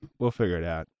people. We'll figure it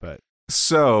out. But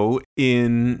So,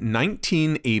 in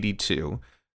 1982,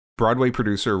 Broadway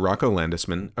producer Rocco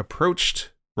Landisman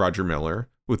approached Roger Miller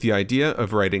with the idea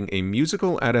of writing a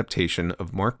musical adaptation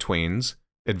of Mark Twain's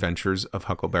Adventures of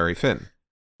Huckleberry Finn.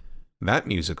 That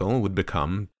musical would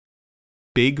become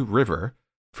Big River,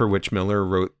 for which Miller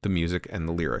wrote the music and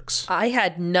the lyrics. I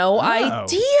had no I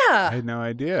idea. had no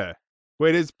idea.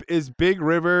 Wait, is Big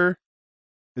River?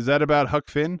 Is that about Huck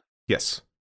Finn? Yes.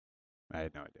 I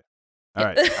had no idea. All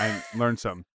right, I learned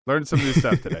some new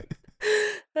stuff today.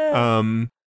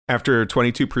 After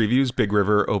 22 previews, Big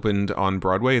River opened on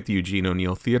Broadway at the Eugene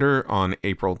O'Neill Theater on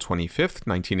April 25th,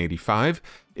 1985.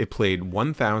 It played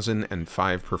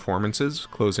 1,005 performances,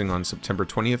 closing on September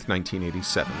 20th,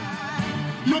 1987.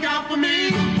 Look out for me,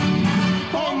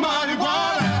 oh muddy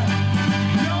water,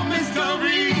 no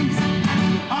mysteries,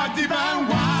 are divine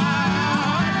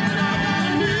wide.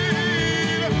 I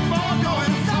need for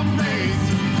going someplace,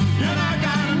 and I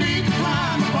gotta need to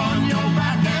climb upon your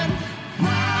back and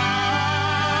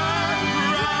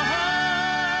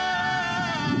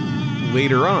ride.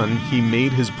 Later on, he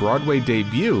made his Broadway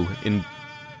debut in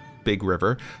Big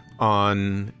River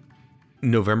on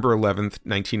November 11th,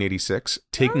 1986,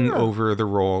 taking over the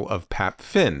role of Pap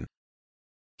Finn.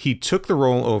 He took the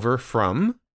role over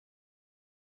from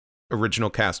original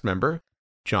cast member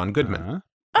John Goodman. Uh-huh.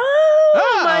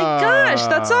 Oh my gosh,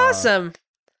 that's Ah. awesome.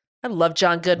 I love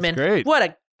John Goodman. That's great. What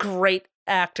a great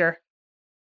actor.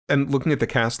 And looking at the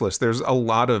cast list, there's a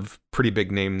lot of pretty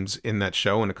big names in that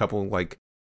show and a couple like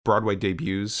Broadway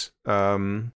debuts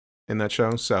in that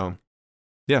show. So,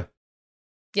 yeah.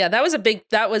 Yeah, that was a big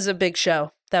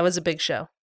show. That was a big show.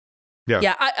 Yeah.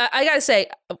 Yeah, I gotta say,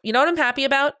 you know what I'm happy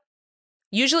about?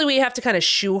 Usually we have to kind of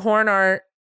shoehorn our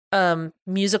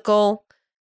musical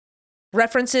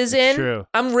references in. True.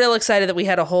 I'm real excited that we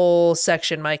had a whole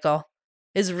section, Michael.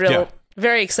 Is real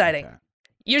very exciting. Okay.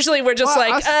 Usually we're just Well,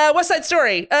 like, West Side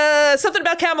Story, something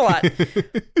about Camelot.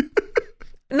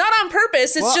 Not on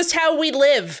purpose, it's Well- just how we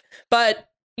live. But,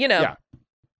 you know. Yeah.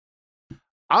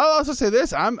 I'll also say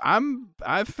this: I'm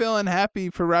feeling happy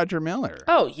for Roger Miller.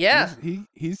 Oh yeah.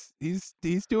 He's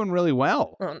doing really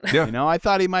well. Yeah. You know, I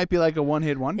thought he might be like a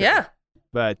one-hit wonder. Yeah.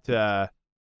 But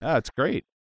it's great.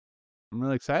 I'm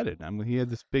really excited. He had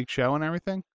this big show and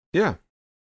everything. Yeah.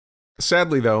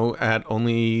 Sadly, though, at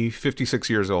only 56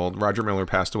 years old, Roger Miller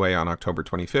passed away on October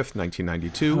 25th,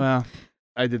 1992. Well,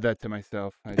 I did that to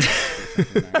myself. I did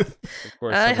something nice. Of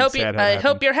course, I something hope sad had I happened.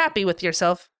 hope you're happy with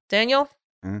yourself, Daniel.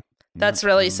 That's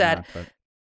really I'm sad. not, but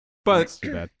But that's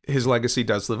too bad. his legacy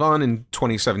does live on. In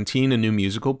 2017, a new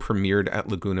musical premiered at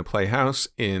Laguna Playhouse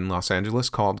in Los Angeles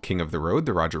called King of the Road,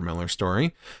 the Roger Miller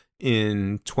story.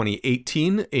 In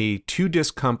 2018, a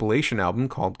 2-disc compilation album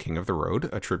called King of the Road,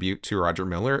 a tribute to Roger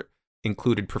Miller,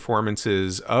 included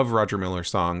performances of Roger Miller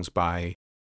songs by,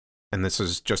 and this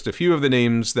is just a few of the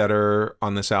names that are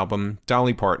on this album,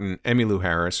 Dolly Parton, Emmylou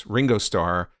Harris, Ringo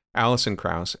Starr, Alison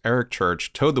Krauss, Eric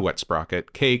Church, Toad the Wet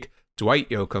Sprocket, Cake, Dwight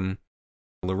Yoakam,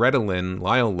 Loretta Lynn,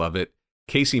 Lyle Lovett,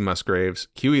 Casey Musgraves,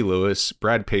 Huey Lewis,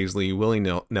 Brad Paisley, Willie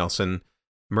Nelson,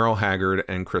 Merle Haggard,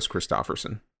 and Chris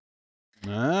Christopherson. Oh,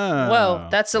 Whoa,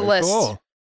 that's a very list. cool.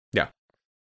 Yeah.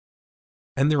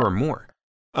 And there are more.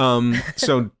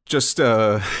 So just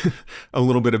a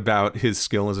little bit about his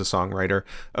skill as a songwriter.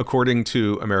 According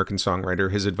to American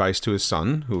Songwriter, his advice to his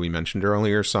son, who we mentioned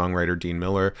earlier, songwriter Dean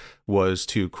Miller, was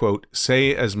to, quote,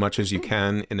 say as much as you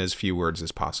can in as few words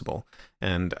as possible.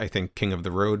 And I think King of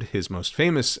the Road, his most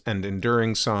famous and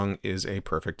enduring song, is a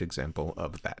perfect example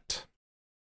of that.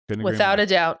 Without a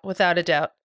doubt. Without a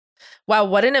doubt. Wow,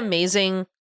 what an amazing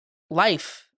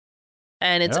life.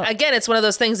 And it's, again, it's one of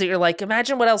those things that you're like,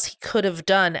 imagine what else he could have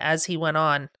done as he went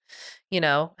on, you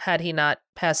know, had he not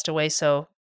passed away so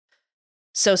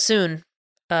soon.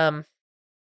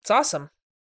 It's awesome.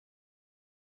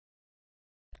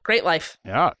 Great life.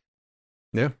 Yeah.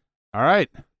 Yeah. All right.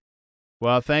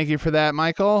 Well, thank you for that,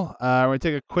 Michael. We're going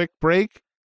to take a quick break.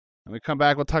 When we come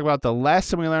back, we'll talk about the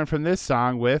lesson we learned from this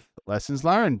song with Lessons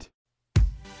Learned.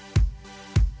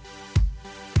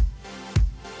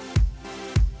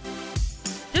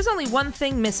 There's only one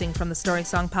thing missing from the Story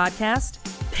Song Podcast: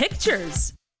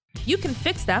 pictures. You can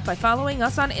fix that by following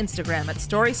us on Instagram at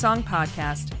Story Song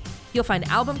Podcast. You'll find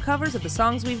album covers of the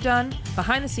songs we've done,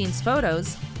 behind-the-scenes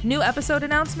photos, new episode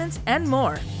announcements, and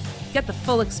more. Get the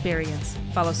full experience.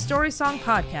 Follow Story Song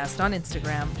Podcast on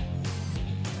Instagram.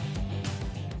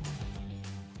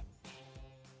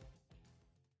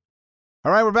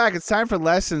 All right, we're back. It's time for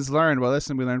Lessons Learned. What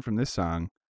lesson we learned from this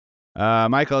song?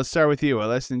 Michael, let's start with you. What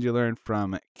lesson did you learn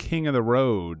from King of the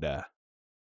Road?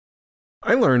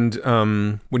 I learned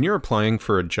when you're applying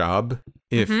for a job,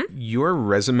 if your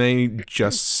resume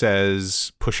just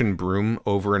says push and broom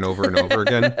over and over and over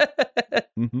again,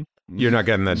 you're not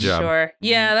getting that job. Sure.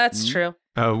 Yeah, that's true.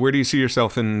 Where do you see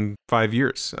yourself in 5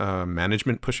 years?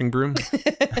 Management pushing broom?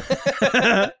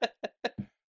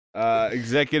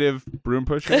 Executive broom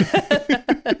pusher?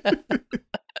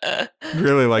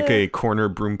 Really like a corner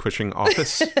broom pushing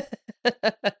office?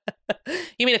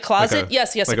 You mean a closet? Like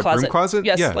yes, like a closet. Broom closet?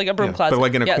 Yes, yeah, like a broom closet. But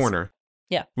like in a Yes. corner.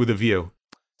 Yeah. With a view.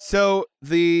 So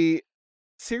the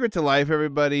secret to life,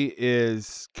 everybody,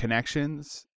 is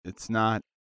connections. It's not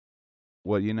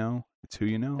what you know, it's who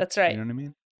you know. That's right. You know what I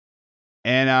mean?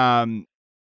 And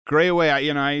Grayway,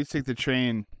 I used to take the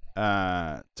train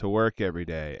to work every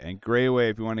day. And Grayway,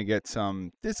 if you want to get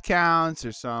some discounts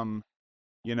or some,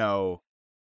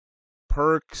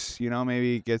 perks,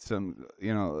 maybe get some,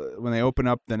 when they open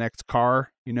up the next car,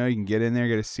 you can get in there,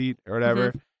 get a seat or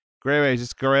whatever. Grayway,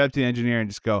 just go right up to the engineer and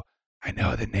just go, I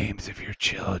know the names of your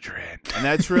children. And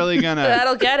that's really gonna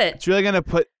That'll get it. It's really gonna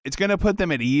put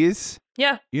them at ease.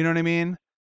 Yeah. You know what I mean?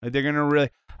 Like they're gonna really,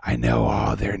 I know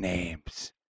all their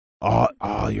names.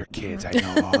 All your kids, I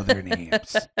know all their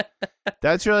names.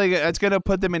 That's really good. That's gonna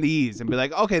put them at ease and be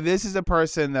like, okay, this is a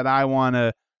person that I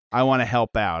wanna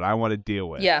help out. I want to deal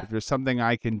with. Yeah. If there's something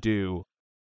I can do,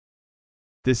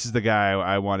 this is the guy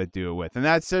I want to do it with. And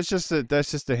that's just a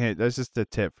hint. That's just a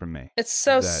tip from me. It's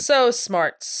so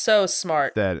smart. So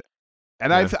smart. And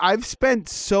I've spent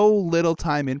so little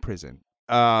time in prison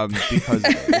because of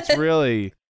it. It's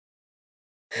really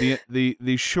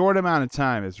the short amount of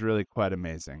time is really quite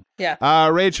amazing. Yeah.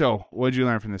 Rachel, what did you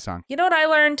learn from this song? You know what I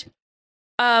learned?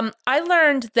 I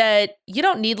learned that you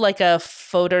don't need like a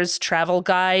Fodor's travel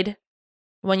guide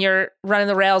when you're running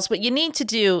the rails. What you need to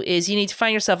do is you need to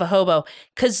find yourself a hobo,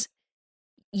 because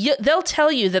they'll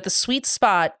tell you that the sweet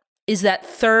spot is that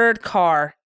third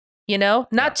car,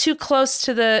 not too close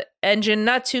to the engine,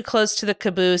 not too close to the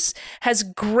caboose, has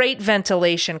great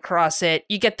ventilation across it.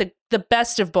 You get the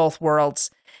best of both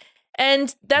worlds.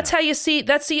 And that's how you see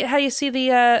how you see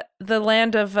the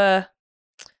land of the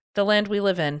land we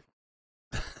live in.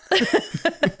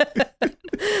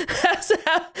 That's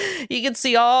how you can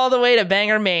see all the way to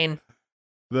Bangor, Maine.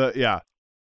 As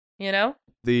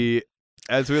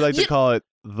we like to call it,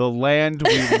 the land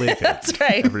we live in. That's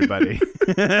right, everybody.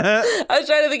 I was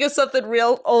trying to think of something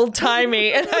real old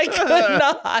timey, and I could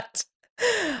not.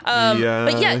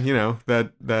 But yeah,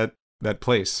 that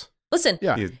place. Listen,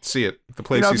 you see it. The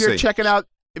place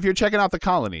if you're checking out the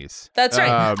colonies. That's right.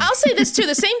 I'll say this too.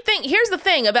 The same thing. Here's the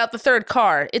thing about the third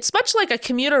car. It's much like a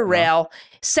commuter rail.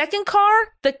 Second car,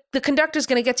 the conductor's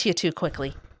going to get to you too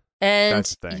quickly.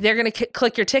 And they're going to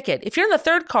click your ticket. If you're in the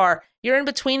third car, you're in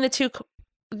between the two.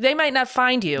 They might not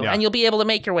find you, and you'll be able to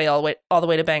make your way all the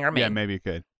way to Bangor, Maine. Yeah, maybe you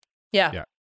could. Yeah.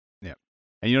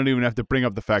 And you don't even have to bring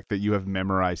up the fact that you have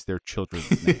memorized their children's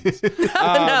names.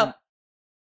 No.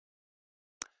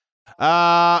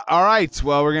 All right.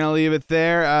 Well, we're going to leave it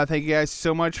there. Thank you guys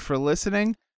so much for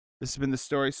listening. This has been the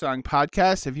Story Song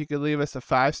Podcast. If you could leave us a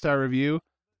 5-star review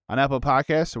on Apple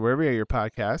Podcasts or wherever you get your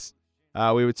podcasts,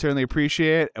 we would certainly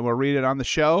appreciate it, and we'll read it on the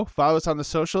show. Follow us on the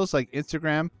socials like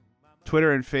Instagram,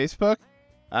 Twitter, and Facebook.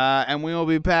 And we will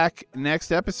be back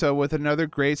next episode with another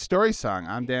great story song.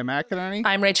 I'm Dan McInerney.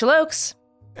 I'm Rachel Oakes.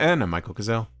 And I'm Michael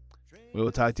Gazelle. We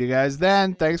will talk to you guys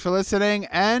then. Thanks for listening,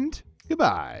 and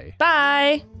goodbye.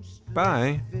 Bye.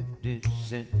 Bye. 50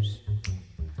 cents.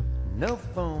 No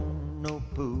phone, no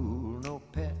pool, no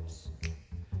pets.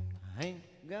 I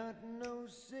ain't got no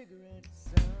cigarettes.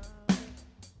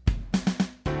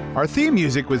 Our theme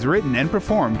music was written and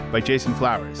performed by Jason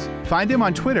Flowers. Find him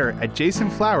on Twitter at Jason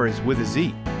Flowers with a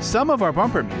Z. Some of our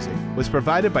bumper music was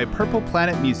provided by Purple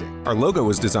Planet Music. Our logo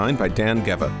was designed by Dan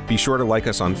Geva. Be sure to like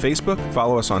us on Facebook,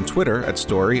 follow us on Twitter at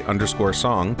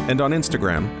story_song, and on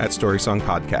Instagram at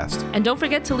StorySongPodcast. And don't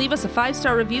forget to leave us a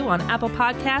 5-star review on Apple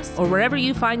Podcasts or wherever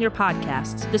you find your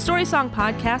podcasts. The Story Song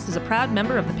Podcast is a proud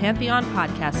member of the Pantheon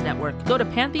Podcast Network. Go to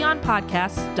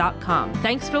pantheonpodcasts.com.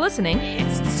 Thanks for listening.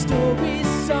 It's the Story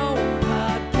Song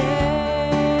Podcast.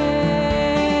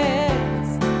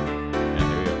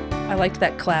 I liked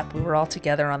that clap. We were all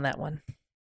together on that one.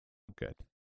 Good.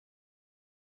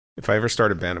 If I ever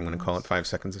start a band, I'm going to call it 5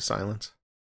 Seconds of Silence.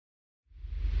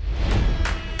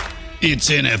 It's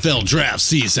NFL draft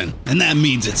season, and that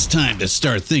means it's time to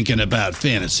start thinking about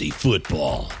fantasy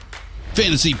football.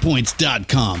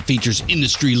 FantasyPoints.com features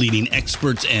industry-leading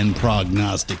experts and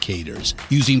prognosticators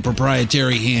using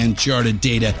proprietary hand-charted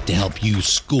data to help you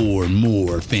score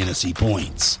more fantasy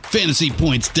points.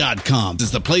 FantasyPoints.com is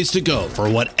the place to go for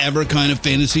whatever kind of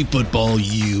fantasy football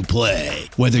you play.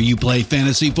 Whether you play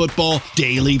fantasy football,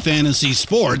 daily fantasy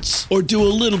sports, or do a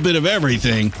little bit of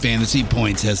everything, Fantasy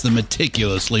Points has the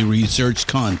meticulously researched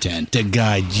content to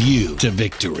guide you to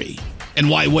victory. And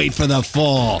why wait for the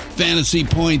fall? Fantasy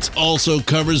Points also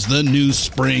covers the new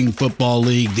spring football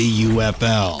league, the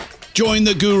UFL. Join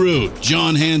the guru,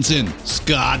 John Hansen,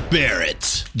 Scott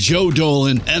Barrett, Joe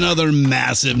Dolan, and other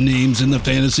massive names in the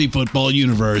fantasy football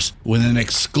universe with an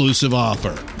exclusive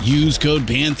offer. Use code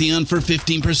Pantheon for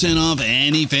 15% off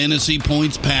any Fantasy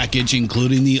Points package,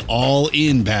 including the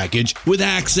all-in package, with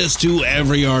access to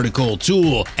every article,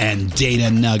 tool, and data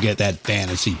nugget that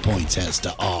Fantasy Points has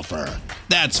to offer.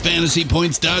 That's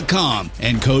FantasyPoints.com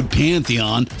and code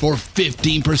Pantheon for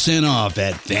 15% off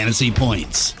at Fantasy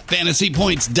Points.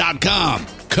 FantasyPoints.com,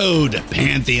 code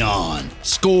Pantheon.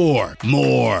 Score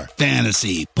more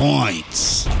fantasy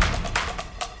points.